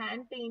 It's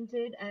hand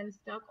painted and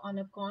stuck on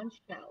a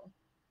conch shell.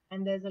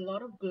 And there's a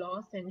lot of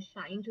gloss and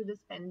shine to this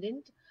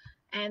pendant.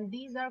 And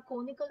these are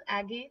conical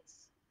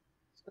agates.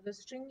 So the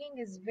stringing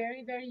is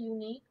very, very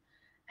unique.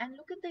 And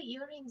look at the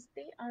earrings.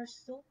 They are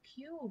so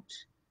cute.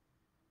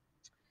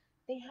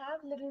 They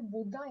have little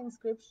Buddha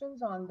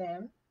inscriptions on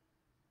them.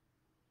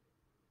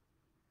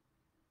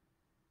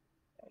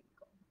 There you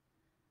go.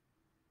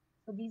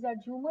 So these are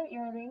Jhumar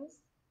earrings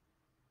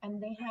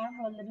and they have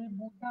a little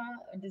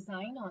Buddha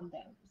design on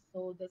them.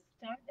 So the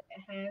stud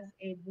has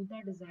a Buddha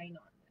design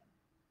on them.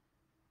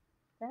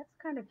 That's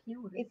kind of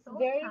cute. It's It's so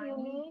very tiny,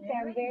 unique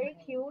and very very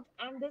nice. cute.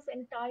 And this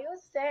entire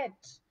set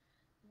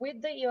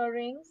with the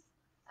earrings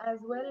as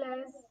well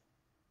as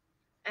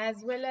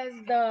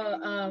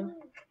the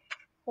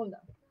hold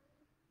on.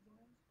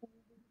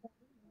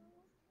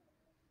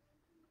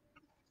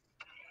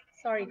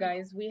 Sorry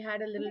guys, we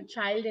had a little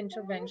child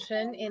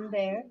intervention in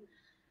there.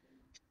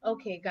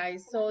 Okay,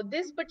 guys, so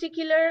this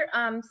particular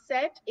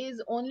set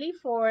is only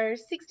for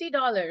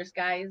 $60,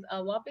 guys.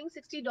 A whopping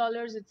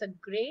 $60. It's a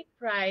great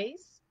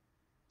price.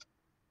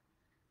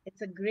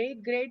 It's a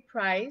great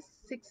price.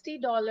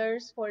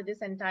 $60 for this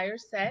entire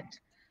set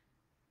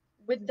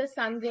with the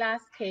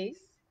sunglass case.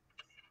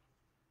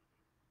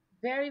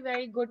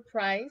 Very good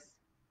price.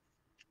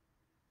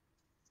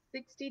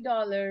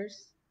 $60.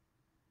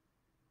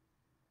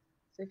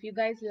 So if you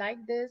guys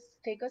like this,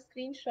 take a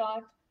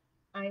screenshot.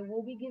 I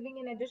will be giving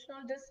an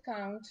additional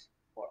discount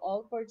for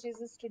all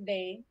purchases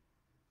today.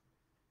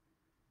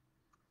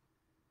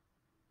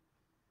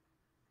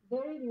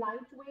 Very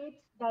lightweight.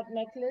 That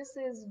necklace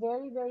is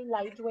very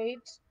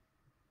lightweight.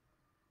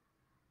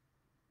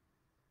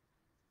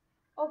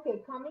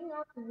 Okay, coming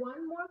up,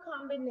 one more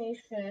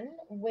combination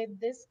with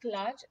this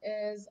clutch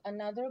is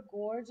another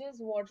gorgeous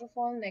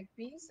waterfall neck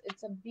piece.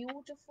 It's a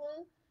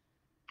beautiful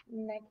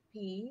neck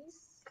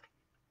piece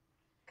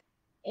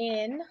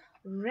in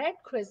red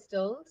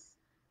crystals,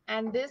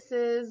 and this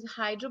is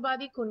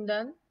Hyderabadi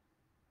Kundan.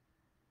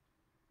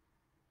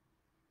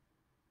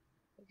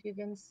 If you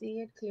can see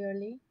it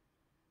clearly,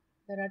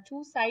 there are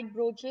two side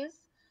brooches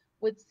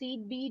with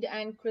seed bead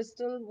and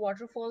crystal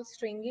waterfall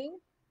stringing.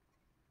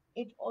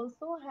 It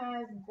also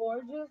has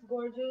gorgeous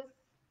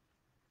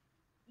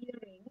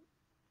earrings.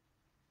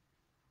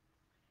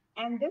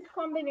 And this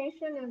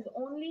combination is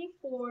only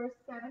for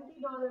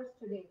 $70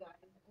 today,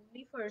 guys.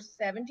 Only for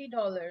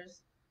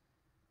 $70.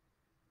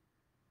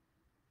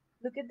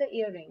 Look at the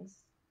earrings.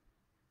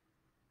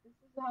 This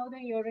is how the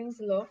earrings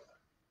look.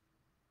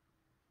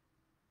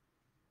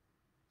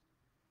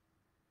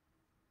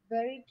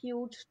 Very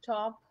cute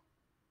top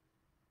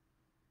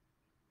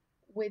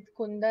with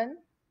kundan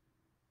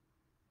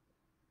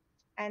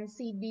and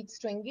seed bead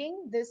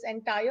stringing. This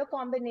entire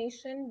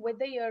combination with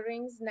the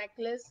earrings,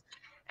 necklace,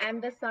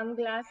 and the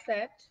sunglass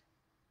set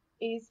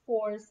is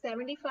for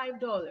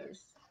 $75.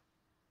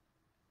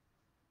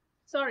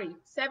 Sorry,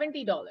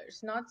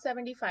 $70, not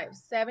 75.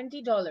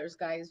 $70,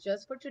 guys,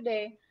 just for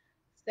today.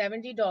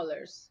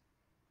 $70.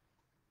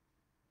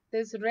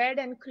 This red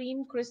and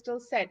cream crystal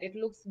set. It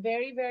looks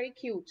very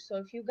cute. So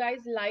if you guys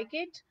like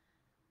it,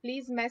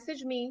 please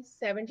message me.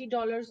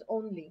 $70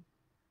 only.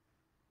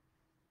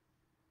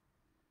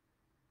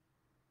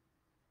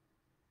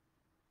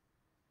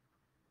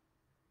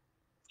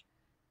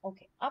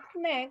 Okay, up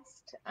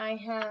next, I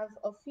have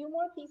a few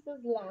more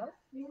pieces left.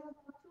 We have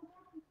about two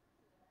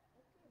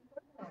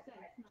more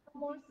sets, not Two two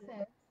more pieces.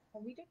 sets. Oh,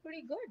 we did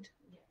pretty good.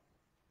 Yes.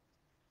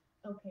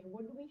 Okay,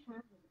 what do we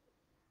have?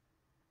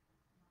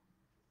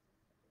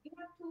 We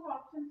have two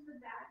options with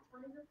that.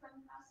 One is a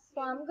sunglass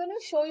So case. I'm going to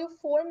show you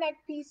four neck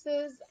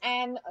pieces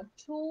and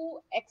two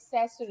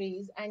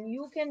accessories, and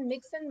you can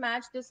mix and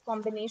match this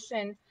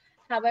combination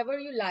however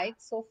you like.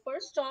 So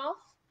first off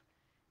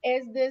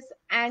is this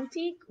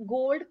antique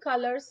gold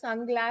color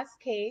sunglass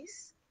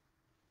case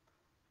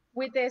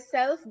with a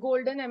self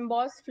golden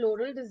embossed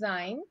floral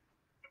design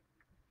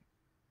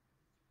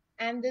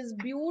and this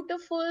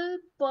beautiful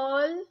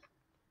pearl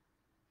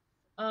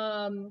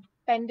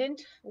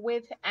pendant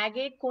with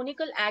agate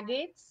conical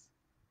agates.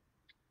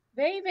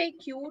 Very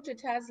cute. It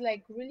has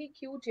like really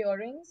cute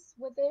earrings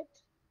with it.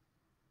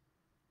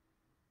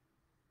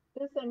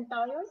 This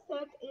entire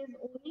set is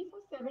only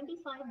for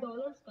 $75,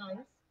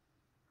 guys.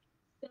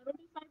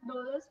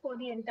 $75 for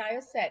the entire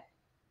set.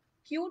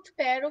 Cute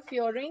pair of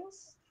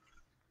earrings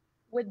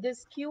with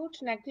this cute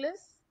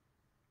necklace.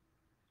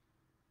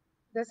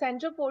 The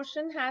center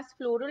portion has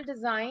floral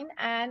design,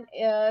 and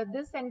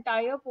this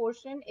entire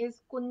portion is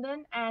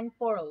kundan and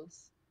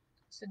pearls.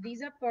 So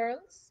these are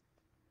pearls.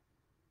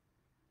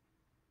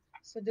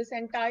 So this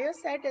entire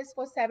set is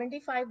for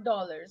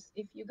 $75.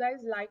 If you guys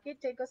like it,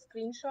 take a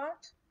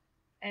screenshot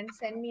and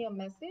send me a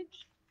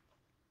message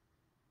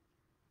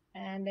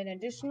and an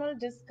additional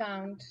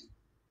discount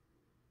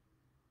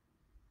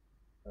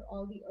for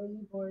all the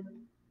early bird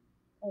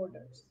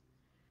orders.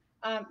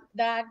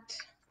 That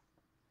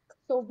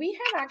so we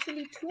have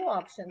actually two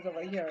options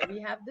over here. We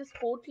have this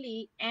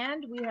potli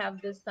and we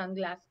have this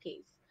sunglass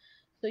case.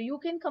 So you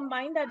can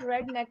combine that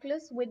red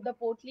necklace with the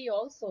potli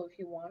also if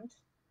you want.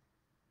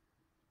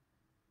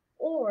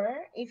 Or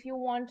if you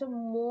want a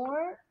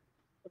more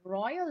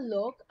royal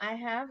look, I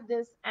have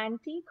this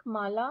antique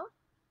mala.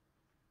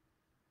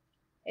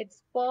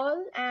 It's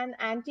pearl and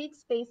antique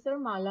spacer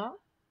mala.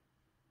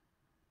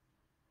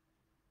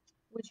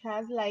 which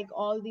has like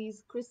all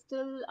these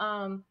crystal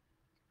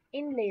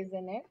inlays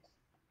in it.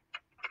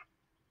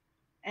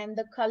 And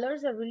the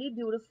colors are really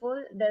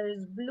beautiful. There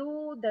is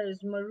blue, there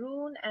is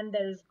maroon, and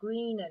there is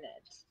green in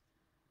it.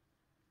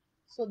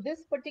 So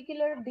this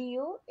particular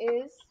deal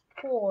is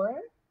for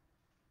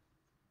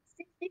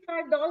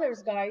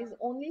 $65, guys.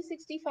 Only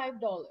 $65.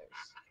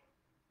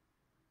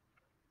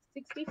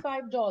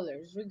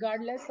 $65,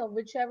 regardless of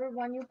whichever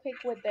one you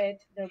pick with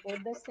it. They're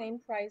both the same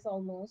price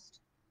almost.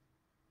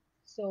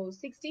 So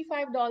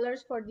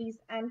 $65 for these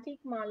antique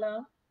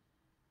mala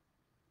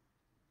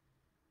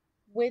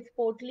with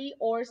potli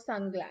or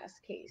sunglass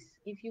case.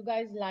 If you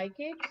guys like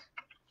it,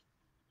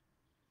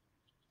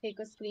 take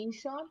a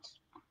screenshot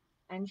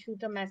and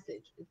shoot a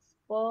message. It's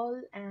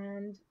pearl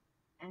and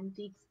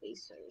antique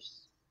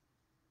spacers.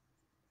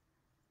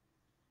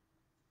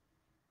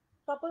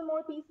 Couple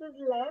more pieces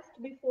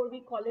left before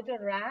we call it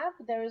a wrap.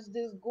 There's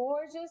this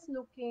gorgeous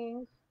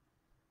looking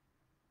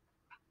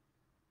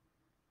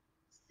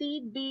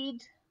seed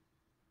bead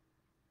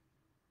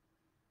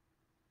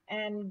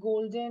and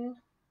golden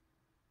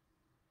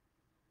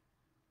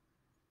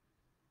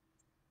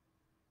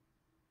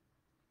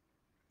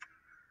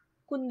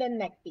kundan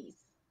neck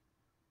piece.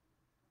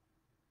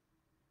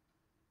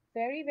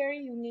 Very, very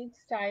unique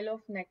style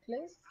of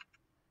necklace.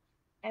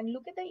 And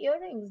look at the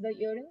earrings. The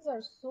earrings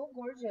are so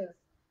gorgeous.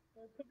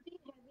 They're pretty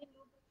heavy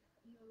look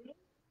earrings.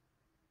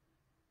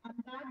 And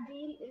that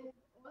deal is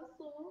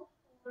also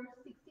for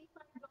 $65,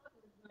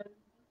 guys.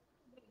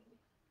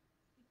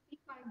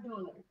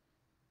 $65.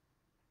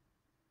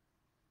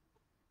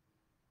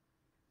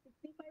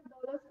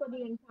 $65 for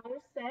the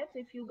entire set.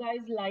 If you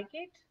guys like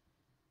it,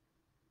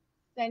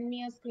 send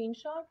me a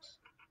screenshot.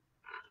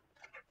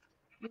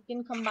 You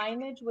can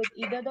combine it with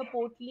either the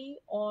potli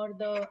or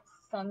the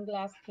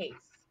sunglass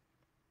case.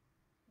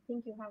 I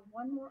think you have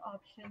one more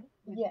option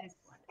with Yes, this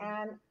one.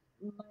 and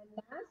my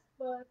last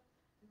but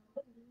not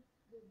the least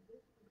with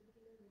this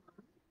particular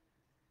one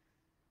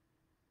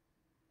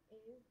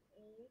is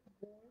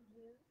a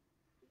gorgeous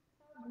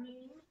pista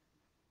green.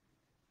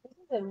 This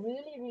is a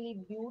really, really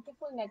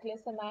beautiful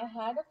necklace, and I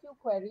had a few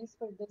queries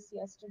for this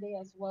yesterday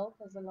as well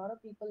because a lot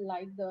of people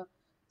like the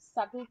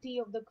subtlety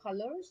of the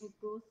colors. It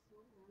goes so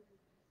well with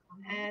this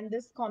And combination.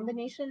 this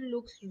combination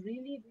looks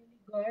really, really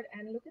good.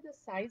 And look at the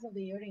size of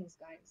the earrings,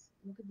 guys.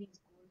 Look at these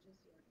gorgeous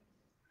earrings.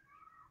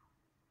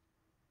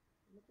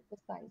 Look at the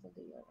size of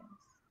the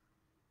earrings.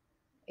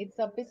 It's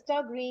a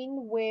pista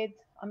green with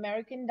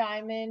American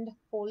diamond,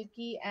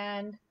 polki,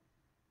 and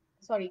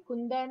sorry,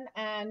 kundan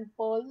and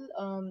pearl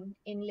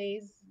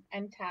inlays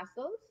and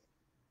tassels.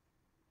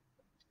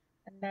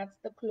 And that's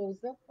the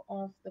close up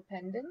of the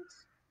pendant.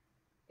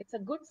 It's a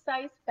good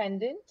size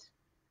pendant.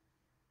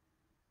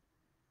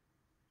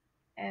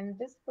 And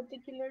this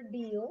particular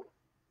deal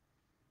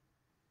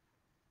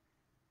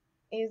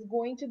is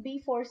going to be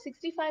for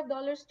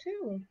 $65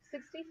 too.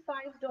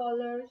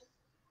 $65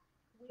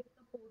 with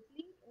the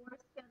potli or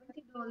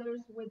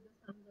 $70 with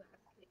the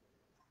sunglass case.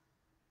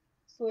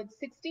 So it's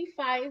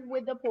 65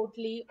 with the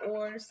potli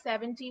or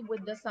 70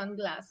 with the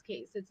sunglass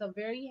case. It's a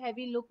very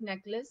heavy look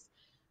necklace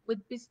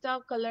with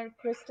pista color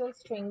crystal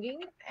stringing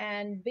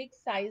and big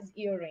size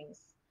earrings.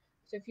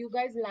 So if you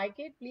guys like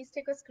it, please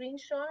take a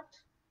screenshot.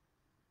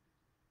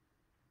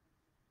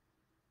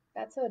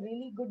 That's a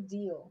really good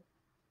deal.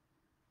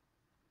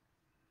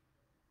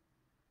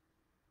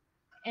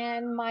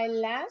 And my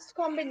last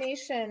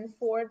combination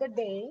for the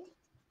day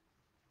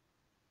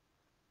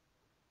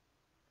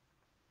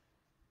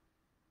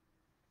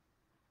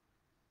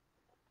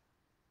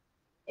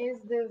is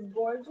this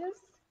gorgeous,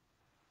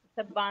 it's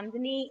a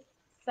bandhani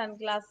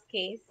sunglass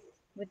case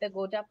with a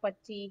gota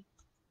patti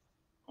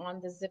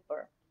on the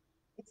zipper.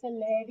 It's a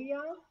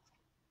Leria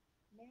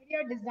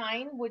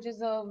design, which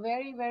is a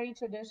very, very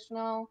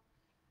traditional,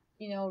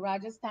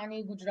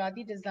 Rajasthani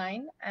Gujarati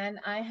design. And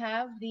I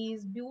have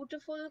these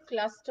beautiful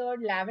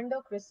clustered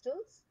lavender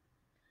crystals,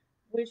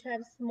 which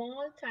have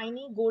small,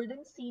 tiny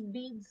golden seed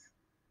beads.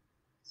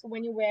 So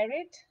when you wear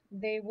it,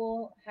 they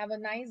will have a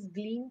nice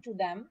gleam to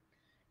them.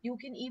 You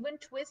can even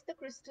twist the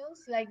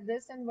crystals like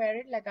this and wear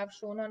it like I've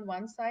shown on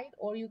one side,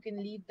 or you can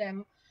leave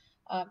them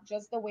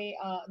just the way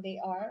they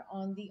are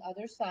on the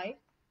other side.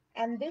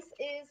 And this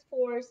is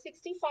for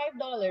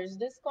 $65.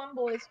 This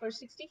combo is for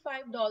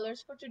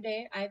 $65 for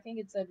today. I think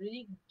it's a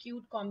really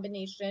cute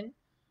combination.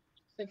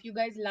 So if you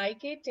guys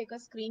like it, take a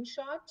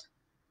screenshot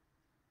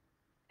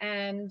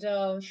and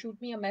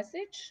shoot me a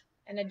message.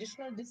 An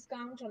additional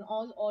discount on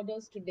all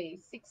orders today.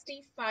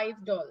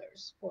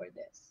 $65 for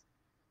this.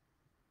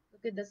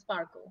 Look at the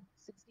sparkle.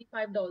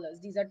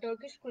 $65. These are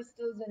Turkish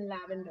crystals in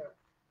lavender.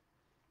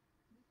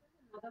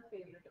 Another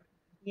favorite of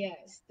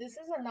Yes, this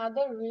is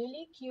another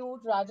really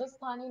cute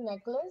Rajasthani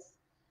necklace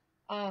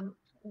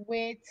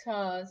with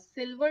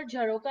silver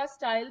Jharoka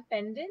style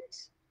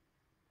pendant.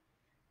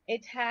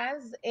 It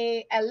has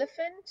a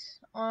elephant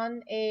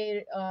on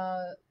a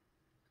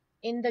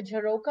in the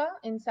Jharoka,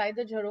 inside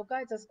the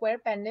Jharoka. It's a square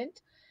pendant.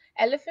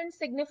 Elephant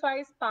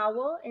signifies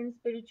power and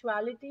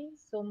spirituality,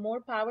 so more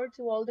power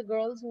to all the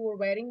girls who are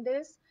wearing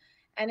this.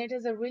 and it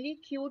is a really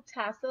cute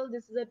tassel.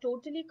 This is a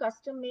totally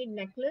custom made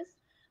necklace.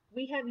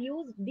 We have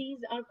used, these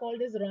are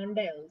called as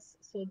rondelles.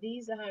 So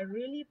these are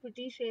really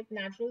pretty shaped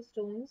natural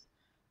stones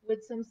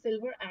with some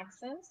silver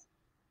accents.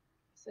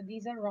 So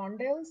these are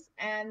rondelles,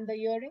 and the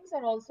earrings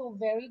are also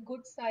very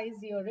good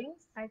size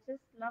earrings. I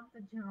just love the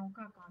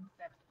Jhanka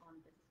concept on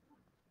this one.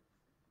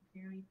 It's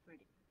very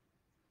pretty.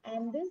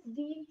 And this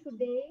deal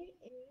today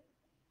is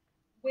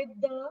with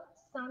the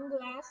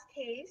sunglass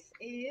case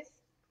is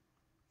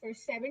for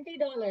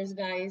 $70,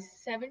 guys.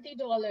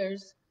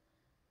 $70.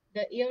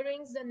 The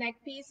earrings, the neck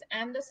piece,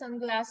 and the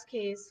sunglass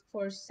case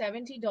for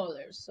 $70.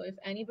 So if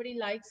anybody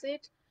likes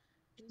it,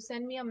 do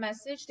send me a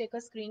message, take a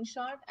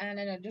screenshot, and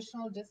an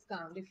additional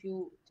discount if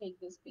you take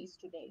this piece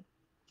today.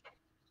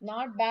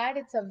 Not bad.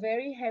 It's a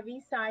very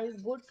heavy size,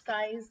 good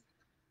size,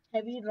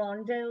 heavy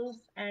rondelles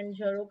and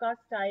Jaroka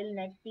style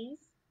neck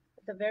piece.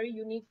 It's a very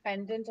unique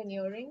pendant and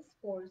earrings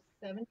for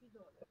 $70.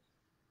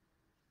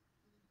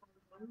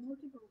 One more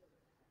to go.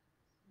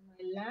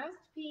 My last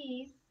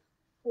piece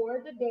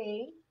for the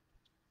day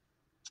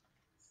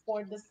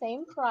for the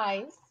same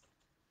price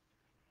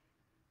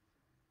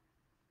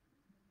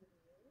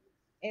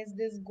is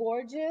this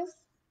gorgeous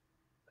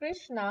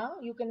Krishna.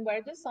 You can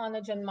wear this on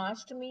a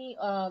Janmashtami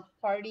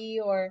party,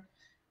 or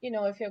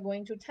if you're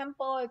going to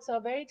temple. It's a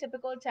very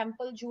typical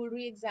temple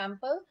jewelry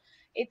example.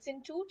 It's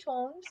in two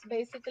tones.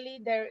 Basically,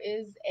 there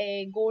is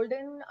a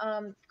golden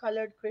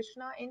colored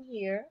Krishna in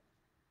here.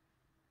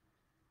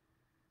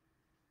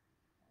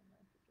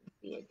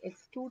 See it.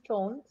 It's two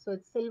tone, so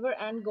it's silver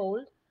and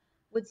gold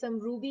with some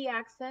ruby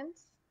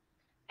accents.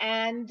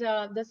 And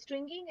the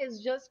stringing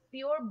is just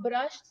pure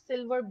brushed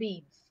silver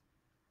beads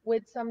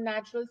with some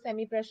natural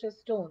semi-precious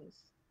stones.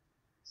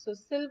 So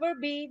silver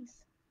beads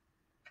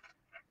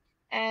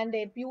and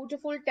a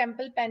beautiful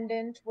temple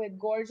pendant with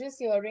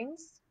gorgeous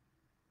earrings.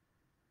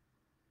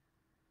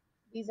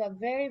 These are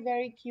very,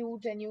 very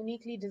cute and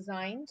uniquely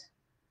designed.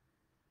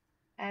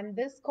 And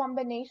this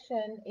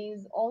combination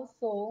is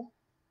also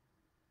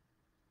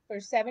for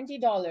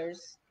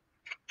 $70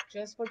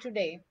 just for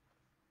today.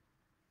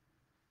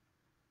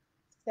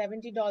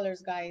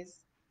 $70, guys.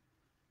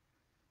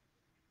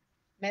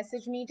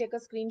 Message me, take a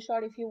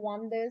screenshot if you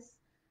want this.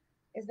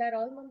 Is that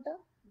all, Mamta?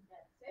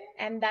 That's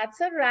it. And that's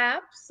a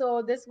wrap.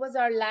 So, this was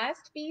our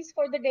last piece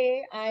for the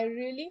day. I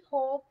really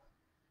hope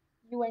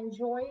you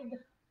enjoyed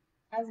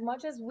as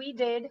much as we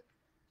did.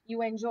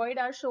 You enjoyed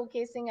our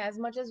showcasing as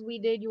much as we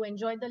did. You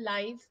enjoyed the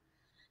live.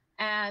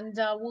 And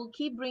we'll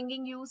keep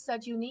bringing you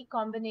such unique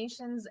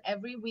combinations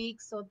every week.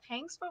 So,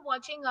 thanks for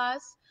watching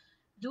us.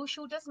 Do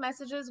shoot us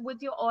messages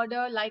with your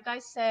order. Like I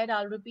said,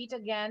 I'll repeat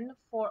again,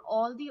 for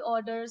all the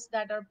orders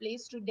that are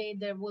placed today,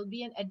 there will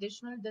be an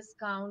additional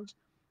discount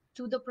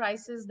to the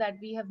prices that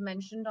we have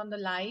mentioned on the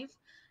live.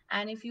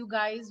 And if you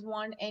guys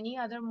want any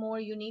other more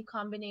unique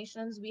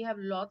combinations, we have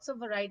lots of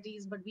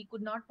varieties, but we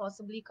could not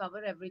possibly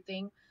cover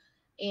everything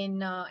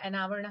in an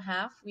hour and a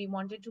half. We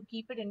wanted to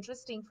keep it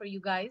interesting for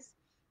you guys.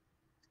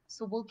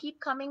 So we'll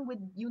keep coming with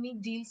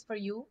unique deals for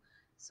you.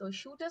 So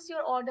shoot us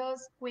your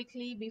orders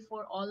quickly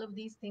before all of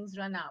these things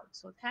run out.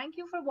 So thank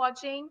you for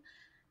watching,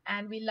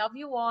 and we love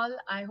you all.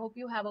 I hope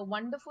you have a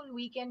wonderful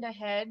weekend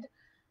ahead,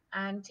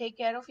 and take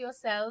care of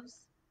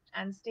yourselves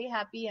and stay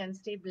happy and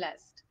stay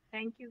blessed.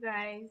 Thank you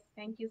guys.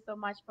 Thank you so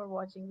much for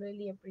watching.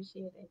 Really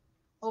appreciate it.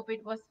 Hope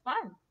it was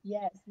fun.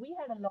 Yes, we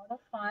had a lot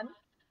of fun.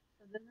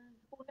 So this is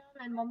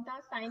Poonam and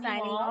Mumta signing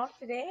Signing off. off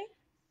today.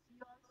 See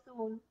you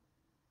all soon.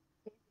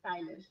 Stay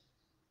stylish.